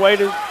 Rebound comes away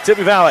to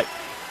Tippy Valley.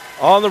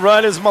 On the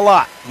run is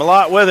Malott.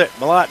 Malott with it.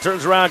 Malott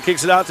turns around,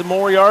 kicks it out to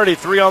Moriarty.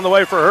 3 on the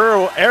way for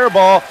her. Air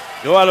ball.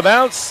 Go out of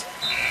bounds.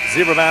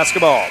 Zebra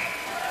basketball.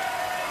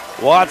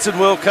 Watson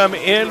will come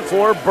in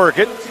for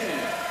Burkett.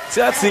 See,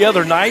 that's the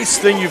other nice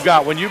thing you've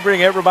got. When you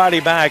bring everybody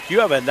back,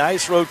 you have a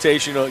nice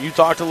rotation. You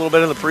talked a little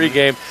bit in the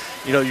pregame.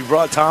 You know, you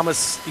brought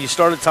Thomas. You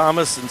started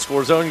Thomas in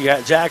score zone. You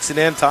got Jackson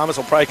in. Thomas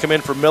will probably come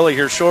in for Millie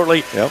here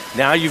shortly. Yep.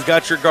 Now you've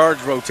got your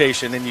guards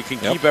rotation, and you can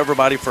keep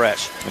everybody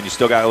fresh. And you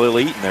still got a little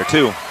Eaton there,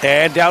 too.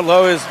 And down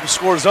low is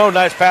score zone.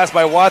 Nice pass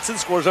by Watson.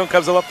 Score zone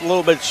comes up a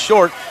little bit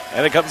short,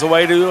 and it comes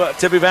away to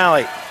Tippy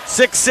Valley.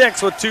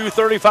 6-6 with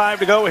 2:35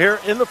 to go here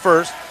in the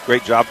first.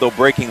 Great job, though,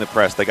 breaking the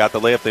press. They got the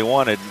layup they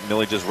wanted.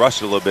 Millie just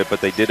rushed it a little bit, but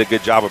they did a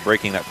good job of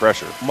breaking that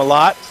pressure.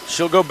 Malott,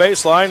 she'll go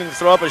baseline and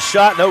throw up a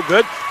shot. No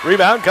good.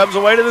 Rebound comes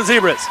away to the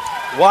Zebras.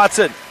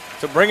 Watson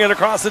to bring it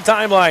across the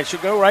timeline.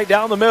 She'll go right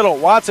down the middle.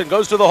 Watson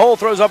goes to the hole,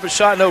 throws up a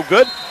shot. No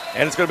good.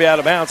 And it's going to be out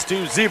of bounds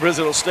to Zebras.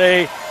 It'll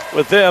stay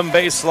with them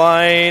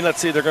baseline.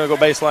 Let's see, they're going to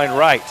go baseline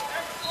right.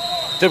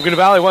 Tippecanoe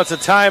Valley wants a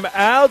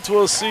timeout.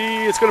 We'll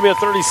see. It's going to be a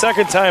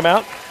 30-second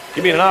timeout.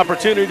 Give me an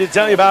opportunity to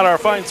tell you about our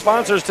fine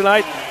sponsors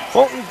tonight.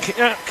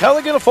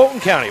 Culligan of Fulton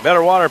County.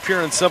 Better water,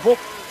 pure and simple.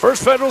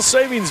 First Federal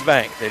Savings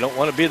Bank. They don't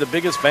want to be the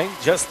biggest bank,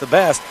 just the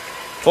best.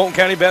 Fulton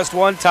County Best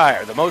One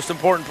Tire. The most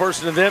important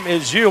person to them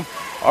is you.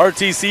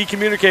 RTC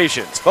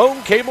Communications,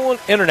 phone, cable, and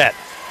internet.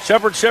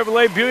 Shepherd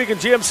Chevrolet, Buick, and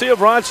GMC of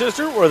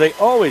Rochester, where they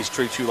always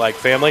treat you like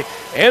family.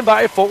 And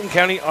by Fulton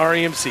County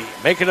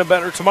REMC, making a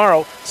better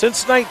tomorrow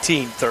since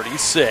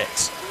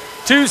 1936.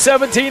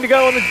 2:17 to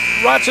go on the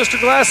Rochester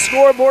Glass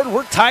scoreboard.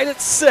 We're tied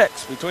at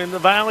 6 between the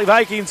Valley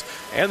Vikings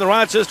and the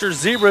Rochester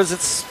Zebras.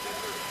 It's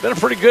been a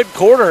pretty good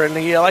quarter, and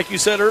like you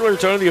said earlier,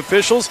 Tony, the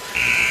officials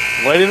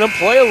letting them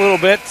play a little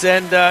bit,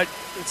 and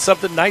it's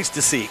something nice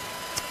to see.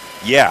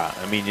 Yeah,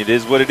 I mean, it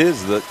is what it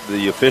is.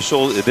 The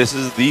official, this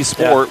is the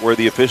sport where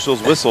the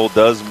official's whistle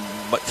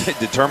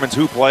determines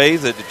who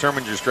plays, it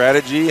determines your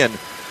strategy, and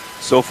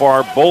so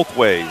far both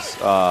ways.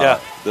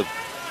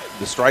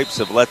 The Stripes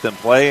have let them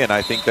play, and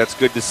I think that's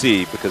good to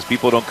see because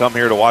people don't come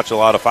here to watch a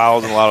lot of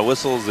fouls and a lot of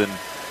whistles, and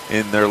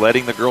they're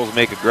letting the girls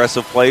make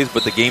aggressive plays,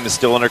 but the game is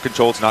still under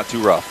control. It's not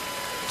too rough.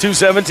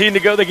 2:17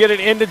 to go. They get it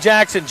into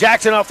Jackson.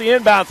 Jackson off the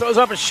inbound, throws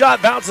up a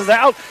shot, bounces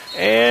out,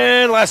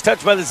 and last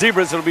touch by the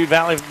Zebras. It'll be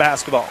Valley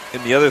basketball.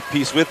 And the other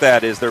piece with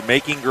that is they're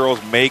making girls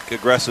make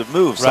aggressive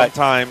moves. Right.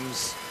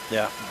 Sometimes,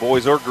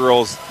 boys or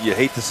girls, you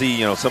hate to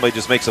see, somebody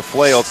just makes a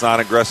flail. It's not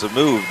an aggressive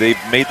move. They've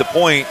made the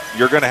point,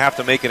 you're going to have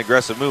to make an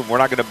aggressive move. We're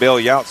not going to bail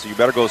you out, so you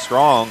better go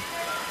strong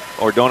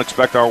or don't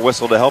expect our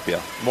whistle to help you.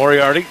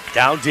 Moriarty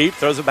down deep,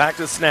 throws it back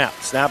to Snap.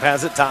 Snap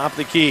has it top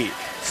the key.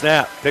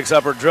 Snap picks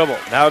up her dribble.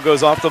 Now it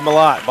goes off to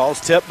Malott. Ball's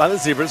tipped by the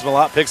Zebras.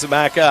 Malott picks it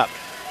back up.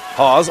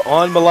 Hawes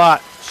on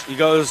Malott. She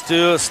goes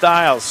to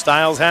Stiles.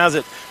 Stiles has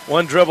it.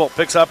 One dribble.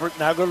 Picks up her.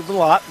 Now goes to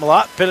Malott.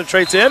 Malott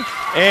penetrates in.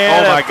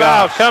 And a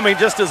foul coming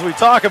just as we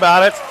talk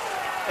about it.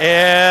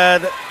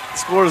 And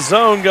score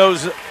zone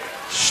goes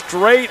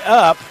straight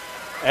up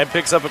and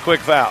picks up a quick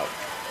foul.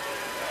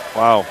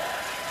 Wow.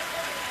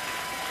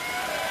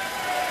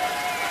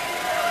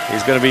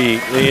 He's going to be,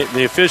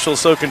 the official's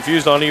so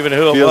confused on even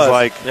who it was. Feels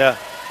like. Yeah.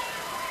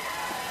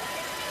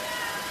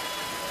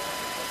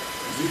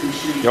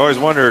 You always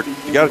wonder,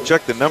 you got to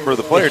check the number of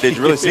the player. Did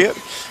you really see it?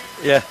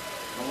 Yeah.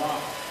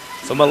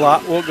 So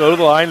Malott will go to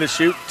the line to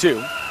shoot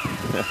 2.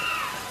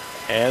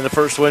 And the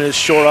first one is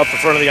short off the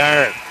front of the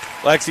iron.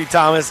 Lexi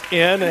Thomas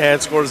in,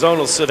 and score zone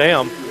will sit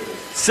down.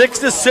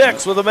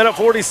 6-6 with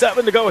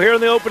 1:47 to go here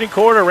in the opening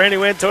quarter. Randy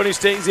Wynn, Tony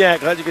Stasiak,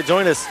 glad you could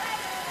join us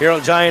here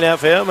on Giant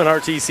FM and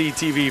RTC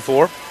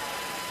TV4.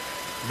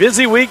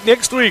 Busy week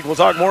next week. We'll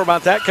talk more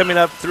about that coming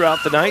up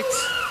throughout the night.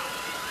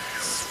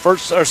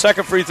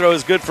 Second free throw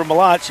is good for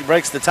Malott. She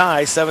breaks the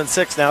tie.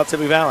 7-6 now,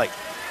 Tibby Valley.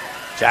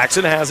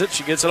 Jackson has it.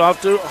 She gets it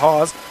off to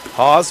Hawes.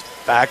 Hawes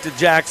back to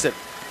Jackson.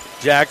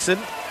 Jackson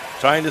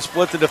trying to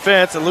split the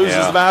defense and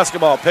loses the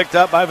basketball. Picked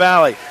up by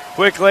Valley.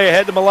 Quickly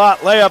ahead to Malott.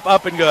 Layup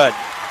up and good.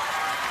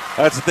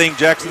 That's the thing.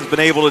 Jackson's been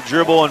able to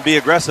dribble and be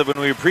aggressive, and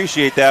we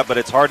appreciate that, but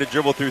it's hard to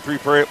dribble through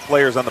 3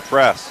 players on the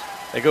press.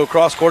 They go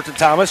cross court to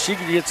Thomas. She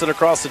gets it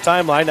across the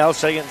timeline. Now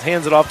she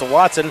hands it off to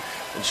Watson,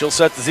 and she'll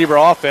set the Zebra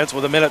offense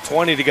with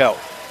 1:20 to go.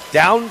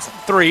 Down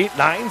 3,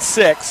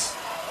 9-6.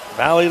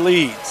 Valley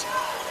leads.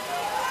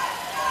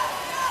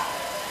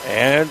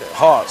 And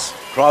Hawes.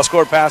 Cross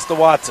court pass to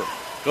Watson.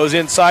 Goes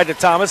inside to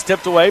Thomas.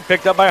 Tipped away.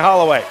 Picked up by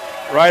Holloway.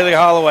 Riley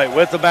Holloway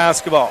with the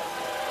basketball.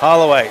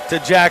 Holloway to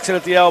Jackson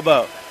at the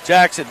elbow.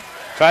 Jackson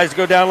tries to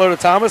go down low to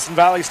Thomas, and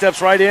Valley steps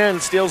right in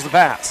and steals the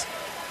pass.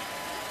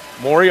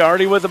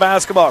 Moriarty with the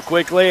basketball.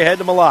 Quickly ahead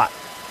to Malott.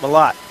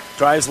 Malott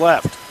drives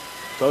left.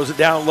 Throws it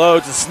down low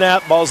to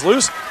Snap. Ball's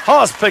loose.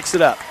 Hawes picks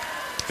it up.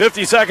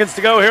 50 seconds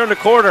to go here in the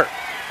quarter.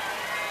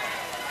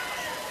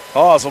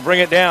 Hawes will bring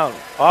it down.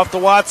 Off to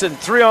Watson.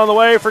 3 on the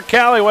way for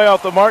Callie. Way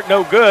off the mark.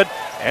 No good.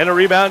 And a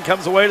rebound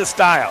comes away to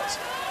Stiles.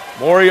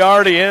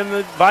 Moriarty and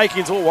the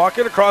Vikings will walk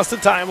it across the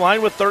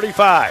timeline with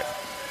 35.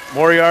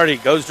 Moriarty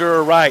goes to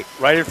her right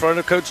in front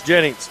of Coach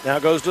Jennings. Now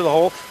goes to the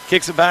hole,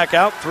 kicks it back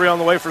out. 3 on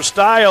the way for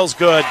Stiles.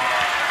 Good.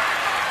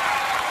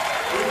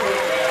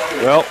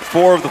 Well,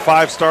 4 of the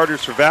 5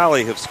 starters for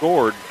Valley have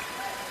scored.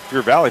 If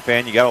you're a Valley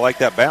fan, you got to like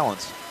that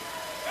balance.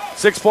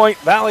 6-point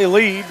Valley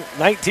lead.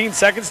 19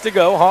 seconds to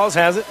go. Hawes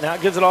has it. Now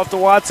gives it off to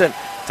Watson.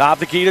 Top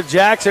the key to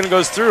Jackson.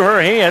 Goes through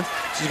her hands.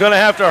 She's going to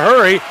have to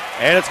hurry,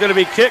 and it's going to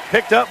be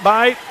picked up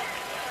by,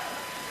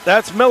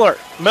 that's Miller.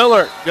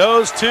 Miller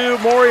goes to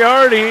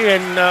Moriarty,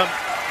 and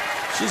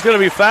she's going to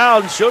be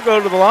fouled, and she'll go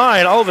to the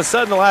line. All of a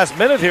sudden, the last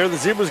minute here, the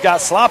Zebras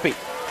got sloppy.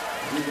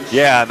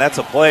 Yeah, and that's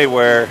a play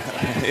where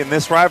in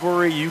this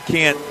rivalry, you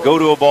can't go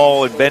to a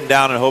ball and bend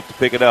down and hope to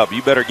pick it up.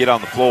 You better get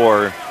on the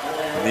floor.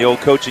 And the old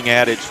coaching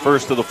adage,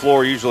 first to the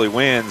floor usually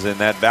wins, and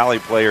that Valley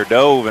player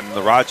dove, and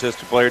the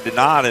Rochester player did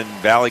not, and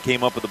Valley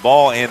came up with the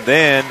ball, and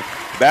then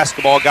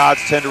basketball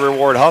gods tend to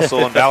reward hustle,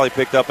 and Valley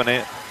picked up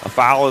a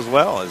foul as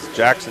well as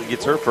Jackson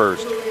gets her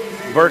first.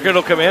 Burkett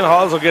will come in.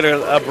 Hawes will get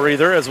a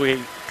breather as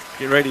we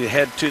get ready to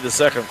head to the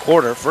second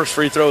quarter. First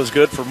free throw is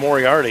good for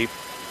Moriarty.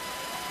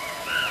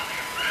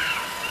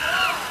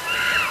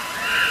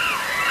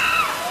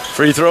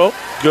 Free throw,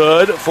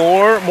 good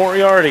for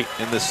Moriarty.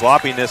 And the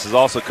sloppiness is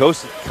also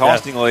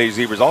costing the Lady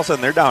Zebras. All of a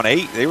sudden, they're down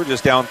 8. They were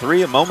just down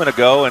 3 a moment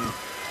ago, and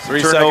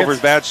 3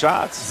 turnovers, bad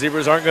shots.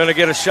 Zebras aren't going to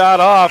get a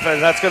shot off,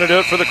 and that's going to do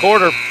it for the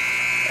quarter.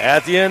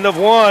 At the end of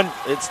one,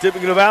 it's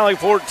Tippecanoe Valley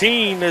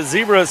 14,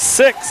 Zebra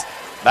 6.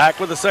 Back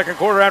with the second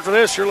quarter after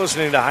this. You're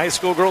listening to high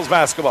school girls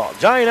basketball.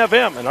 Giant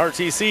FM and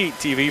RTC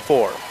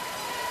TV4.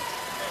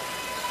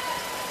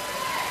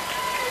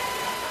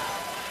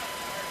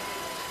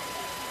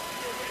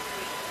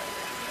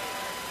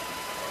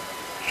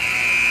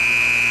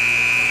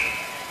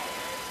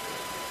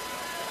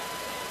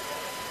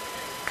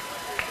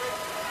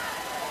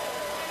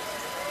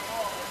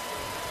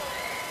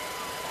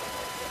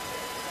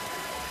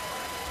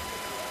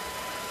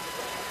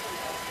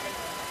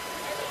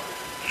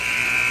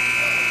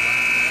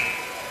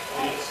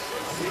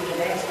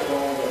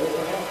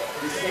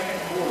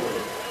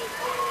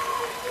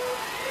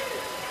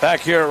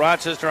 Back here at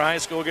Rochester High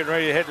School, getting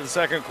ready to head to the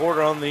second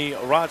quarter on the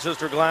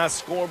Rochester Glass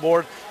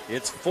scoreboard.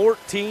 It's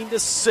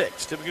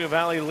 14-6. Tippecanoe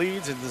Valley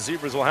leads, and the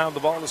Zebras will have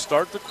the ball to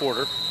start the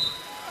quarter.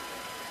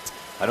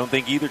 I don't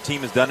think either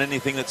team has done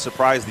anything that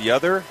surprised the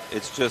other.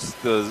 It's just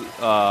the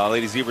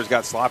Lady Zebras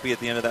got sloppy at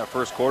the end of that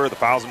first quarter. The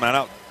fouls them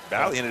out.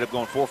 Valley ended up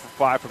going 4 for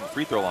 5 from the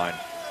free throw line.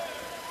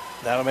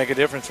 That'll make a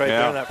difference right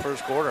there in that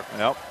first quarter.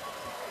 Yep.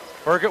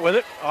 Burkett with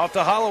it, off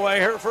to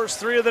Holloway. Her first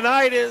three of the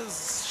night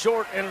is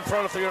short in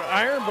front of the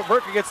iron, but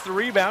Burkett gets the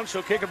rebound.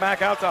 She'll kick it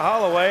back out to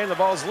Holloway, and the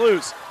ball's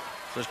loose.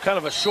 So it's kind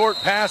of a short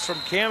pass from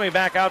Cammie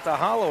back out to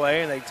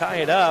Holloway, and they tie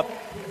it up.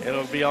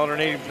 It'll be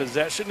alternating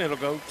possession. It'll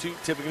go to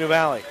Tippecanoe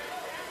Valley.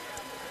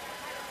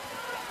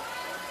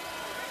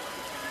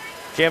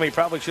 Cammie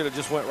probably should have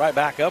just went right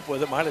back up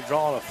with it. Might have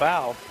drawn a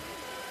foul.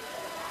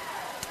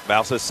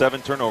 Val says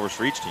 7 turnovers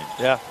for each team.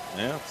 Yeah.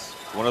 Yeah, it's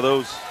one of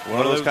those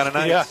kind of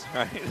nights. Yeah.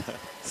 Right.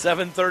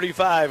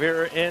 7:35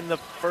 here in the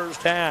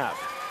first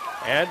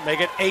half. And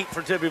make it 8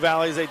 for Tippy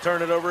Valley as they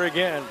turn it over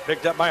again.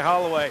 Picked up by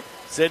Holloway.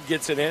 Sid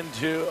gets it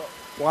into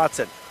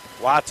Watson.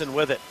 Watson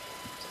with it.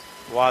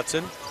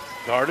 Watson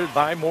guarded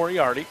by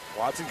Moriarty.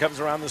 Watson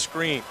comes around the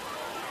screen.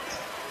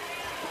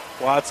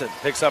 Watson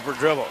picks up her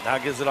dribble. Now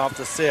gives it off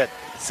to Sid.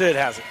 Sid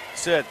has it.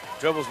 Sid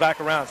dribbles back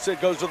around. Sid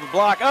goes to the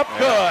block. Up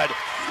good.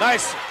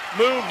 Nice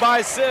move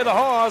by Sid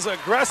Hawes.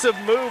 Aggressive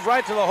move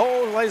right to the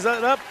hole. Lays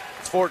that up.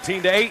 It's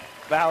 14-8.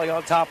 Valley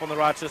on top on the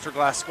Rochester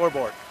Glass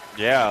scoreboard.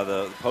 Yeah,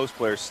 the post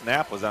player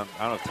snap was on,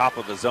 I don't know, top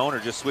of the zone or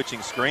just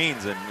switching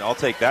screens, and I'll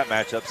take that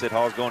matchup. Sid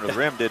Hall's going to the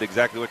rim, did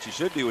exactly what you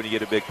should do when you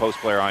get a big post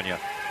player on you.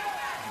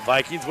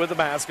 Vikings with the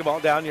basketball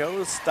down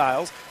Yo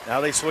Styles.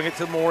 Now they swing it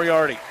to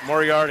Moriarty.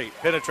 Moriarty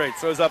penetrates,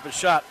 throws up a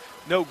shot.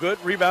 No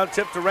good. Rebound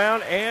tipped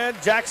around, and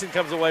Jackson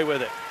comes away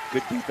with it.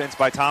 Good defense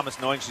by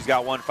Thomas, knowing she's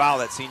got one foul.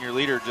 That senior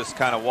leader just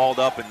kind of walled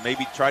up and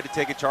maybe tried to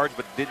take a charge,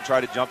 but didn't try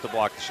to jump to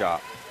block the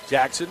shot.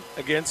 Jackson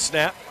again,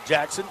 snap.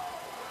 Jackson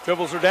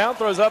dribbles her down,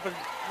 throws up and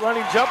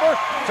running jumper,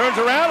 turns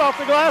around off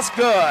the glass,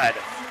 good.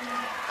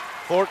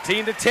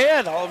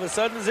 14-10. All of a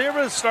sudden, the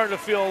Zebras starting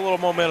to feel a little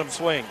momentum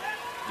swing.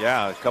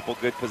 Yeah, a couple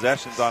good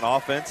possessions on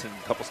offense and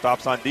a couple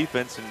stops on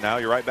defense, and now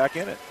you're right back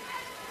in it.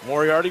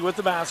 Moriarty with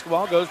the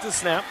basketball, goes to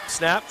Snap.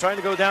 Snap trying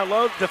to go down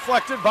low,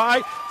 deflected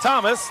by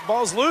Thomas.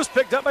 Ball's loose,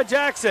 picked up by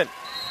Jackson.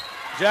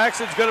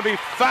 Jackson's going to be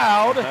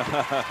fouled.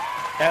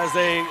 As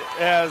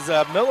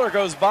Miller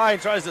goes by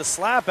and tries to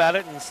slap at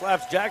it and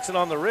slaps Jackson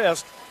on the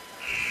wrist.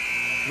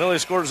 Millie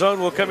score zone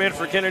will come in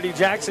for Kennedy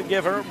Jackson,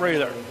 give her a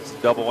breather. It's a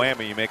double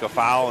whammy. You make a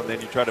foul, and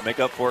then you try to make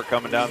up for it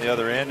coming down the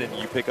other end, and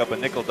you pick up a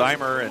nickel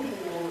dimer,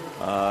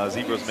 and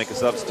Zebras make a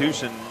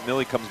substitution.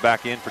 Millie comes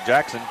back in for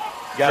Jackson.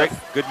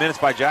 Good minutes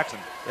by Jackson.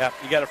 Yeah,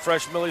 you got a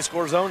fresh Millie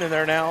score zone in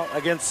there now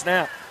against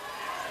Snap.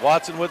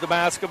 Watson with the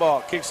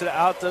basketball, kicks it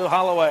out to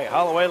Holloway.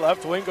 Holloway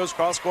left wing, goes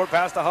cross court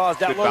pass to Hawes.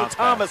 Down low to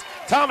Thomas.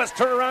 Thomas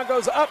turnaround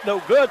goes up,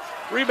 no good.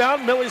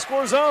 Rebound, Millie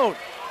score zone.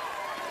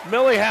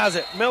 Millie has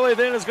it. Millie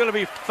then is going to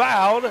be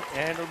fouled,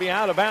 and it'll be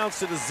out of bounds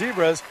to the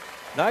Zebras.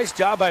 Nice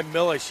job by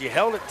Millie. She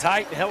held it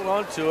tight and held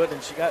on to it,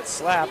 and she got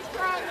slapped.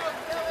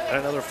 And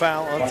another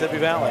foul on Tippy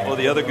Valley. Well,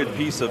 the other good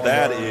piece of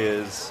that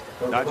is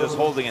not just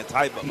holding it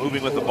tight, but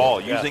moving with the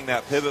ball, using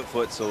that pivot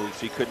foot so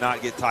she could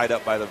not get tied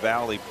up by the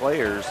Valley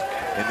players,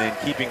 and then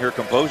keeping her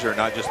composure,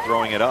 not just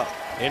throwing it up.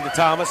 Into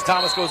Thomas.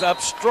 Thomas goes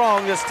up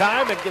strong this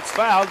time and gets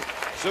fouled.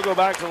 She'll go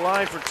back to the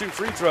line for 2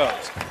 free throws.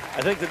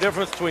 I think the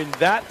difference between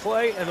that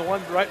play and the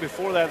one right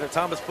before that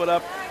Thomas put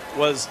up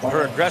was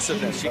her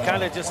aggressiveness. She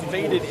kind of just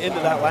faded into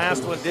that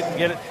last one, didn't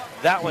get it.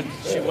 That one,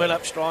 she went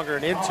up stronger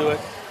and into it,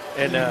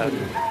 and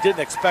didn't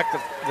expect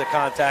the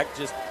contact,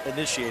 just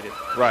initiated.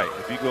 Right.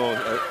 If you go,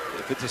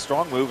 if it's a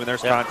strong move and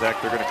there's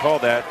contact, they're going to call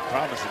that.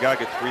 Thomas has got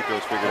to get the free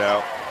throws figured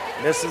out.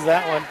 Misses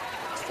that one.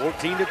 It's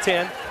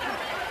 14-10.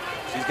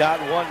 She's got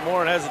one more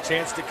and has a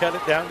chance to cut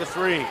it down to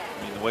 3. I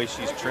mean, the way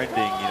she's trending,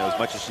 as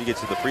much as she gets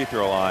to the free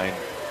throw line,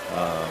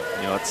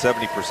 it's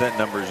 70%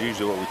 number is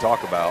usually what we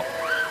talk about.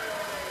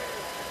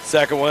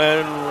 Second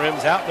one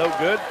rims out, no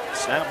good.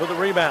 Snap with a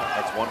rebound.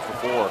 That's 1 for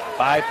 4.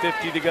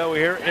 5:50 to go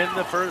here in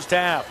the first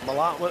half.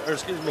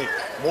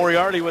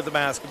 Moriarty with the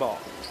basketball.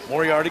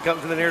 Moriarty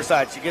comes to the near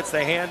side. She gets the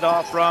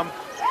handoff from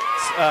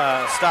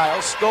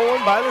Stiles,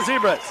 stolen by the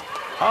Zebras.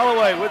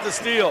 Holloway with the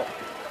steal.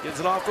 Gives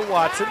it off to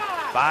Watson.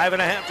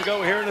 5.5 to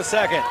go here in the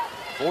second.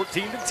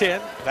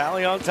 14-10,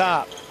 Valley on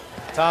top.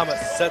 Thomas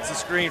sets the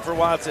screen for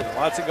Watson.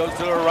 Watson goes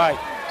to her right.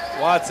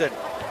 Watson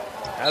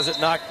has it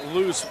knocked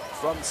loose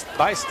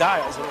by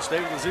Stiles. It'll stay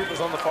with the Zebras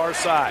on the far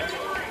side.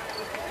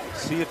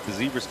 See if the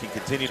Zebras can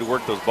continue to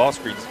work those ball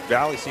screens.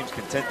 Valley seems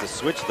content to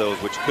switch those,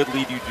 which could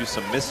lead you to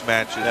some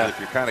mismatches. Yeah. If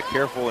you're kind of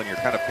careful and you're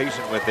kind of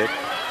patient with it,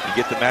 you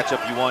get the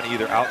matchup you want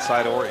either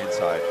outside or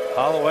inside.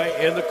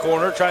 Holloway in the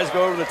corner, tries to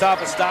go over the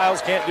top of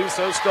Stiles, can't do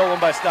so, stolen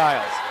by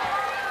Stiles.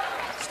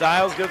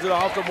 Stiles gives it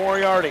off to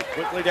Moriarty,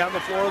 quickly down the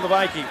floor of the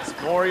Vikings.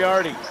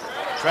 Moriarty,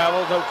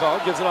 travel, no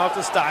call, gives it off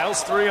to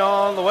Stiles, 3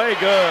 on the way,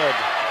 good.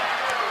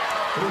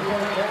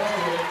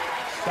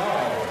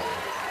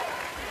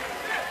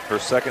 Her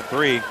second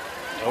 3.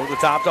 Over the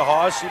top to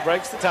Hawes, she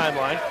breaks the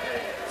timeline.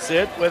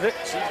 Sid with it,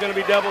 she's going to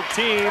be double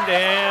teamed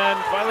and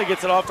finally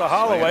gets it off to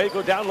Holloway.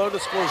 Go down low to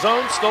score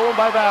zone, stolen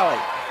by Valley.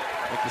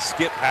 I think the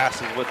skip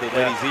pass is what the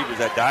Lady Zebras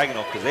at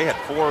diagonal, because they had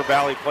 4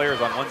 Valley players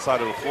on one side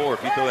of the floor.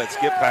 If you throw that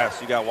skip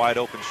pass, you got wide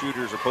open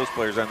shooters or post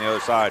players on the other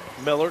side.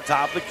 Miller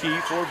top of the key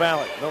for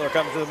Valley. Miller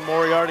comes to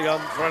Moriarty on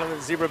front of the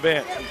Zebra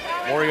bench.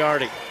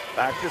 Moriarty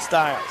back to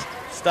Stiles.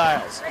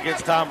 Stiles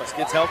against Thomas,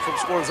 gets help from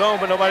score zone,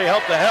 but nobody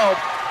helped to help.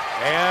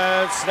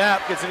 And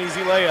Snap gets an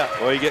easy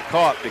layup. Well, you get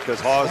caught because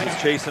Hawes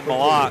is chasing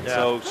Malott,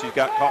 so she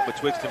got caught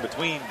betwixt and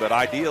between. But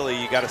ideally,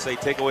 you got to say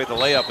take away the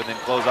layup and then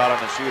close out on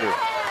the shooter.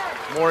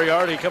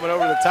 Moriarty coming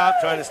over the top,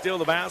 trying to steal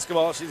the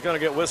basketball. She's going to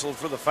get whistled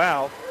for the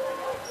foul.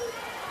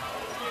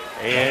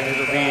 And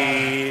it'll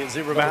be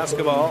Zebra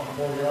basketball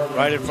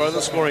right in front of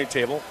the scoring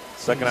table.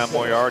 Second on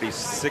Moriarty,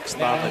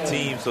 6th on the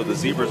team, so the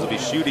Zebras will be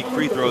shooting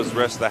free throws the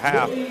rest of the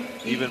half.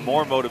 Even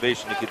more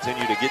motivation to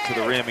continue to get to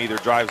the rim, either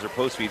drives or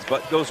post feeds,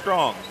 but go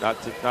strong.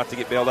 Not to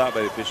get bailed out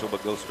by the official,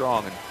 but go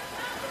strong and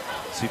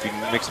see if you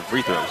can make some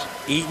free throws.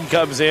 Eaton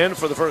comes in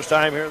for the first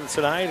time here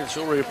tonight, and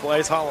she'll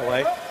replace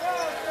Holloway.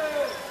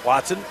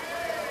 Watson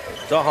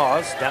to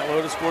Hawes, down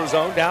low to score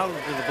zone, down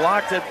to the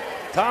block to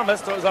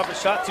Thomas, throws off a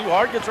shot too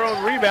hard, gets her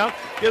own rebound,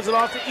 gives it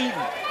off to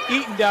Eaton.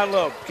 Eaton down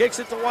low, kicks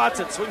it to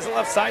Watson, swings the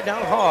left side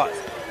down to Hawes.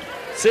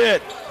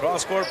 Sid,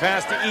 cross-court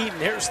pass to Eaton.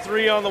 Here's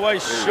 3 on the way,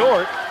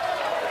 short.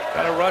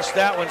 Got to rush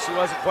that one. She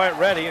wasn't quite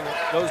ready, and it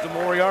goes to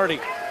Moriarty.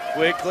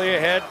 Quickly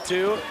ahead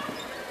to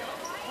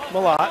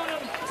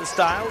Malott, to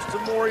Stiles, to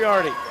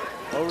Moriarty.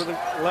 Over the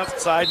left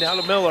side now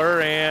to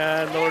Miller,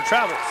 and Miller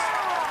travels.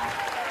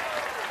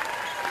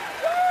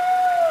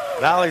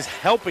 Valley's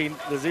helping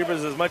the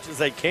Zebras as much as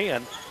they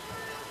can.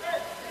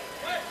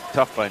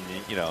 Tough when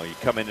you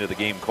come into the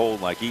game cold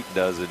like Eaton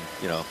does, and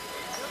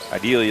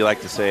ideally you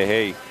like to say,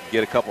 hey,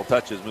 get a couple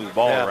touches, move the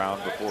ball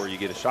around before you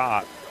get a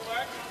shot.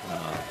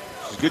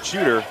 She's a good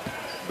shooter,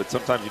 but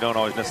sometimes you don't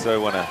always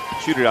necessarily want to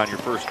shoot it on your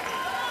first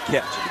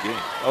catch of the game.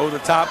 Over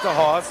the top to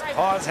Hawes.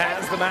 Hawes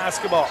has the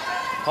basketball.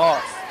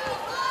 Hawes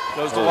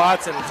goes to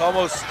Watson. It's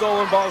almost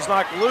stolen. Ball's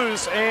knocked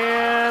loose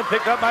and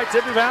picked up by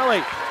Tippy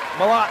Valley.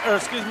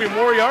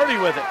 Moriarty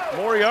with it.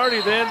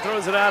 Moriarty then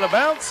throws it out of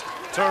bounds.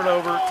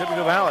 Turnover, Tippy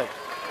Valley.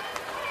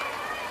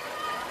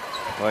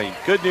 Well,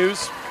 good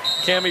news,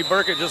 Cammie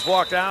Burkett just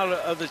walked out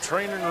of the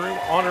training room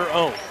on her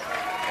own.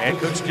 And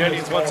Coach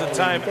Jennings wants a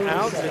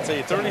timeout. It's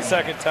a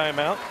 30-second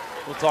timeout.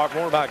 We'll talk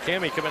more about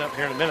Cammie coming up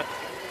here in a minute.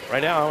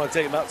 Right now, I want to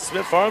tell you about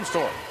Smith Farm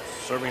Store,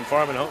 serving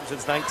farm and home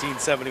since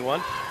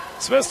 1971.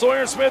 Smith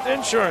Sawyer Smith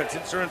Insurance,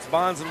 insurance,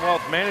 bonds, and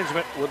wealth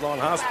management. Woodlawn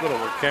Hospital,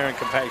 where care and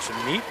compassion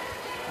meet.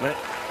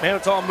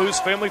 Manitou Moose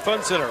Family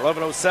Fun Center,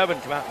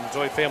 1107. Come out and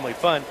enjoy family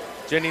fun.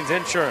 Jennings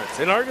Insurance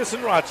in Argus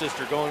and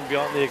Rochester, going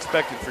beyond the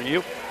expected for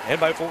you. And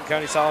by Fulton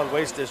County Solid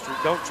Waste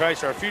District. Don't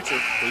trash our future,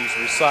 please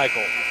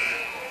recycle.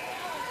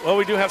 Well,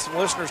 we do have some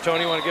listeners,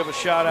 Tony. I want to give a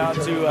shout out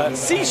to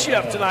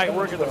C-Shift tonight,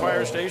 working at the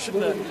fire station.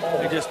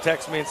 They just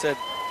texted me and said,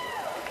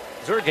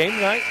 is there a game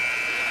tonight?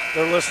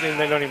 They're listening and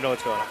they don't even know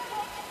what's going on.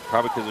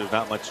 Probably because there's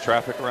not much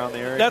traffic around the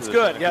area. That's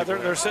good. Yeah,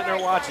 they're sitting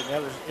there watching.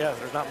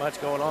 There's not much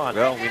going on.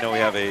 Well, we know we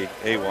have a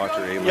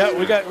watcher, a listener. Yeah,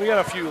 we got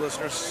a few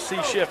listeners.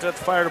 C-Shift at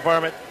the fire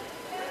department.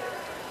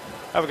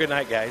 Have a good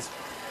night, guys.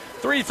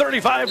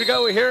 3:35 to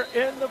go here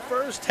in the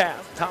first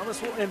half. Thomas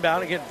will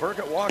inbound. Again,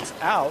 Burkett walks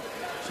out.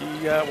 She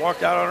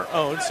walked out on her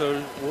own,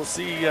 so we'll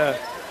see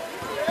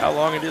how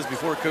long it is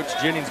before Coach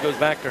Jennings goes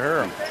back to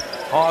her.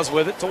 Hawes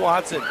with it to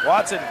Watson.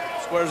 Watson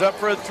squares up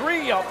for a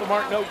 3. Off the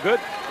mark, no good.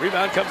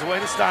 Rebound comes away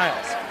to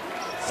Stiles.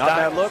 Not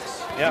bad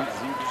looks. Yeah.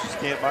 You just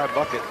can't buy a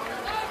bucket.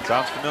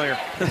 Sounds familiar.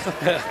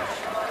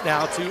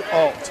 Now to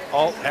Alt.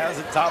 Alt has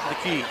it top of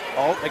the key.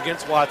 Alt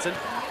against Watson.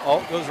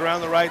 Alt goes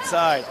around the right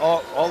side.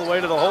 Alt all the way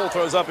to the hole,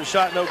 throws up a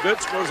shot, no good.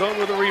 Scores on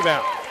with a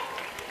rebound.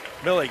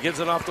 Millie gives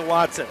it off to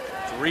Watson.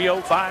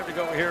 3:05 to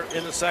go here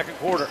in the second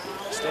quarter.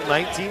 Still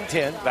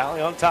 19-10,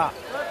 Valley on top.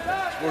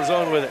 Scores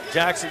on with it.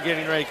 Jackson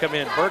getting ready to come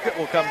in. Burkett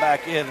will come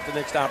back in at the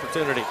next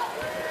opportunity.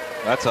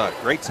 That's a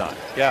great sign.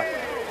 Yeah.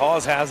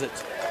 Hawes has it.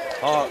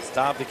 Hawes,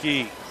 top the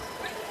key.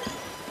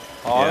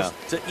 Hawes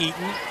to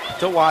Eaton,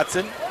 to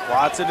Watson.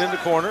 Watson in the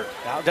corner.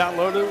 Now down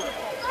low to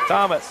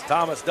Thomas.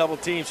 Thomas double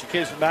team. She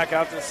kicks it back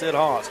out to Sid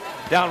Hawes.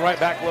 Down right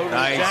back low to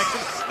Nice,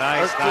 Jackson.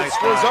 nice.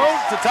 Score zone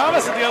to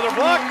Thomas at the other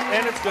block,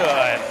 and it's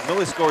good.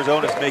 Millie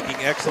Scorzone is making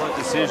excellent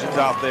decisions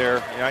out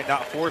there.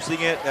 Not forcing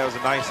it. That was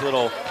a nice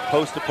little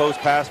post-to-post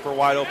pass for a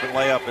wide-open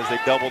layup as they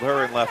doubled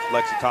her and left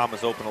Lexi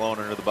Thomas open alone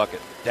under the bucket.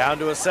 Down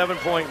to a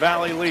 7-point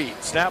Valley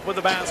lead. Snap with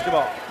the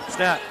basketball.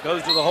 Snap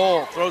goes to the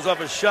hole, throws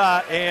up a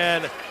shot,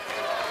 and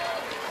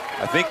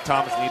I think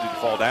Thomas needed to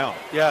fall down.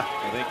 yeah.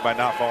 I think by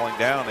not falling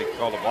down, they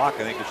called a block.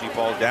 I think if she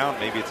falls down,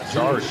 maybe it's a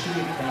charge.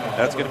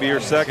 That's going to be her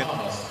second.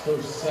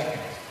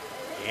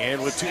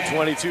 And with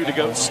 2:22 to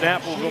go,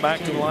 Snap will go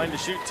back to the line to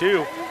shoot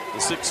two. The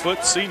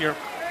 6-foot senior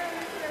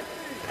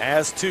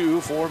has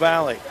two for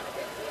Valley.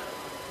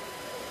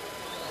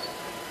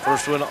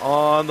 First one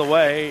on the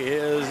way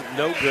is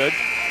no good.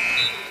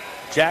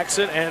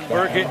 Jackson and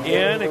Burkett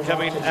in, and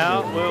coming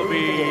out will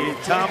be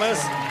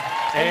Thomas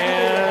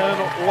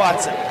and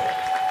Watson.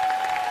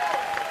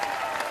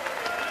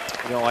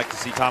 You don't like to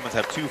see Thomas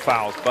have two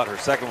fouls, but her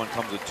second one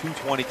comes with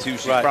 2:22.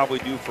 She's Right. probably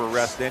due for a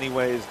rest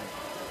anyways,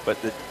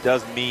 but that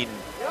does mean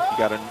you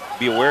got to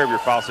be aware of your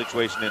foul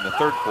situation in the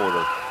third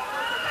quarter.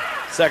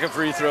 Second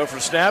free throw for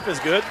Snap is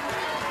good.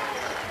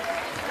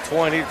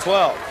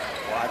 20-12.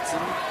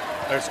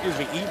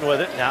 Eaton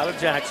with it. Now to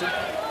Jackson.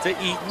 To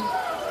Eaton.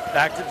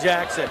 Back to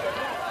Jackson.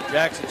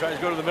 Jackson tries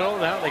to go to the middle.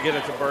 Now they get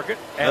it to Burkett.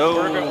 And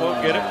Burkett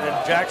won't get it.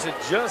 And Jackson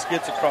just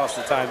gets across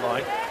the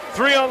timeline.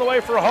 Three on the way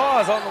for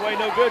Hawes. On the way,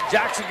 no good.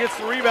 Jackson gets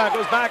the rebound.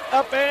 Goes back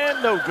up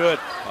and no good.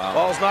 Wow.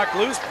 Ball's knocked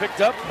loose. Picked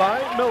up by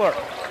Miller.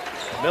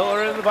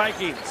 Miller and the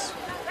Vikings.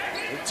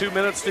 With 2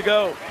 minutes to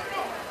go.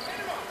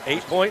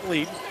 8-point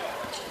lead.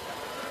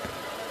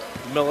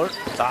 Miller,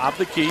 top of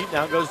the key.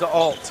 Now goes to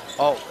Alt.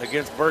 Alt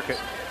against Burkett.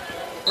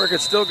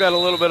 Burkett's still got a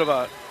little bit of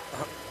a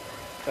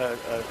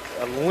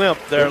limp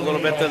there, a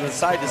little bit to the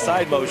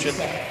side-to-side motion.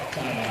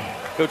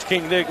 Coach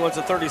King-Nick wants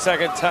a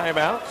 30-second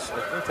timeout.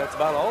 I think that's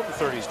about all the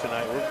 30s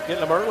tonight. We're getting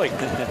them early.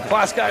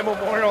 Plasky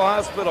Memorial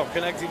Hospital,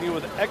 connecting you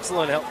with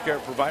excellent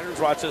healthcare providers.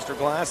 Rochester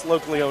Glass,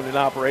 locally owned and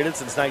operated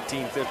since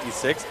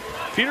 1956.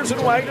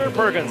 Peterson, Wagner, and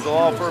Perkins, the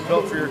law firm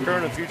built for your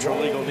current and future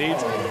legal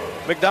needs.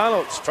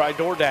 McDonald's, try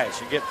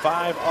DoorDash. You get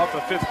 5 off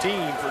of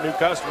 15 for new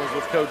customers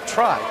with code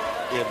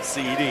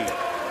TRY-MCD.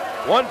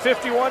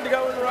 1:51 to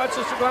go in the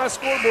Rochester Glass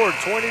scoreboard.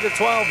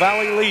 20-12,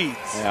 Valley leads.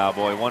 Yeah,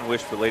 boy, one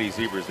wish for Lady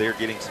Zebras. They're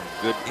getting some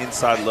good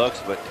inside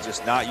looks, but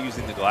just not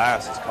using the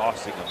glass is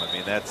costing them. I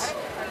mean, that's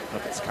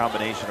it's a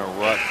combination of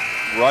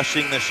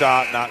rushing the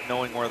shot, not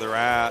knowing where they're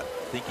at,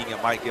 thinking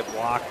it might get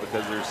blocked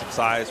because there's some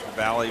size from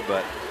Valley,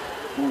 but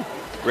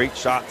great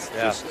shots.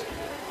 Yeah. Just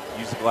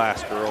use the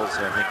glass, girls.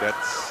 I think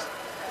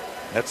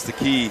that's the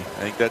key. I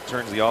think that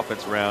turns the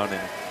offense around.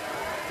 And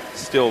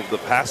still, the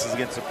passes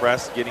against the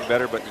press getting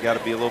better, but you got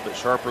to be a little bit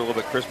sharper, a little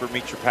bit crisper,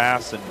 meet your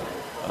pass, and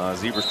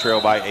Zebras trail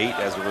by 8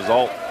 as a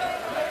result.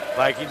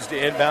 Vikings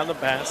to inbound the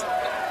pass.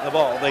 The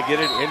ball, they get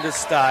it into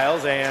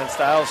Stiles, and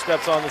Stiles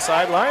steps on the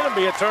sideline and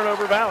be a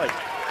turnover Valley.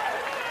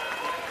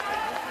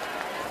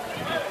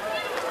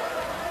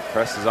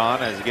 Press is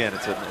on as, again,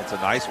 it's a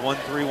nice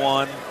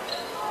 1-3-1.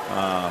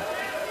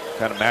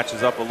 Kind of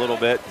matches up a little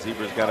bit.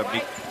 Zebras got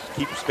to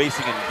keep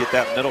spacing and get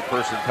that middle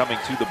person coming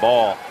to the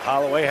ball.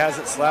 Holloway has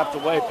it slapped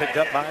away, picked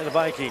up by the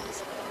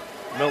Vikings.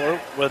 Miller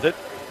with it.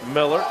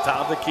 Miller,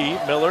 top of the key.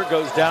 Miller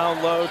goes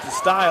down low to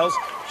Stiles.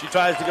 She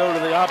tries to go to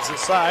the opposite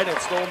side, and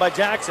it's stolen by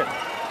Jackson.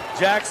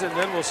 Jackson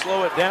then will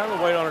slow it down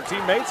and wait on her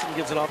teammates and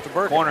gives it off to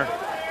Burkett. Corner.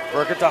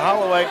 Burkett to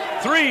Holloway.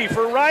 3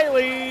 for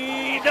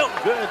Riley. No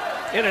good.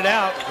 In and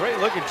out. Great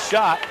looking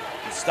shot.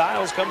 And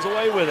Stiles comes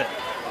away with it.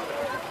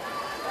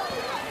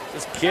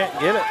 Just can't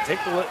get it. Take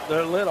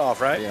the lid off,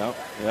 right? Yep.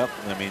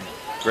 I mean,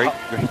 great.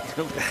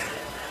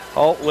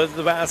 Alt with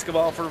the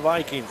basketball for the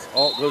Vikings.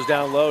 Alt goes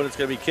down low, and it's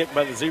going to be kicked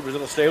by the Zebras.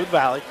 It'll stay with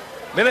Valley.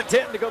 Minute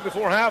 10 to go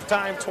before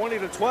halftime.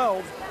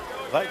 20-12.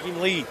 Viking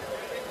lead.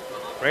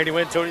 Randy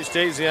Wynn, Tony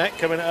Stasiak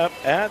coming up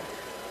at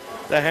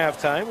the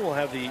halftime. We'll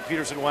have the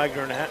Peterson,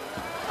 Wagner, and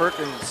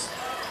Perkins.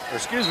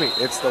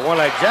 It's the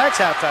One-Eyed Jacks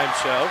halftime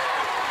show.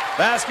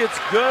 Basket's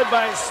good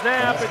by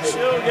Snap, and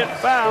she'll get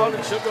fouled,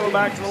 and she'll go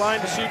back to the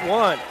line to shoot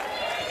one.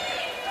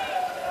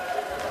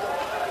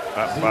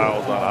 That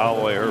foul's on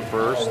Holloway, her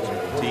first.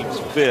 Team's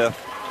 5th.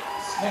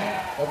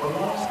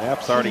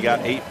 Snap's already got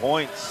 8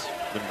 points.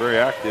 Been very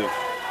active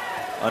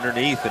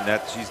underneath, and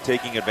that she's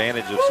taking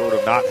advantage of sort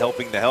of not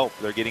helping the help.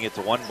 They're getting it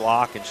to one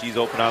block, and she's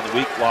open on the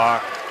weak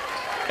block.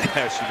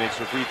 She makes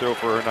her free throw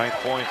for her 9th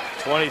point.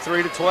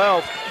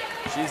 23-12.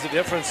 She's the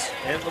difference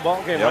in the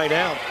ball game right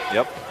now.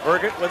 Yep.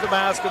 Burkett with the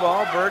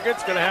basketball.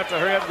 Burkett's going to have to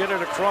hurry up and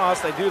get it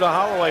across. They do to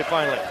Holloway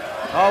finally.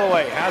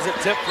 Holloway has it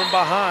tipped from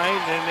behind,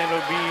 and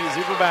it'll be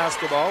Zebra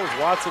basketball as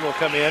Watson will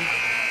come in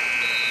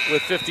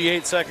with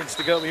 58 seconds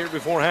to go here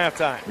before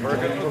halftime.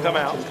 Burkett will come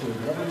out.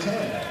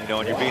 You know,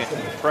 when you're being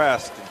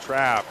pressed and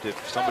trapped,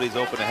 if somebody's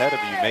open ahead of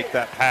you, make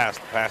that pass.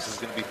 The pass is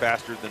going to be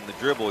faster than the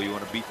dribble. You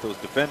want to beat those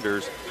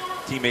defenders.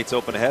 Teammates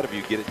open ahead of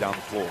you, get it down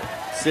the floor.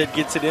 Sid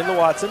gets it into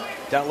Watson.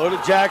 Down low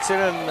to Jackson,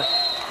 and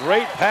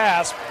great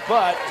pass,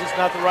 but just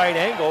not the right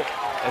angle.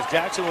 As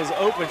Jackson was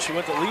open, she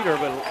went to lead her,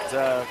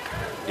 but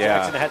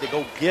Jackson had to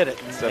go get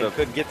it and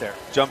couldn't get there.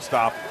 Jump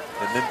stop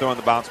and then throwing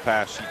the bounce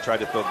pass. She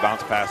tried to throw the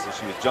bounce pass and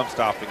she was jump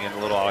stopping and a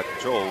little out of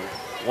control.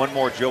 One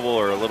more dribble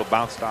or a little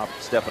bounce stop,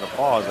 step and a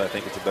pause, I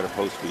think it's a better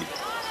post feed.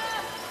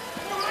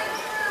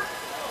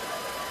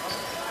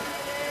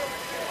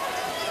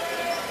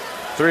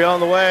 Three on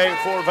the way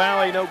for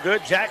Valley, no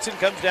good. Jackson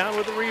comes down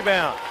with the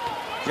rebound.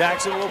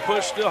 Jackson will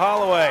push to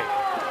Holloway.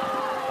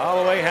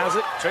 Holloway has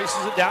it,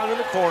 traces it down in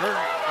the corner.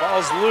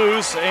 Ball's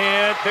loose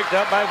and picked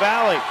up by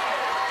Valley.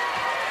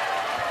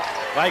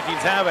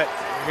 Vikings have it.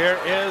 Here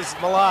is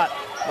Malott.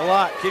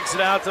 Malott kicks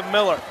it out to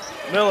Miller.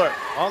 Miller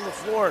on the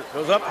floor,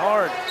 goes up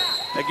hard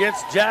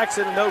against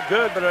Jackson, no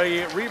good, but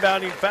a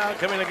rebounding foul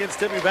coming against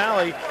Tippy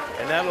Valley,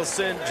 and that'll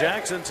send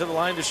Jackson to the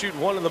line to shoot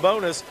one in the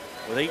bonus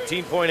with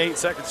 18.8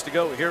 seconds to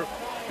go here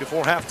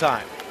before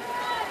halftime.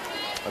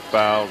 A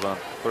foul's on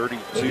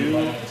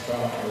 32.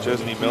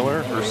 Chesney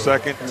Miller, her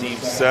second, team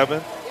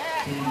 7.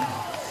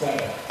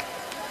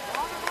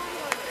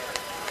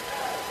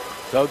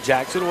 So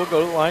Jackson will go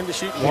to the line to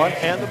shoot one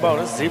and the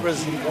bonus.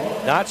 Zebras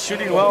not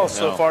shooting well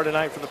so far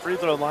tonight from the free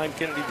throw line.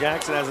 Kennedy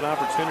Jackson has an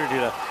opportunity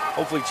to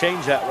hopefully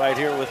change that right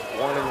here with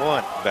 1 and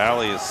 1.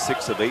 Valley is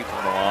 6 of 8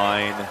 from the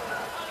line,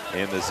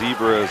 and the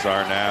Zebras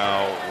are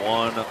now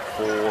 1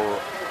 for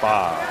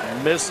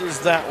 5. Misses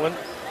that one,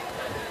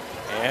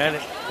 and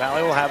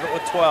Valley will have it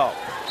with 12.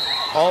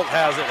 Holt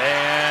has it,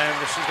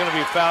 and she's going to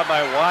be fouled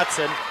by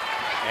Watson.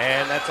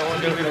 And that's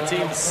only going to be the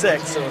team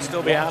 6, so it'll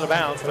still be out of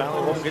bounds.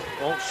 Valley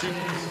won't shoot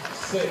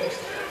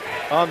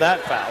on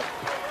that foul.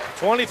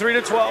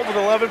 23-12 with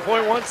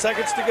 11.1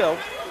 seconds to go.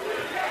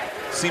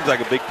 Seems like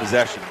a big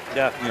possession.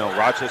 Yeah. You know,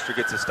 Rochester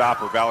gets a stop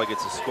or Valley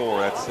gets a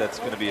score. That's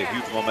going to be a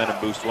huge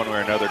momentum boost one way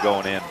or another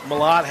going in.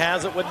 Malott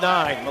has it with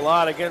 9.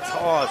 Malott against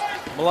Hawes.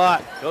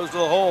 Malott goes to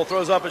the hole,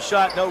 throws up a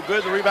shot, no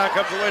good. The rebound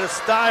comes away to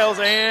Stiles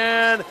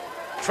and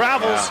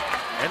travels.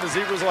 Yeah. And the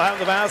Zebras will have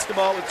the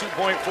basketball with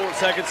 2.4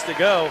 seconds to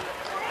go.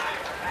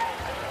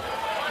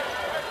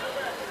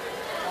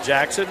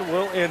 Jackson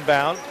will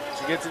inbound.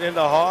 She gets it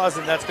into Hawes,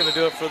 and that's going to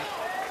do it for.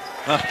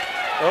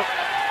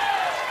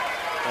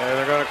 And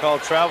they're going to call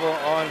travel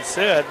on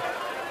Sid,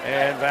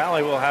 and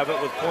Valley will have it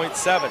with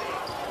 .7.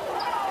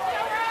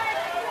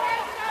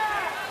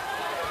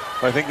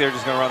 I think they're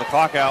just going to run the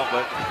clock out,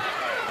 but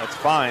that's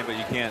fine. But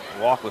you can't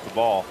walk with the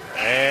ball.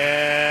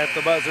 And at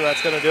the buzzer,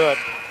 that's going to do it.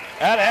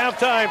 At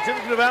halftime,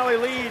 Tippecanoe Valley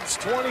leads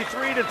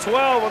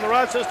 23-12 on the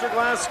Rochester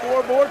Glass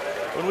scoreboard.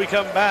 When we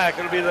come back,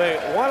 it'll be the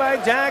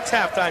One-Eye Jacks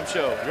halftime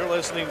show. You're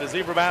listening to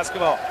Zebra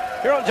Basketball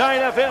here on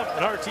Giant FM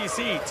and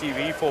RTC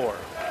TV4.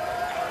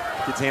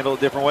 Kids handle it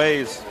different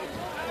ways.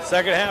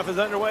 Second half is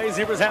underway.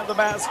 Zebras have the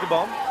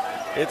basketball.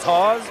 It's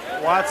Hawes,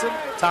 Watson,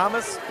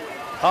 Thomas,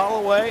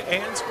 Holloway,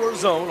 and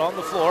Scorzone on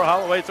the floor.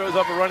 Holloway throws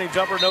up a running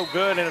jumper, no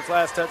good, and it's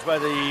last touched by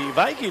the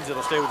Vikings.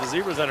 It'll stay with the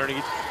Zebras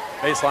underneath.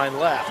 Baseline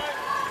left.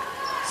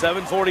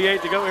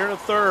 7:48 to go here in the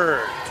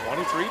third.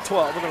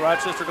 23-12 on the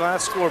Rochester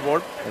Glass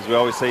scoreboard. As we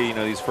always say, you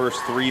know, these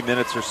first 3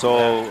 minutes or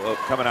so of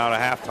coming out of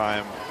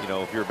halftime, you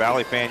know, if you're a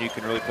Valley fan, you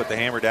can really put the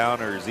hammer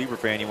down, or a Zebra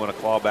fan, you want to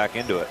claw back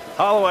into it.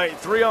 Holloway,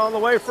 3 on the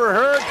way for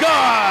her. Good!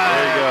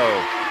 There you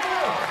go.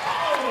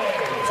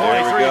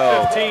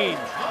 23-15.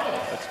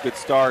 That's a good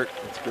start.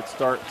 That's a good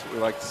start. That's what we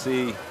like to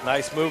see.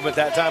 Nice movement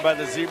that time by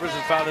the Zebras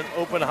and found an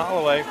open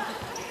Holloway.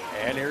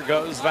 And here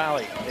goes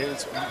Valley.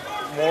 It's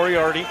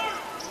Moriarty.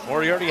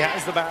 Moriarty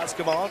has the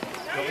basketball,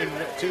 going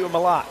to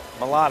Malott.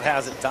 Malott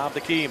has it, top of the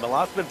key.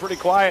 Malott's been pretty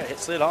quiet.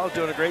 Sid Hall's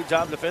doing a great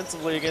job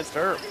defensively against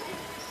her.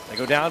 They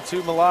go down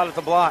to Malott at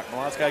the block.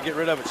 Malott's got to get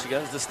rid of it. She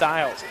goes to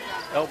Stiles.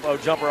 Elbow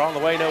jumper on the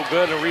way, no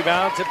good. A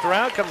rebound, tipped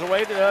around, comes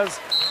away, does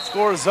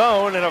score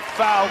zone, and a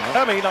foul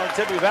coming on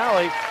Tippy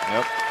Valley.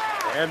 Yep.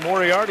 And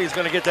Moriarty's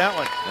going to get that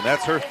one. And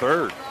that's her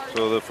third.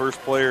 So the first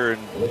player in,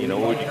 you know,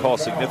 what would you call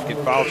significant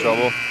foul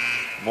trouble.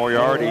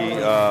 Moriarty,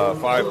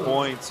 5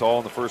 points all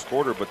in the first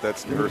quarter, but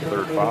that's her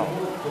third foul.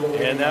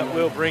 And that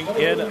will bring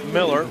in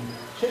Miller.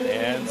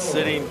 And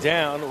sitting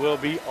down will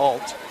be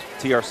Alt.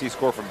 TRC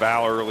score from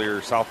Val earlier.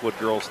 Southwood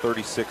girls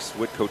 36,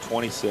 Whitco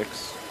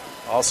 26.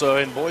 Also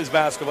in boys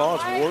basketball,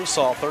 it's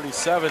Warsaw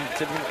 37,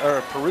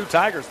 Peru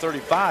Tigers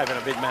 35 in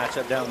a big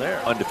matchup down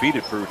there.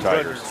 Undefeated Peru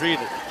Tigers.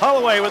 Undefeated.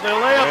 Holloway with the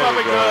layup up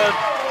and good.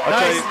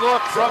 Nice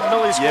look from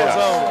Millie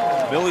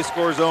Scorzone. Millie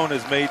Scorzone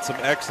has made some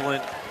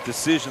excellent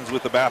decisions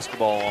with the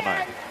basketball all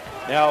night.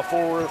 Now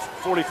for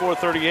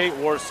 44-38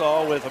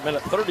 Warsaw with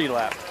 1:30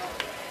 left.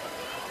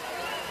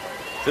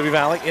 Tippy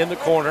Valley in the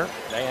corner.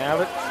 They have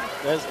it.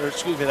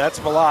 That's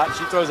Malott.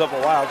 She throws up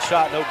a wild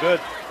shot, no good.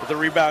 But the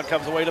rebound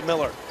comes away to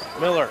Miller.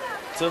 Miller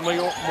to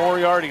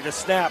Moriarty to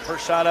snap. Her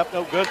shot up,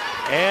 no good.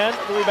 And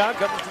the rebound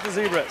comes to the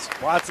Zebras.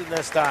 Watson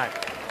this time.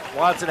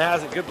 Watson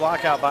has it. Good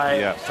block out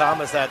by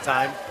Thomas that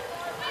time.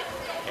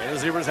 And the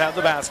Zebras have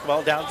the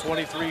basketball, down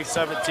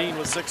 23-17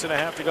 with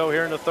 6.5 to go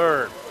here in the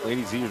third.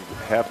 Ladies Zebras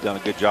have done a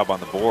good job on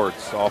the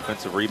boards.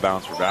 Offensive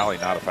rebounds for Valley,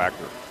 not a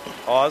factor.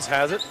 Hawes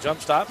has it, jump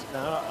stops,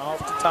 now off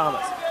to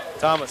Thomas.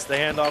 Thomas, the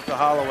handoff to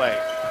Holloway.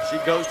 She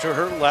goes to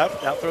her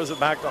left, now throws it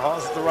back to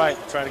Hawes at the right,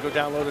 trying to go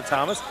down low to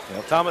Thomas.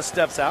 Yep. Thomas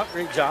steps out.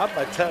 Great job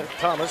by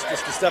Thomas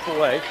just to step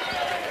away.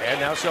 And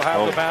now she'll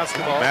have the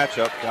basketball.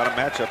 Got a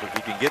matchup if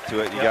you can get to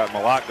it. You got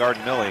Malott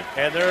guarding Millie.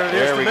 And there it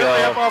is. There we Millie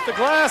go. up off the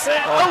glass.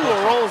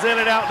 And rolls in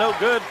and out. No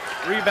good.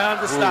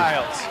 Rebound to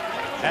Stiles.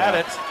 Had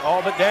it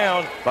all but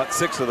down. About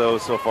 6 of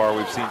those so far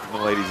we've seen from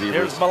the Lady Zebras.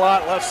 Here's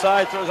Malott left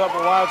side. Throws up a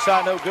wild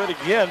shot. No good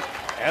again.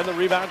 And the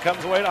rebound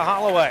comes away to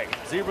Holloway.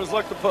 Zebras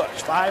look to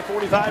push.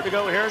 5:45 to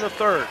go here in the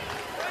third.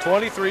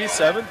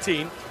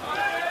 23-17.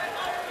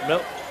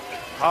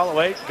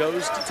 Holloway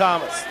goes to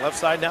Thomas. Left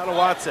side now to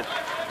Watson.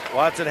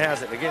 Watson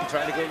has it. Again,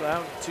 trying to go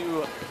down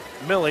to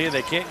Millie, and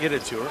they can't get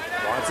it to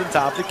her. Watson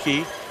top the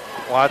key.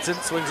 Watson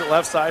swings it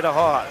left side to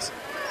Hawes.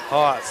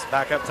 Hawes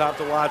back up top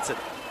to Watson.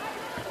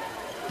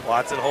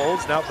 Watson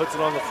holds, now puts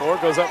it on the floor,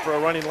 goes up for a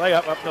running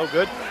layup, up no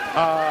good.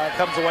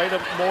 Comes away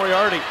to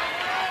Moriarty.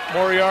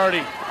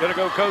 Moriarty gonna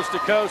go coast to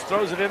coast,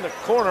 throws it in the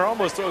corner,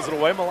 almost throws it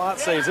away. Malott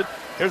saves it.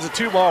 Here's a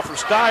 2-ball for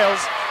Stiles.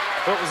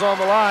 Foot was on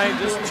the line,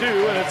 just 2,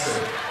 and it's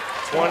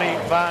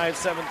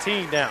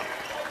 25-17 now.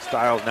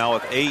 Stiles now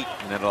with 8,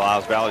 and it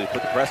allows Valley to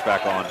put the press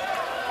back on.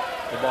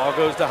 The ball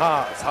goes to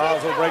Hawes.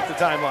 Hawes will break the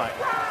timeline.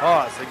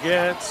 Hawes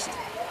against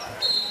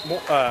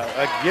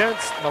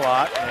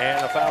Malott,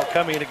 and a foul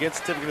coming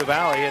against Tippecanoe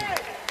Valley, and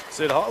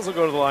Sid Hawes will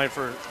go to the line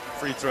for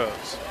free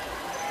throws.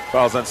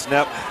 Fouls on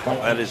Snep.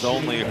 That is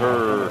only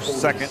her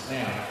second,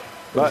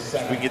 but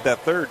if we can get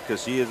that third,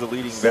 because she is the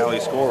leading Valley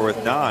scorer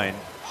with 9.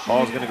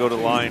 Hall's going to go to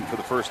the line for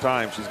the first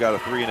time. She's got a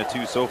 3 and a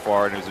 2 so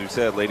far, and as we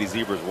said, Lady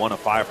Zebras 1 of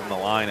 5 from the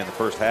line in the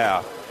first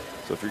half.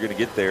 So if you're going to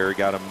get there, you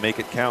got to make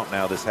it count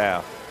now this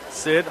half.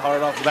 Sid,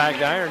 hard off the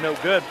back iron, no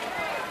good.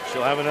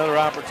 She'll have another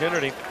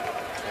opportunity.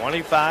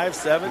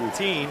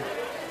 25-17.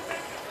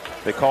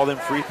 They call them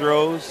free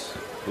throws,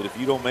 but if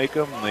you don't make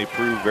them, they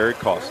prove very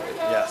costly.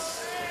 Yes.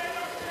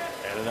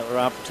 And another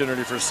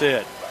opportunity for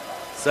Sid.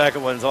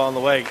 Second one's on the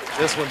way.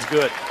 This one's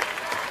good.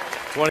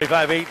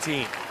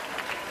 25-18.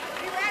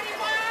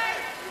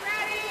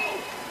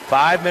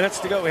 5 minutes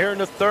to go here in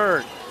the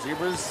third.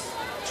 Zebras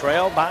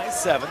trail by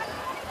 7.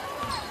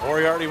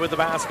 Moriarty with the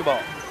basketball.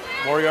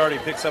 Moriarty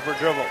picks up her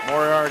dribble.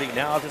 Moriarty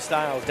now to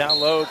Stiles. Down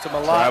low to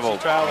Malott. She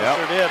traveled, Yep.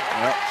 sure did.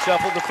 Yep.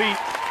 Shuffled the feet.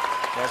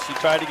 As she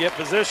tried to get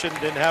position,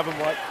 didn't have him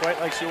quite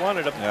like she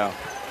wanted him. Yeah.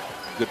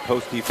 Good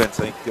post defense.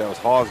 I think that was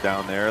Hawes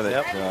down there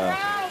that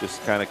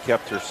just kind of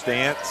kept her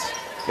stance,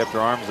 kept her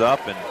arms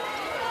up. And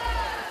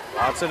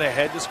Watson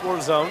ahead to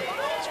score zone.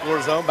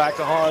 Score zone back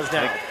to Hawes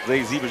now. I think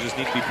Lady Zebras just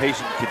need to be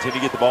patient and continue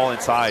to get the ball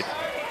inside.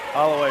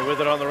 Holloway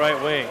with it on the right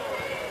wing.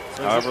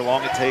 However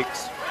long it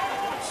takes.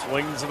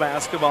 Swings the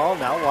basketball.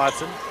 Now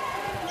Watson.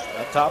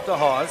 Up top to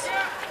Hawes.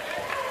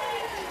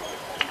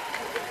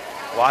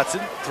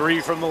 Watson, 3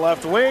 from the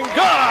left wing. Good!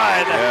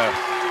 Yeah.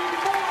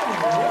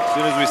 As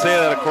soon as we say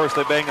that, of course,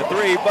 they bang a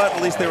 3, but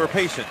at least they were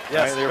patient.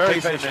 Yes, right? They were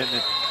very patient.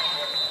 patient.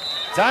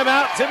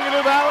 Timeout,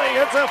 Tippecanoe Valley.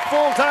 It's a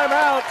full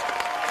timeout.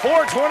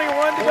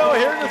 4:21 to go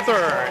here in the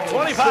third.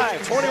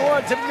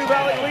 25-21, Tippecanoe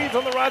Valley leads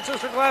on the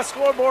Rochester Glass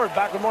scoreboard.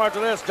 Back with more after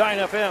this.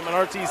 Giant FM and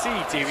RTC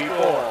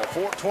TV4.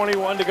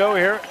 4:21 to go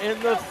here in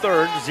the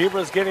third.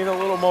 Zebras getting a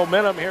little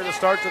momentum here to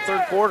start the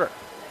third quarter.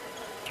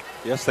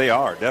 Yes, they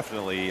are,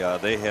 definitely.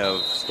 They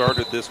have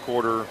started this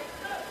quarter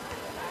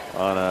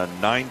on a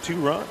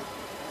 9-2 run.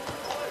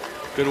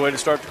 Good way to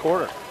start the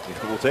quarter.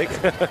 We'll take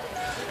it.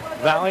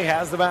 Valley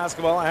has the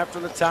basketball after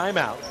the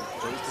timeout.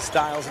 Goes to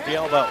Stiles at the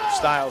elbow.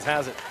 Stiles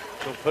has it.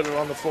 He'll put it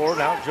on the floor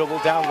now. Dribble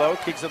down low.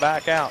 Kicks it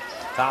back out.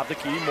 Top the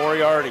key.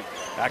 Moriarty.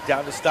 Back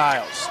down to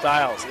Stiles.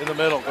 Stiles in the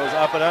middle. Goes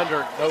up and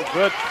under. No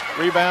good.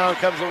 Rebound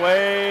comes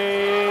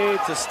away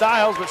to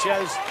Stiles, but she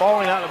has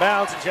falling out of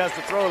bounds, and she has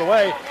to throw it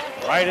away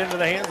right into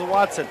the hands of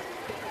Watson.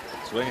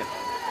 Swing it.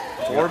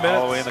 4 minutes.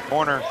 All the way in the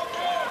corner.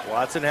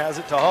 Watson has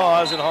it to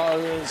Hawes, and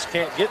Hawes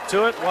can't get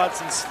to it.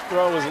 Watson's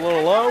throw is a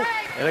little low,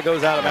 and it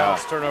goes out of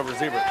bounds. Turnover,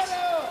 Zebras.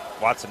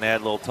 Watson had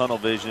a little tunnel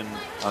vision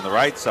on the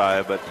right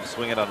side, but you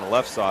swing it on the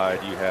left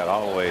side, you had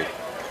Holloway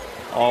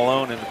all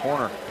alone in the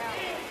corner.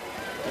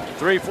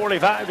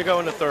 3:45 to go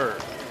in the third.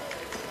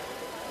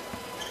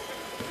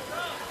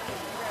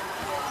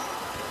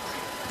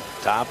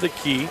 Top the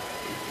key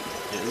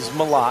is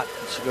Malott.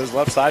 She goes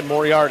left side,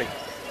 Moriarty.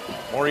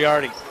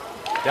 Moriarty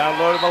down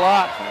low to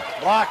Malott.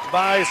 Blocked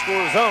by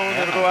score zone.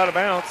 It'll go out of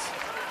bounds.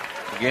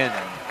 Again,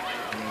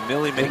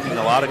 Millie making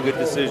a lot of good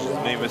decisions.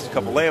 Maybe missed a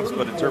couple layups,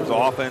 but in terms of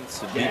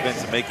offense and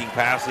defense and making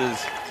passes,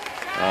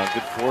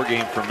 good floor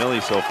game for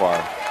Millie so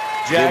far.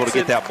 She's able to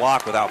get that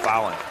block without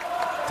fouling.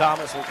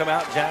 Thomas will come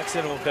out.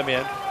 Jackson will come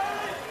in.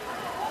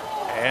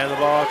 And the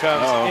ball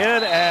comes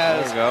in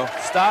as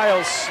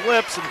Stiles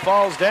slips and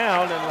falls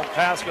down, and the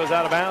pass goes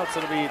out of bounds.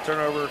 It'll be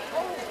turnover,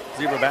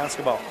 Zebra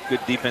basketball.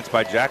 Good defense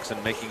by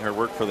Jackson, making her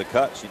work for the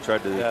cut. She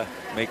tried to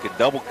make a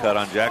double cut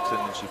on Jackson,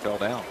 and she fell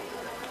down.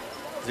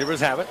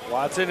 Zebras have it.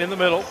 Watson in the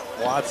middle.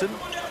 Watson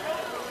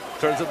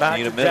turns it back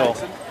to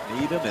Jackson.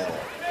 Need a middle.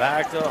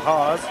 Back to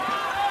Hawes.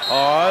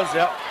 Hawes,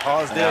 yep.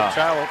 Hawes did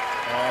travel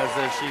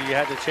as she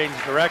had to change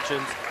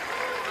directions.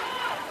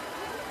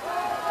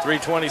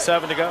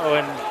 3:27 to go,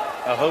 and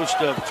a host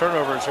of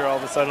turnovers here all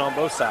of a sudden on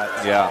both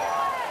sides. Yeah.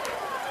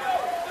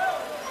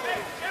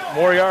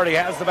 Moriarty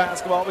has the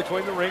basketball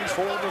between the rings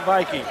for the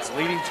Vikings,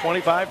 leading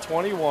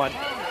 25-21.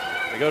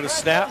 They go to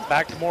snap,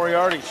 back to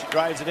Moriarty. She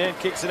drives it in,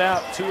 kicks it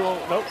out.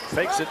 Nope,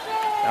 fakes it.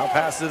 Now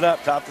passes it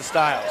up, top to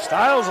Stiles.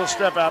 Stiles will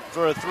step out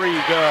for a three,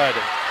 good.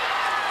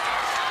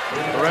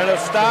 Loretta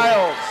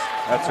Stiles.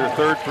 That's her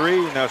third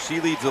three. Now she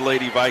leads the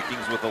Lady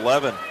Vikings with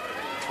 11.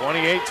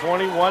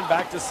 28-21,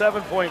 back to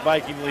 7-point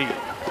Viking lead.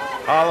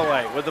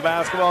 Holloway with the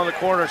basketball in the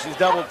corner. She's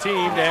double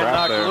teamed and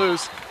knocked there.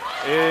 loose.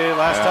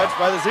 Last touch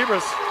by the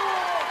Zebras.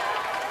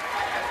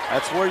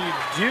 That's where you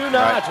do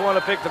not want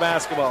to pick the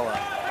basketball up.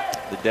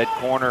 The dead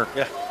corner.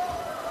 Yeah.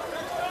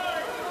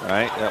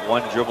 Right, that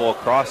one dribble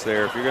across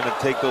there. If you're going to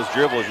take those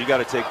dribbles, you got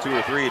to take 2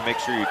 or 3 and make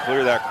sure you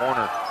clear that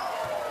corner.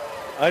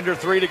 Under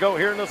 3 to go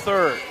here in the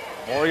third.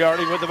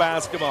 Moriarty with the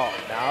basketball.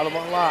 Now to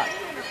Malott.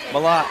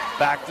 Malott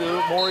back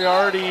to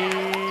Moriarty.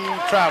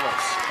 Travels.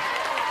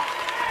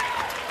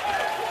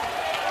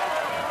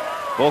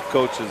 Both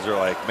coaches are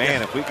like,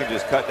 man, if we can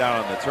just cut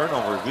down on the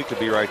turnovers, we could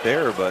be right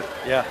there. But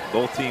yeah,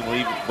 both teams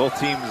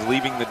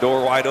leaving the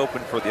door wide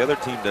open for the other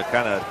team to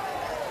kind of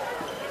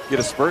get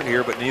a spurt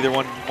here, but neither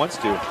one wants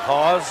to.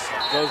 Hawes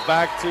goes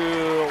back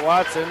to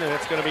Watson, and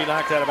it's going to be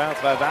knocked out of bounds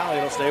by Valley.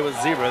 It'll stay with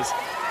Zebras.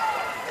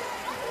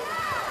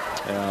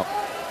 Yeah,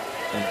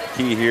 and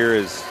key here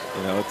is,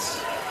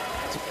 it's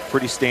a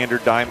pretty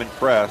standard diamond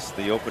press.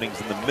 The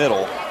opening's in the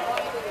middle.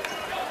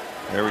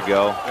 There we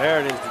go. There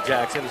it is to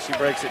Jackson, and she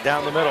breaks it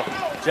down the middle.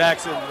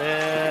 Jackson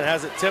then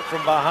has it tipped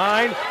from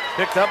behind,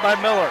 picked up by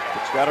Miller.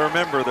 But you got to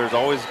remember, there's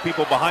always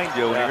people behind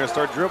you. When you're going to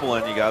start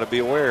dribbling, you got to be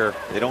aware.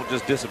 They don't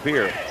just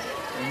disappear.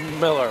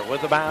 Miller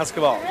with the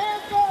basketball.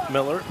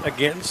 Miller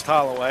against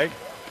Holloway.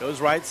 Goes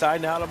right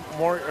side now to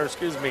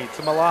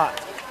Malott.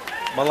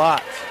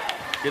 Malott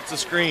gets a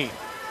screen.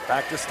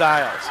 Back to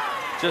Stiles.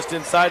 Just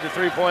inside the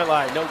three-point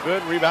line. No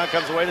good. Rebound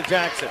comes away to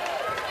Jackson.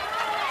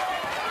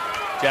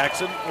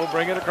 Jackson will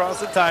bring it across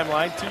the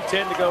timeline.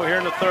 2:10 to go here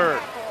in the third.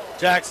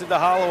 Jackson to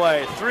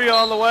Holloway. 3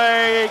 on the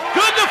way.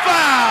 Good to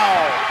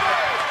foul!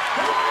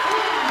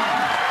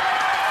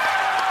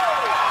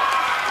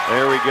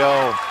 There we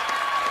go.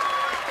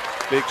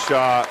 Big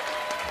shot.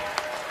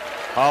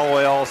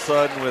 Holloway all of a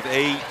sudden with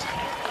 8.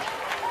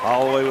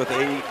 Holloway with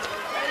 8.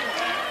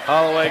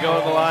 Holloway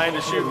going to the line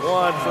to shoot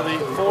 1 for the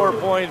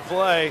 4-point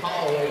play.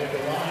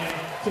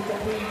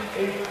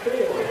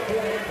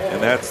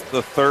 And that's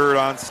the third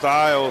on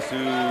Stiles,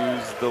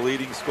 who's the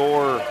leading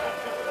scorer.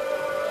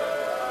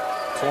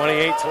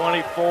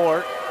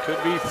 28-24.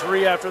 Could be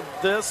 3 after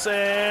this,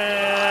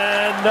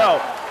 and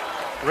no.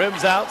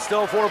 Rims out,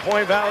 still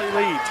 4-point Valley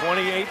lead.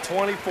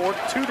 28-24,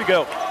 2 to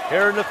go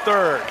here in the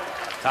third.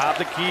 Top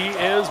of the key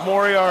is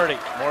Moriarty.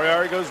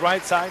 Moriarty goes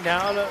right side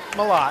now to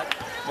Malott.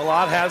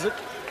 Malott has it.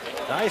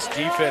 Nice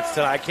defense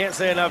tonight. I can't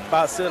say enough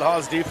about Sid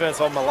Hawes' defense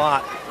on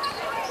Malott.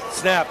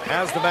 Snap,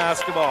 has the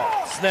basketball.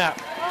 Snap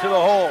to the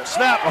hole.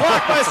 Snap,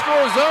 blocked by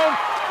score zone.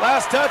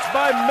 Last touch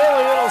by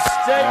Millie. It'll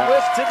stay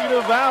with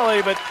Tippington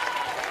Valley, but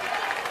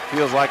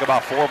feels like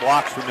about 4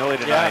 blocks for Millie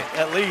tonight.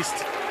 Yeah, at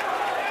least.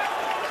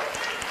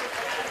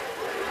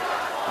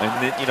 And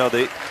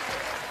then,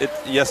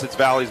 yes, it's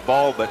Valley's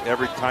ball, but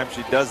every time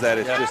she does that,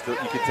 it's just, you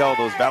can tell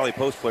those Valley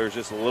post players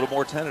just a little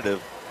more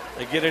tentative.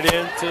 They get it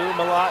into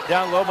Malott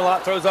down low.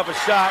 Malott throws up a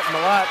shot.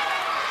 Malott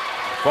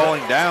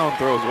falling down,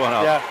 throws one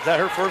up. Yeah, is that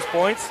her first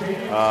points?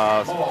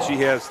 She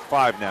has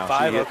 5 now.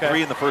 5, she hit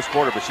 3 in the first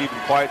quarter, but she's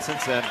been quiet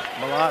since then.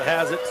 Malott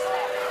has it.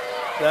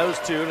 Those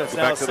 2, and it's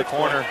now back to the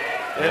corner.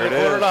 In the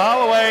corner to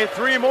Holloway.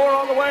 3 more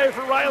on the way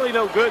for Riley.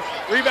 No good.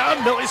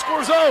 Rebound. Millie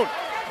scores zone.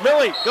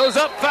 Millie goes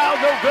up, foul,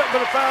 no good,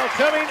 but a foul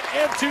coming,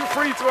 and 2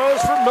 free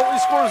throws for Millie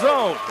scores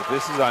zone. If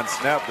this is on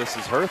snap, this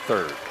is her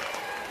third.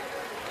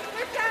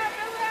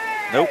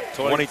 Nope,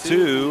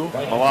 22.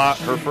 Malott,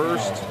 her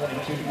first.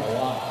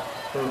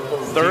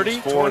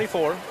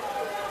 30-24.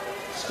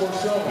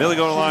 Millie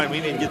going to line.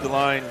 We need to get the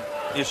line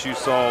issue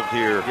solved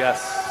here.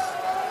 Yes.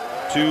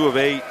 2 of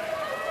 8.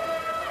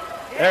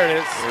 There it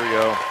is. There we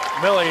go.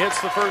 Millie hits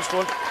the first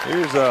one.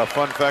 Here's a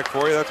fun fact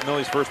for you. That's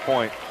Millie's first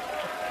point.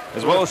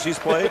 As well as she's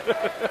played,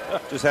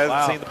 just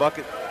hasn't seen the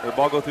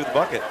ball go through the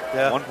bucket.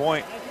 1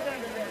 point.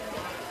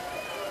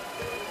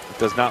 It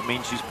does not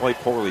mean she's played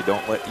poorly.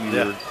 Don't let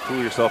you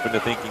fool yourself into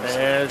thinking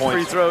and points.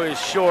 Free throw is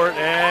short,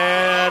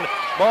 and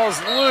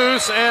ball's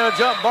loose, and a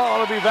jump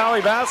ball. It'll be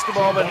Valley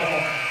basketball, but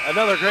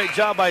another great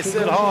job by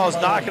Sid Hawes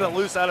knocking it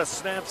loose out of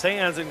Snap's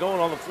hands and going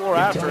on the floor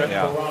after it.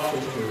 Yeah.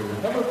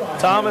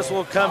 Thomas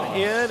will come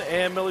in,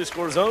 and Millie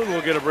scores zone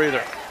will get a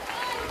breather.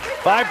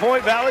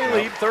 5-point Valley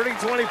lead,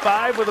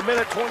 30-25 with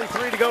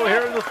 1:23 to go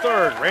here in the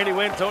third. Randy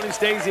Wynn, Tony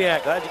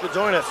Stasiak, glad you could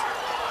join us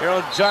here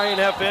on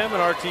Giant FM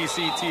and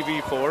RTC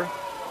TV4.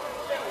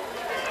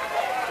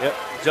 Yep,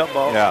 jump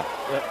ball. Yeah.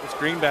 Yep, it's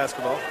green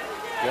basketball.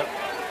 Yep.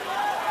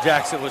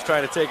 Jackson was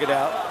trying to take it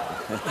out.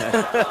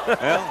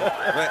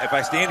 Well, if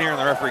I stand here and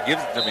the referee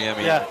gives it to me, I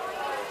mean. Yeah.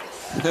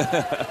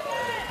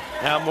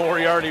 Now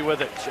Moriarty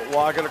with it. She'll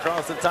walk it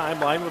across the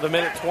timeline with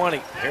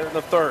 1:20 here in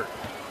the third.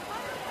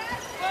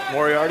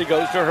 Moriarty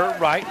goes to her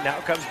right, now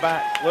comes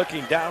back,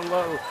 looking down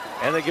low,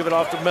 and they give it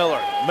off to Miller.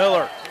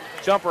 Miller,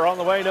 jumper on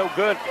the way, no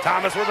good.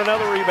 Thomas with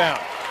another rebound.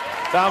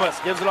 Thomas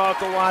gives it off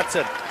to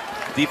Watson.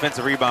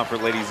 Defensive rebound for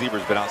Lady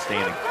Zebras been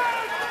outstanding.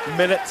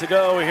 Minute to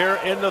go here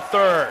in the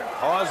third.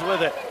 Hawes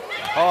with it.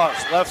 Hawes,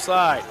 left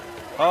side.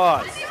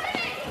 Hawes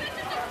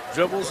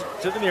dribbles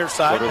to the near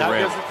side. Now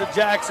gives it to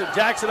Jackson.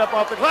 Jackson up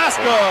off the glass.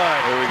 Good.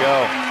 There we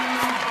go.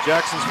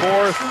 Jackson's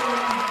fourth.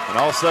 And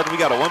all of a sudden, we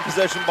got a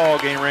one-possession ball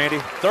game, Randy.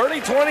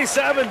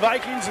 30-27,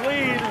 Vikings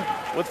lead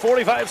with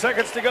 45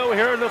 seconds to go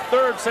here in the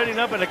third, setting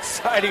up an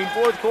exciting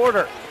fourth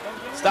quarter.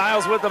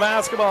 Stiles with the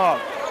basketball.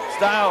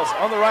 Stiles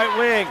on the right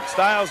wing.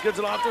 Stiles gives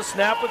it off to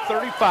Snap with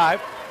 35.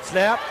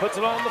 Snap puts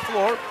it on the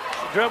floor.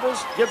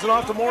 Dribbles, gives it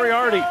off to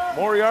Moriarty.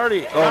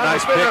 Moriarty. Oh,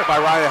 nice pick by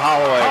Riley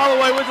Holloway.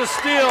 Holloway with the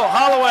steal.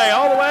 Holloway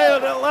all the way to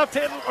the left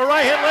hand or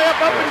right hand layup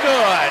up and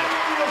good.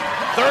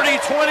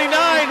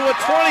 30-29 with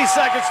 20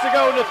 seconds to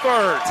go in the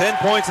third. 10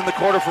 points in the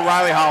quarter for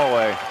Riley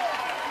Holloway.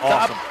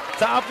 Awesome.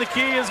 Top the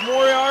key is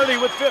Moriarty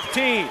with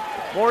 15.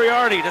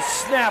 Moriarty to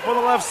Snap on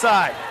the left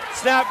side.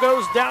 Snap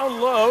goes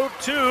down low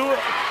to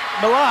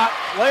Malat.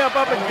 Layup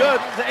up and good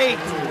to 8.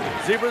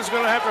 Zebras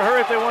going to have to hurry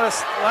if they want a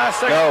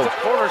last second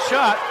quarter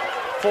shot.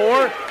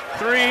 4,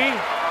 3,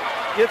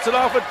 gets it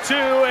off at 2,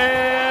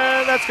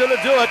 and that's going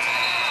to do it.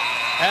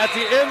 At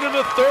the end of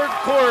the third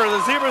quarter, the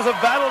Zebras have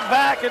battled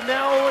back and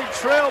now only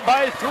trail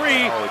by 3.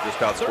 Oh, just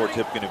outscored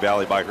Tippecanoe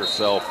Valley by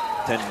herself,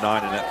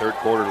 10-9 in that third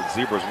quarter. The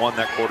Zebras won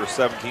that quarter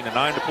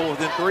 17-9 to pull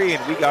within 3,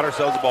 and we got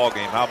ourselves a ball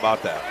game. How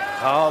about that?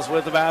 Hawes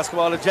with the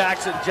basketball to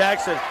Jackson.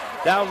 Jackson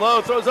down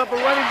low, throws up a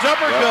running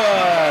jumper.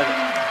 Good.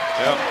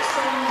 Yep.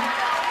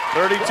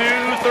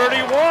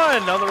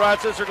 32-31 on the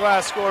Rochester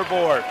Glass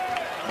scoreboard.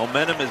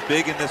 Momentum is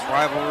big in this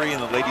rivalry,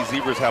 and the Lady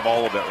Zebras have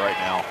all of it right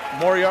now.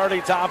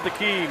 Moriarty top the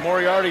key.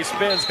 Moriarty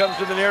spins, comes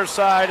to the near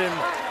side, and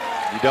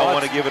you don't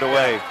want to give it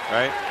away,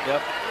 right?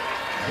 Yep.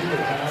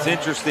 It's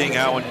interesting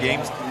how when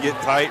games get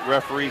tight,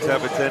 referees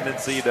have a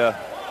tendency to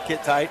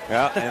get tight.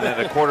 Yeah, and then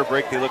at a quarter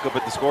break, they look up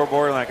at the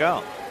scoreboard and like,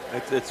 oh,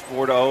 it's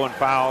 4-0 and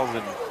fouls,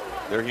 and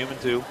they're human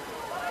too.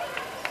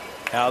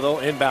 Now they'll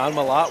inbound.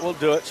 Malat will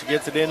do it. She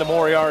gets it into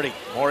Moriarty.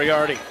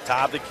 Moriarty,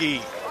 top the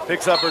key.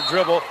 Picks up her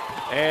dribble,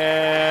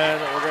 and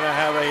we're going to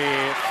have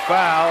a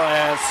foul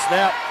as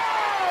Snap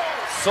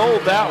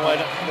sold that one.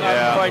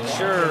 Not quite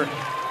sure.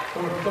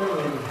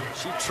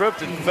 She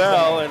tripped and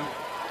fell, and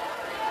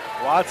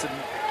Watson.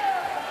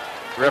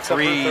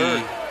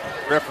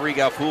 Referee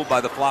got fooled by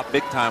the flop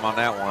big time on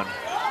that one.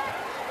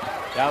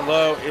 Down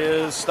low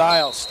is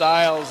Stiles.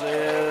 Stiles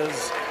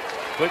is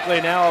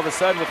quickly now all of a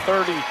sudden with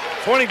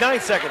 29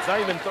 seconds, not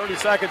even 30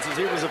 seconds, as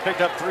he was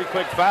picked up 3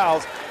 quick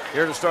fouls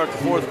here to start the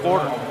fourth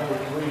quarter.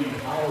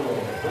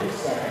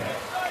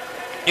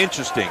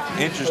 Interesting.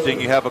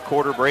 You have a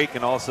quarter break,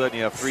 and all of a sudden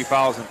you have 3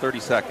 fouls in 30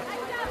 seconds.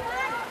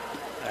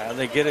 And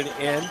they get it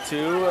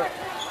into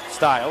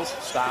Stiles.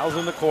 Stiles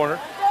in the corner.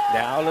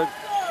 Now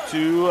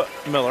to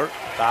Miller.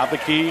 Top the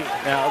key.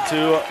 Now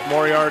to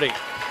Moriarty.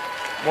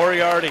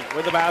 Moriarty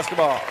with the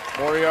basketball.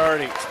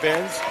 Moriarty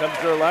spins, comes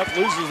to her left,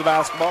 loses the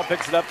basketball,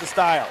 picks it up to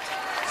Stiles.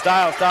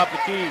 Stiles top the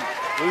key.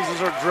 Loses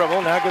her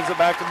dribble. Now gives it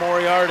back to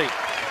Moriarty.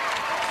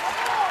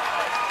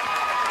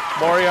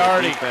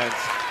 Moriarty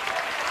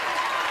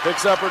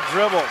picks up her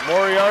dribble.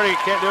 Moriarty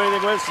can't do anything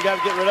with it. She got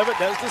to get rid of it.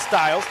 That's to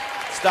Stiles.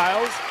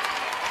 Stiles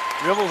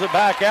dribbles it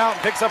back out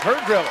and picks up her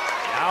dribble.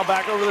 Now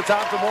back over the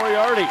top to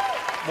Moriarty.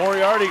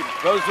 Moriarty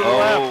goes to the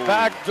left.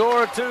 Back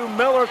door to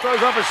Miller.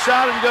 Throws up a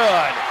shot and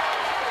good.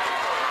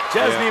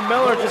 Chesney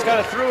Miller just kind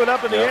of threw it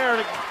up in the air and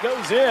it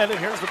goes in. And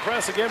here's the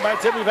press again by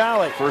Tippy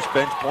Valley. First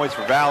bench points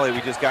for Valley.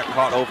 We just got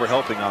caught over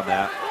helping on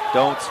that.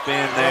 Don't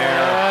spin there.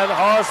 And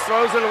Hawes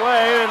throws it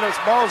away, and this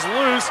ball's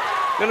loose.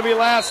 Going to be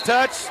last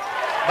touch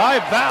by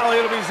Valley.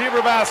 It'll be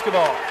Zebra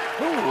basketball.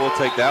 Ooh, we'll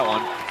take that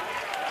one.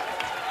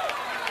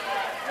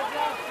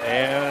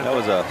 And that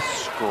was a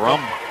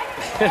scrum.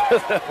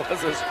 That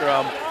was a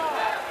scrum.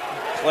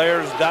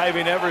 Players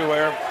diving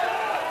everywhere.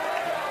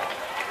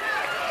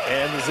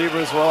 And the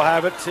Zebras will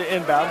have it to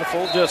inbound the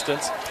full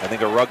distance. I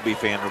think a rugby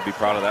fan would be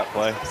proud of that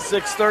play.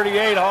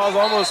 6:38. Hawes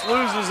almost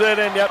loses it,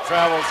 and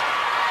travels.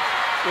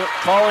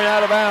 Falling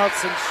out of bounds,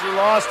 and she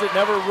lost it.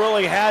 Never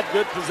really had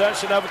good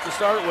possession of it to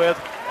start with.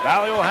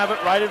 Valley will have it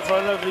right in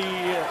front of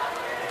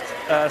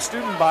the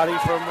student body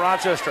from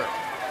Rochester.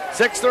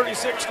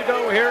 6:36 to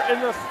go here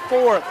in the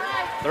fourth.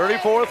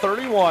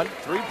 34-31.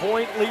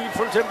 3-point lead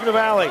for Tippecanoe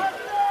Valley.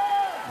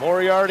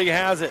 Moriarty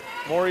has it.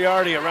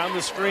 Moriarty around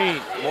the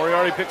screen.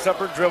 Moriarty picks up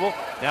her dribble.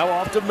 Now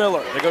off to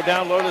Miller. They go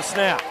down low to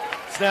Snap.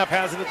 Snap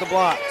has it at the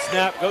block.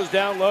 Snap goes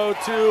down low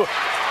to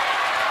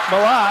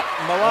Malat.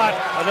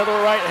 Malat, another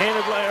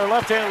right-handed or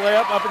left-handed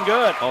layup, up and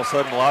good. All of a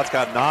sudden, Malat's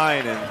got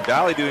 9, and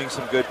Valley doing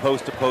some good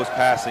post-to-post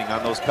passing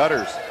on those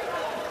cutters.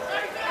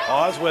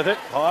 Hawes with it.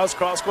 Hawes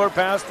cross-court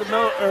pass to to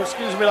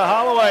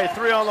Holloway.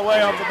 3 on the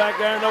way off the back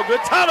there, no good.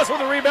 Thomas with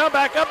the rebound,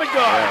 back up and good.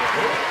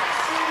 Yeah.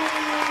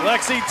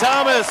 Lexi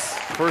Thomas.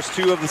 First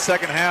 2 of the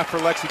second half for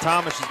Lexi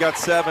Thomas. She's got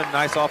 7.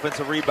 Nice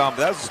offensive rebound,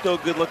 but that was still a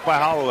good look by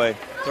Holloway.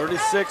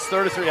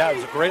 36-33. That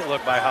was a great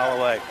look by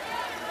Holloway.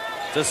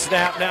 To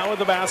snap now with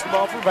the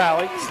basketball for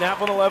Valley.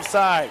 Snap on the left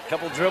side.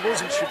 Couple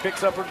dribbles, and she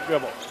picks up her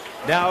dribble.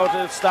 Now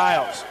to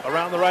Stiles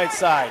around the right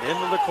side.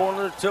 Into the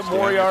corner to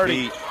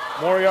Moriarty.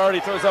 Moriarty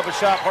throws up a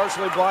shot,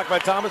 partially blocked by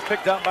Thomas,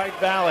 picked up by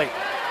Valley.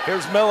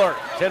 Here's Miller.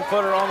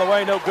 10-footer on the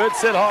way, no good.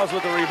 Sid Hawes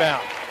with the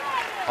rebound.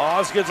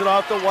 Hawes gets it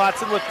off to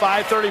Watson with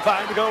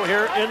 5:35 to go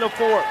here in the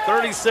fourth.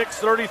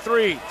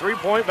 36-33.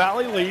 3-point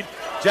Valley lead.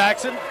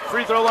 Jackson,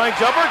 free throw line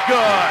jumper,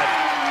 good.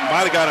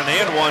 Might have got an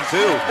and one,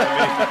 too.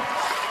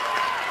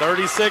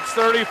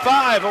 36-35,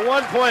 a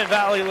 1-point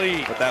Valley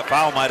lead. But that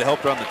foul might have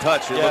helped her on the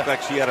touch. It looked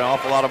like she had an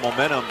awful lot of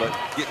momentum, but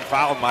getting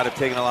fouled might have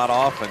taken a lot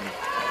off and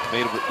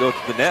made it go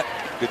to the net.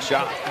 Good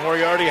shot.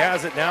 Moriarty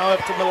has it now up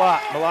to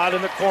Malott. Malott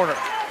in the corner.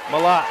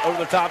 Malott over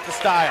the top to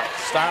Stiles.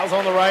 Stiles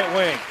on the right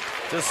wing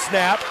to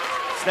Snap.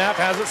 Snap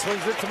has it,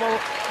 swings it to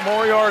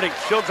Moriarty.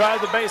 She'll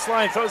drive the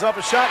baseline, throws up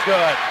a shot,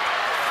 good.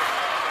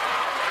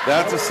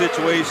 That's a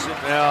situation.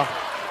 Now,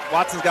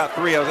 Watson's got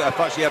 3. I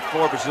thought she had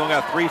 4, but she's only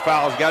got 3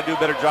 fouls. You got to do a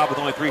better job with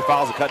only 3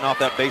 fouls of cutting off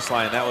that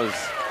baseline. That was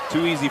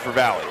too easy for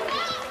Valley.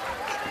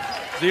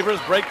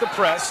 Zebras break the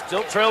press,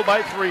 still trailed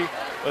by 3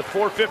 with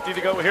 4:50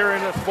 to go here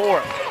in the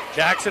fourth.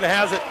 Jackson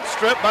has it,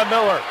 stripped by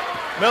Miller.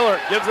 Miller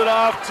gives it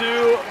off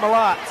to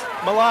Malott.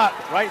 Malott,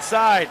 right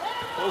side,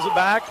 pulls it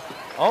back,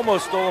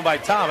 almost stolen by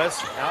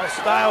Thomas. Now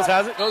Stiles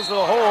has it, goes to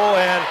the hole,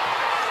 and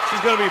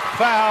she's going to be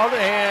fouled,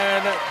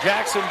 and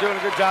Jackson doing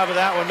a good job of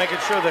that one, making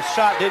sure the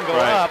shot didn't go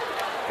up.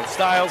 And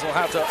Stiles will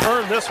have to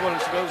earn this one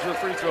as she goes to the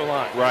free throw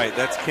line. Right,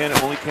 that's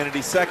only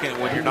Kennedy's second.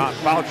 When you're not in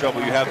foul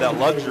trouble, you have that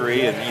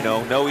luxury, and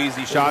no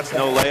easy shots,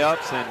 no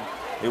layups, and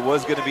it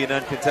was going to be an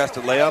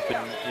uncontested layup, and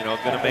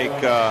going to make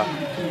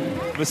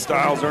Miss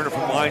Stiles earn it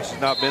from the line. She's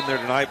not been there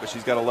tonight, but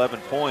she's got 11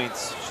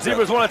 points.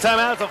 Zebras want a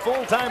timeout. It's a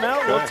full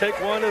timeout. We'll take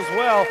one as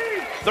well.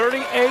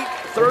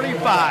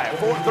 38-35.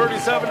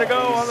 4:37 to go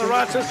on the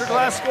Rochester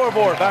Glass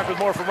scoreboard. Back with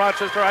more from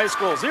Rochester High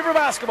School. Zebra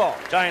basketball,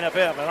 Giant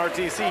FM and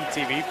RTC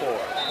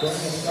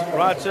TV4.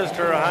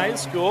 Rochester High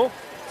School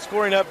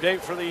scoring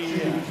update for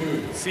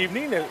this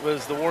evening. It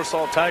was the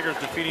Warsaw Tigers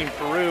defeating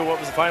Peru. What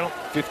was the final?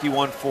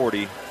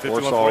 51-40.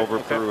 Warsaw over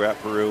Peru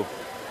at Peru.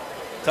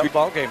 Tough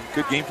ball game.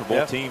 Good game for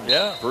both teams.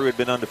 Yeah. Peru had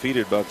been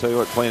undefeated, but I'll tell you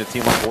what, playing a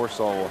team like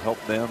Warsaw will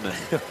help them. And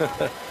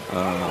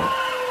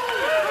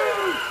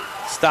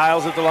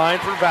Stiles at the line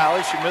for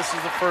Valley. She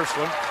misses the first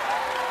one.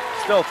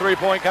 Still a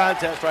 3-point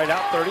contest right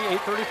out.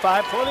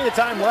 38-35. Plenty of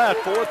time left.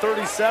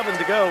 4:37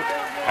 to go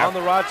on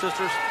the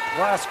Rochester's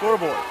Glass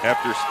scoreboard.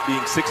 After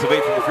being 6 of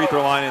 8 from the free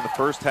throw line in the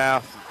first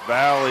half,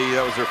 Valley,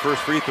 that was their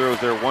first free throws.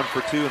 They're 1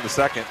 for 2 in the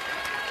second.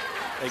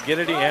 They get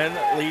it in,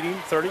 leading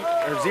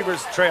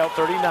Zebras trail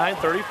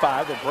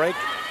 39-35. They break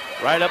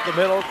right up the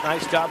middle.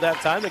 Nice job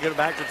that time. They get it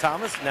back to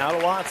Thomas. Now to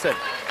Watson.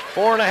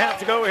 4.5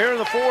 to go here in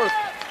the fourth.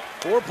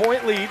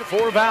 4-point lead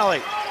for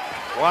Valley.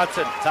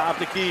 Watson, top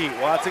the key.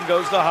 Watson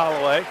goes to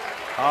Holloway.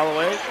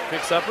 Holloway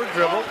picks up her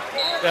dribble.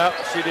 Yep,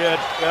 she did.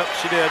 Yep,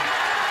 she did.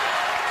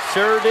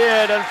 Sure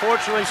did.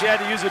 Unfortunately, she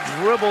had to use a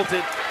dribble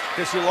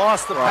because she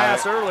lost the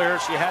pass earlier.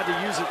 She had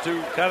to use it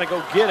to kind of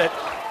go get it.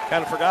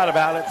 Kind of forgot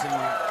about it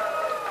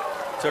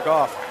and took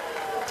off.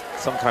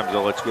 Sometimes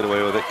they'll let you get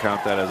away with it,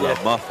 count that as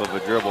a muff of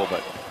a dribble,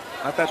 but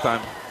not that time.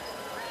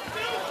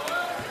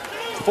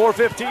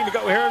 4:15 to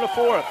go here in the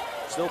fourth.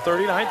 Still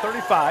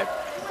 39-35.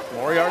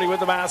 Moriarty with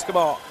the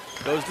basketball.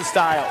 Goes to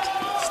Stiles.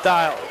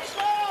 Stiles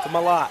to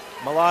Malott.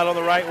 Malott on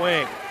the right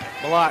wing.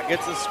 Malott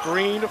gets a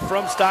screen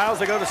from Stiles.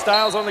 They go to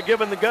Stiles on the give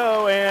and the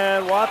go,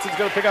 and Watson's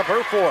going to pick up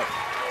her fourth.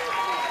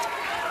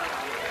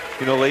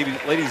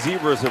 Lady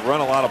Zebras have run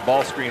a lot of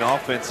ball screen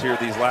offense here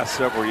these last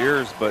several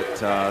years, but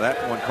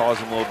that one caused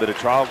them a little bit of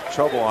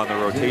trouble on the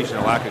rotation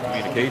and lack of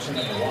communication.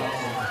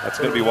 That's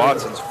going to be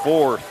Watson's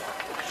fourth.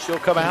 She'll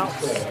come out,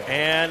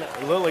 and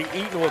Lily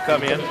Eaton will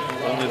come in.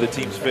 Only the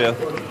team's fifth.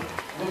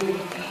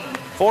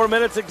 4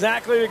 minutes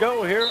exactly to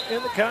go here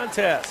in the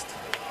contest.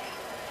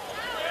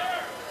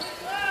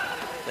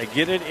 They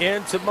get it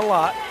into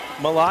Malott.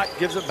 Malott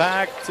gives it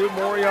back to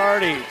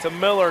Moriarty, to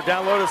Miller.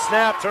 Down low to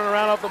Snap, turn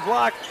around off the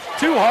block.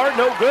 Too hard,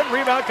 no good.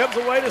 Rebound comes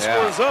away to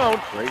score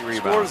zone. Great rebound.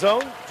 Score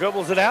zone,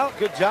 dribbles it out.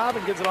 Good job,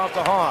 and gets it off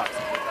to Hawes.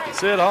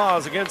 Sid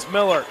Hawes against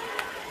Miller.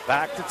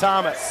 Back to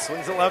Thomas.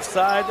 Swings it left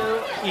side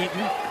to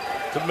Eaton.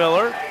 To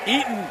Miller.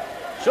 Eaton.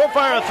 She'll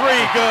fire a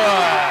three.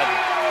 Good.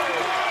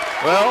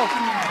 Well,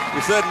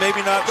 you said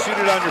maybe not shoot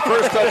it on your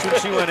first touch when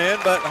she went in,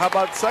 but how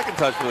about the second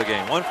touch for the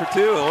game? 1 for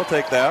 2, and we'll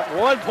take that.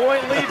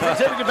 1-point lead for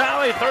Tippecanoe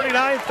Valley,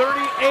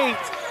 39-38.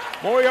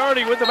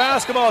 Moriarty with the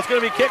basketball. It's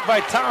going to be kicked by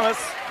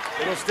Thomas.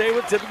 It'll stay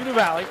with Tippecanoe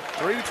Valley.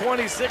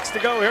 3:26 to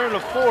go here in the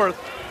fourth.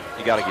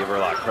 You got to give her a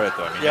lot of credit,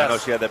 though. I mean, I know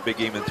she had that big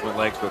game in Twin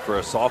Lakes, but for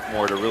a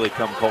sophomore to really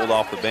come cold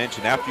off the bench,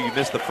 and after you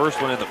missed the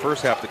first one in the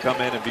first half, to come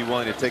in and be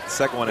willing to take the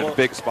second one in a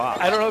big spot.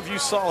 I don't know if you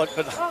saw it,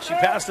 but she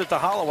passed it to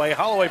Holloway.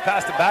 Holloway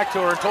passed it back to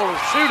her and told her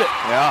to shoot it.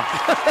 Yeah,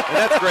 and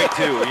that's great,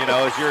 too.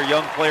 As you're a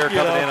young player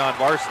coming in on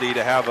varsity,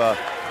 to have a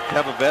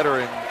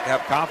veteran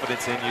have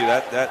confidence in you,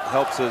 that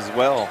helps as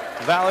well.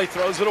 Valley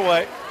throws it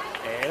away,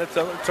 and it's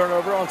a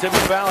turnover on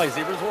Tippecanoe Valley.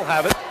 Zebras will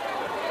have it.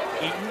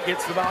 Eaton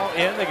gets the ball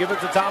in. They give it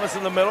to Thomas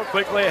in the middle.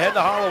 Quickly ahead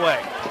to Holloway.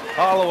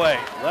 Holloway,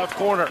 left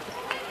corner.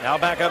 Now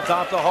back up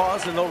top to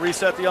Hawes, and they'll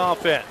reset the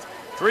offense.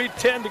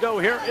 3:10 to go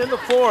here in the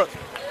fourth.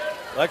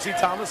 Lexi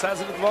Thomas has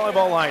it at the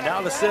volleyball line.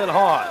 Now to Sid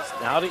Hawes.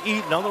 Now to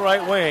Eaton on the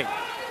right wing.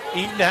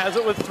 Eaton has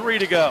it with 3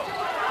 to go.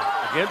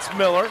 Against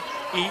Miller.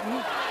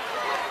 Eaton.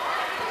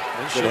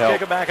 And she'll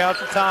kick it back out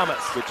to Thomas.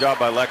 Good job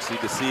by Lexi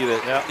to see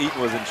that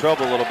Eaton was in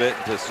trouble a little bit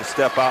and to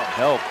step out and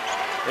help.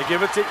 They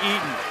give it to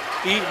Eaton.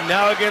 Eaton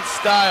now against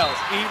Stiles.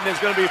 Eaton is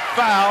going to be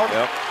fouled.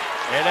 Yep.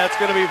 And that's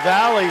going to be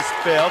Valley's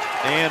 5th.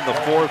 And the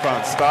 4th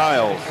on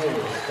Stiles.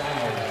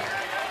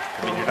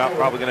 I mean, you're not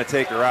probably going to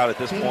take her out at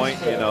this point.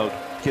 You know,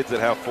 kids that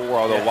have 4,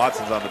 although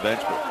Watson's on the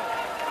bench, but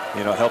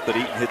you know, help that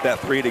Eaton hit that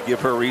 3 to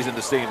give her a reason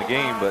to stay in the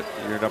game, but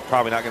you're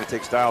probably not going to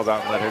take Stiles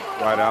out and let her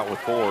ride out with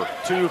 4.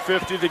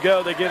 2:50 to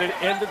go. They get it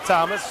into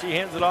Thomas. She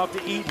hands it off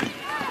to Eaton.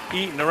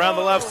 Eaton around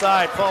the left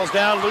side, falls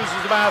down, loses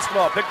the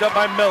basketball. Picked up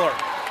by Miller.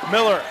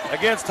 Miller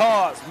against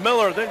Hawes.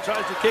 Miller then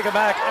tries to kick it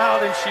back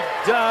out, and she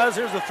does.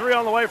 Here's the 3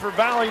 on the way for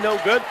Valley. No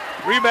good.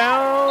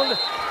 Rebound.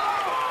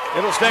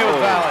 It'll stay with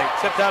Valley.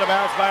 Tipped out of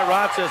bounds by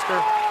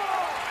Rochester.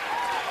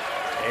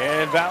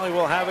 And Valley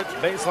will have it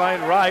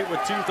baseline right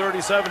with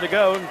 2:37 to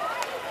go.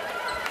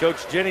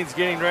 Coach Jennings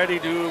getting ready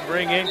to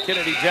bring in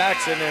Kennedy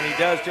Jackson, and he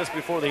does just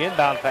before the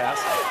inbound pass.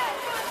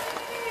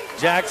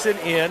 Jackson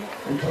in.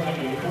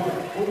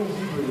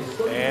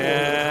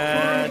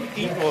 And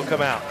Eaton will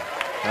come out.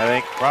 I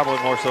think probably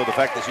more so the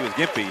fact that she was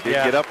gimpy.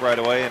 Didn't get up right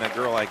away, and a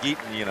girl like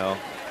Eaton, you know,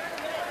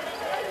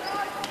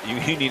 you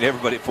need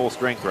everybody at full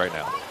strength right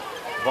now.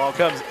 Ball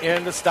comes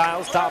into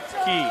Stiles, top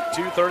key.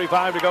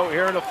 2:35 to go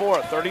here in the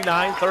fourth.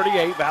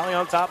 39-38, Valley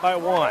on top by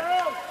 1.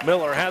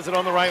 Miller has it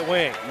on the right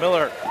wing.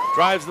 Miller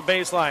drives the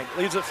baseline,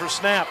 leaves it for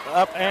snap,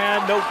 up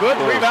and no good.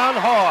 Rebound,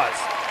 Hawes.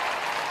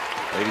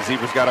 Lady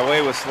Zebras got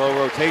away with slow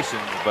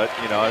rotations, but,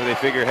 you know, they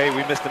figure, hey,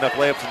 we missed enough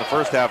layups in the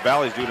first half.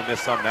 Valley's due to miss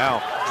some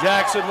now.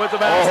 Jackson with the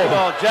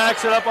basketball.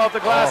 Jackson up off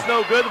the glass,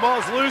 no good. The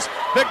ball's loose,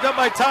 picked up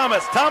by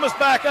Thomas. Thomas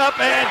back up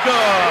and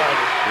good.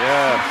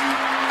 Yeah.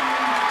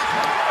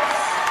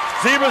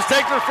 Zebras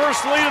take their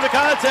first lead of the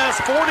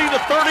contest,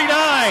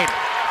 40-39.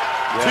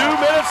 2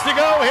 minutes to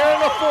go here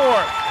in the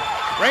fourth.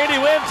 Randy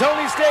Wynn,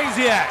 Tony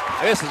Stasiak.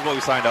 This is what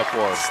we signed up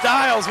for.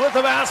 Stiles with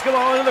the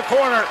basketball in the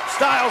corner.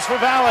 Stiles for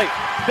Valley.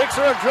 Picks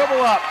her a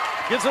dribble up.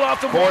 Gives it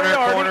off to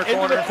Moriarty.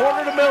 Into the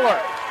corner to Miller.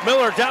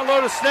 Miller down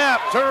low to Snap.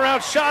 Turn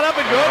around, shot up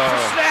and good for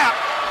Snap.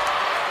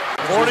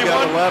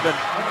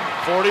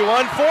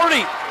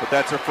 41-40. But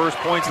that's her first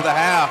points of the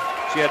half.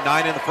 She had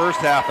 9 in the first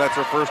half. That's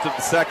her first of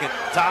the second.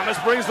 Thomas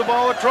brings the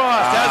ball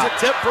across. Has it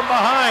tipped from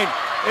behind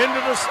into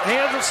the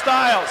hands of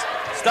Stiles.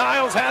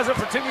 Stiles has it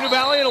for Tippecanoe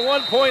Valley in a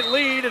 1-point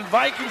lead, and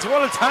Vikings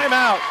want a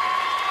timeout.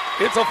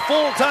 It's a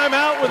full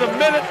timeout with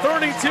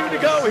 1:32 to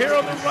go here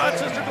on the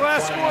Rochester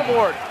Glass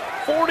scoreboard.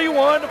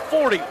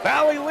 41-40.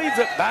 Valley leads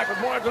it. Back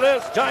with more after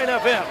this. Giant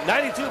FM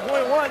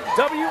 92.1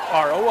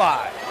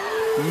 WROI.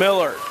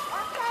 Miller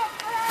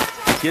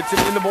gets it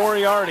into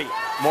Moriarty.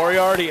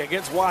 Moriarty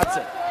against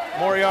Watson.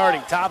 Moriarty,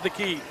 top of the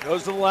key,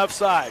 goes to the left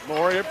side.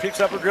 Moriarty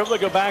picks up her dribble,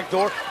 go back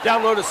door,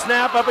 down low to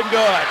Snap, up and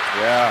good.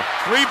 Yeah.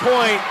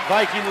 3-point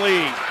Viking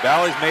lead.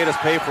 Valley's made us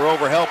pay for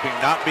overhelping,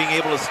 not being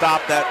able to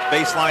stop that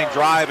baseline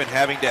drive and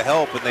having to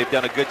help, and they've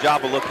done a good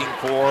job of looking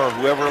for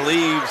whoever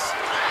leaves.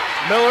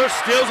 Miller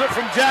steals it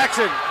from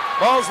Jackson.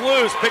 Ball's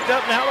loose, picked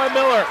up now by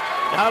Miller.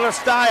 Now to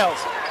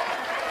Stiles.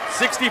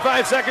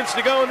 65 seconds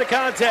to go in the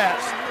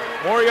contest.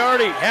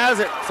 Moriarty has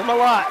it to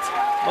Malott.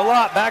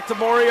 Malott back to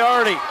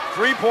Moriarty.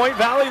 3-point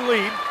Valley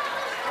lead.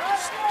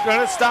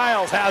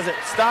 Stiles has it.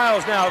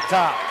 Stiles now up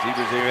top.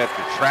 Zebras either have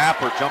to trap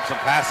or jump some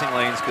passing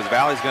lanes because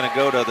Valley's going to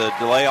go to the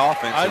delay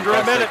offense. Under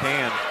a minute.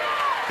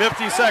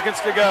 50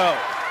 seconds to go.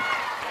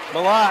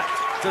 Malott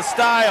to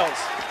Stiles.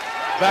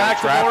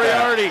 Back to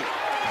Moriarty.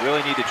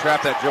 Really need to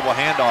trap that dribble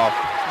handoff.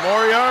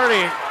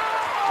 Moriarty.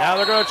 Now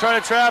they're going to try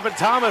to trap, and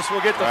Thomas will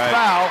get the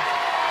foul.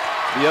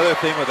 The other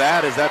thing with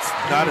that is that's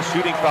not a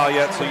shooting foul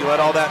yet, so you let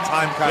all that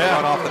time kind of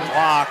run off the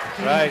clock.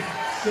 Right.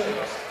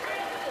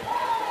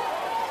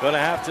 Going to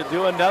have to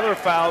do another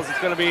foul. It's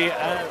going to be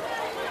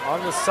on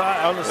the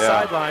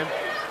sideline.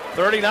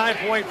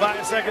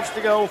 39.5 seconds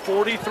to go.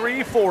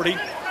 43-40.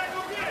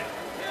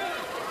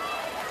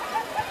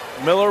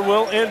 Miller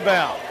will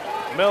inbound.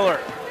 Miller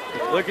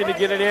looking to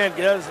get it in.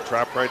 Gets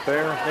trap right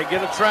there. They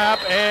get a trap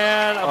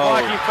and a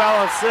blocking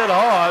foul on Sid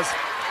Hawes.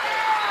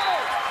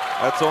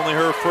 That's only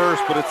her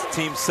first, but it's the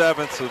team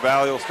 7th, so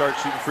Valley will start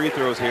shooting free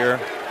throws here.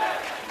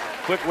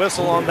 Quick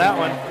whistle on that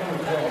one.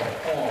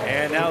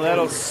 And now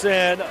that'll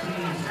send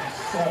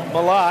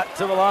Malott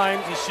to the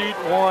line to shoot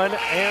 1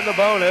 and the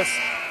bonus.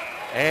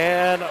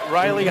 And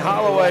Riley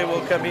Holloway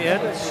will come in.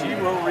 She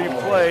will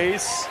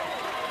replace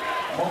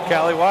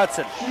Callie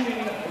Watson.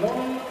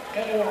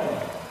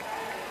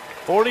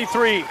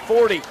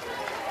 43-40.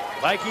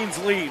 Vikings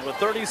lead with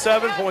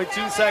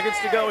 37.2 seconds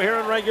to go here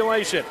in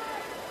regulation.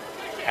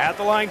 At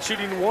the line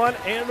shooting 1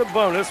 and the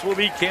bonus will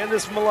be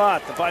Candace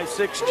Malott, the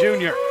 5'6"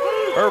 junior.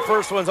 Her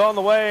first one's on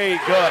the way,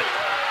 good.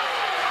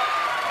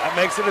 That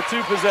makes it a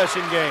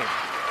 2-possession game.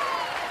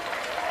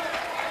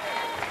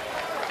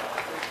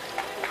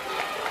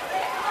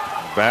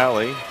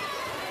 Valley,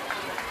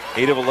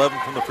 8 of 11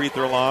 from the free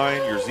throw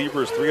line. Your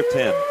Zebras 3 of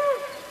 10.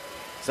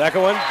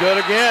 Second one, good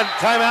again.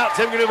 Timeout,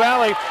 Tippecanoe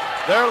Valley.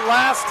 Their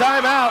last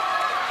timeout.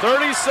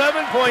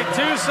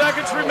 37.2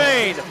 seconds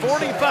remain.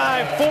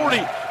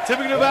 45-40.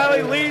 Tippecanoe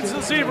Valley leads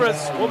the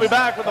Zebras. We'll be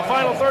back with the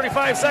final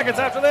 35 seconds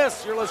after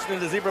this. You're listening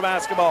to Zebra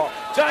Basketball.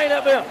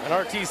 Giant FM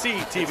and RTC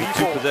TV4.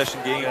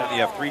 Two-possession game.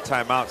 You have 3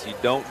 timeouts. You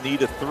don't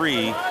need a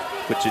 3,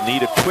 but you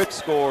need a quick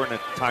score and a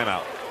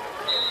timeout.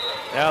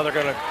 Now they're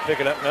going to pick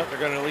it up. Nope, they're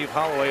going to leave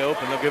Holloway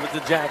open. They'll give it to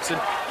Jackson.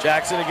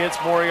 Jackson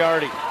against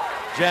Moriarty.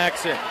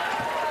 Jackson.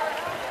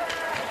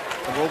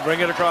 And we'll bring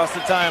it across the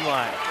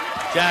timeline.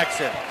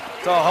 Jackson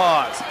to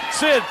Hawes.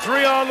 Sid,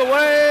 3 on the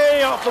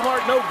way. Off the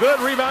mark, no good.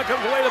 Rebound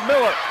comes away to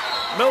Miller.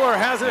 Miller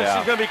has it. Yeah.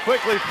 She's going to be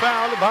quickly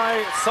fouled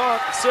by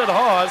Sid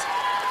Hawes.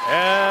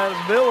 And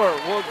Miller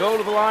will go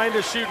to the line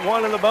to shoot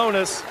 1 in the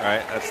bonus. All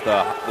right, that's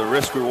the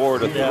risk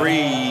reward of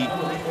 3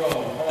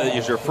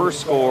 is your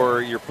first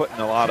score. You're putting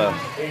a lot of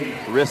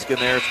risk in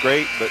there. It's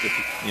great, but if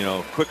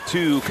quick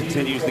 2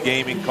 continues the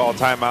game, you can call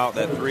timeout.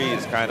 That 3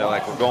 is kind of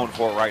like we're going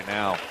for it right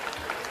now.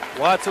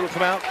 Watson will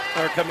come out,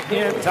 or coming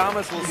in.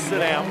 Thomas will sit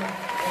down.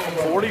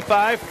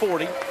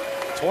 45-40.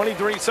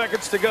 23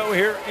 seconds to go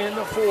here in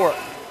the fourth.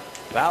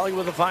 Valley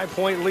with a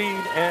 5-point lead,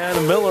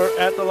 and Miller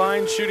at the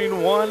line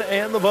shooting 1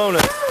 and the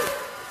bonus.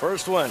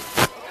 First one,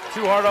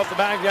 too hard off the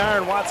back of the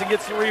iron. Watson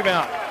gets the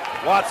rebound.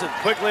 Watson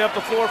quickly up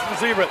the floor from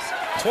Zebras.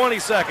 20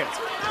 seconds.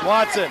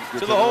 Watson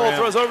to the hole,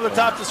 throws over the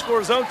top to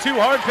score zone. Too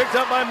hard, picked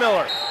up by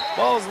Miller.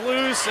 Ball's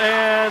loose,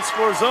 and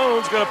score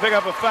zone's going to pick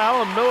up a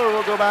foul, and Miller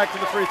will go back to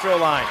the free throw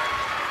line.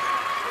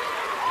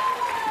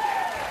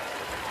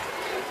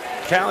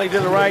 Callie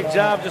did the right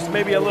job, just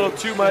maybe a little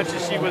too much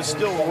as she was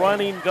still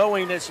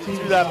going as she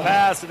threw that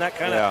pass, and that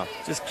kind of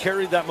just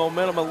carried that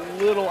momentum a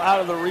little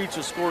out of the reach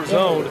of score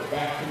zone. It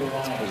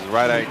was the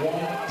right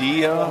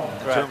idea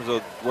in terms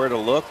of where to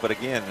look, but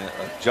again,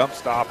 a jump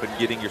stop and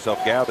getting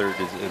yourself gathered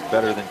is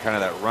better than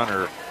kind of that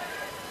runner.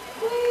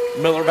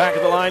 Miller back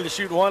at the line to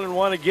shoot 1 and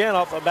 1 again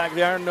off the back of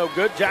the iron, no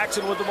good.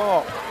 Jackson with the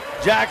ball.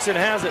 Jackson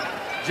has it.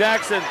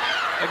 Jackson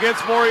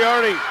against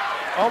Moriarty.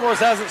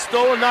 Almost has it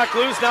stolen, knocked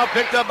loose, now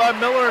picked up by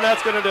Miller, and that's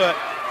going to do it.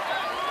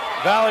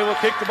 Valley will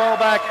kick the ball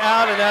back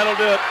out, and that'll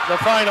do it. The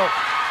final.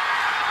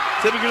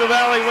 Tippecanoe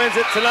Valley wins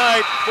it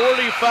tonight,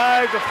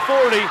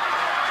 45-40,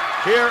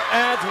 here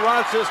at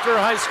Rochester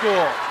High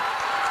School.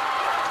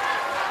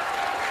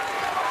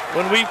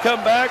 When we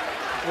come back,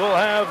 we'll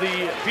have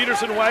the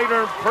Peterson,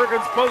 Wagner, and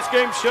Perkins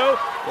postgame show.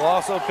 We'll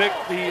also pick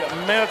the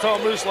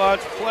Manitoba Moose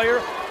Lodge player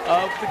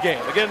of the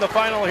game. Again, the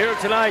final here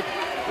tonight.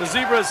 The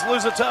Zebras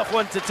lose a tough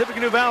one to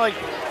Tippecanoe Valley,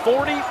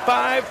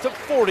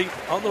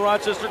 45-40 on the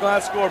Rochester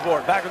Glass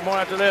scoreboard. Back with more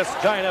after this.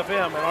 Giant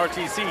FM and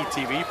RTC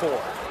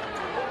TV4.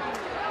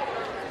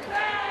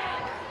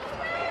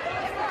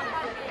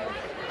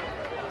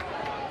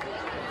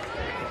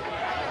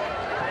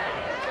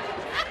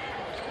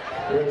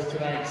 Here is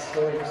tonight's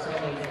scoring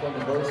percentage from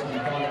the varsity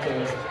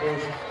contest.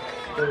 First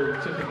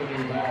for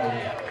Tippecanoe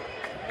Valley,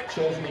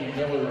 Chesney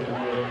Miller with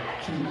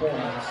 2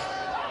 points.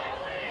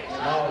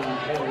 Molly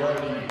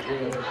Moriarty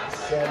with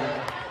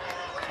 7.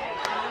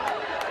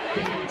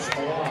 Peyton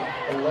Smalak,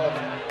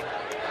 11.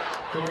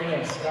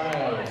 Karina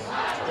Skiles,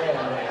 12.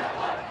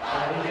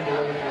 And leading the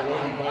way for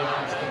Lady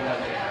Vikings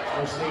tonight,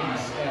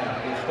 Mercedes Snap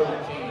with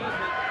 13.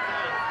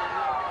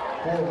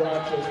 For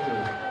Rochester,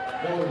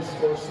 Lori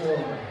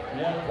Scorsone,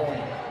 1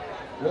 point.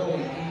 Lily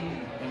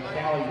Eaton and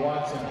Callie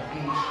Watson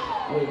each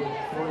with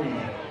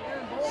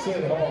 3.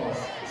 Sid Halls,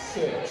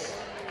 6.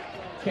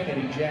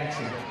 Kennedy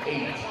Jackson,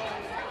 8.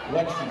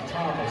 Lexi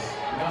Thomas,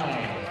 9,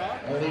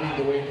 and leading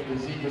the way for the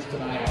Zebras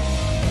tonight.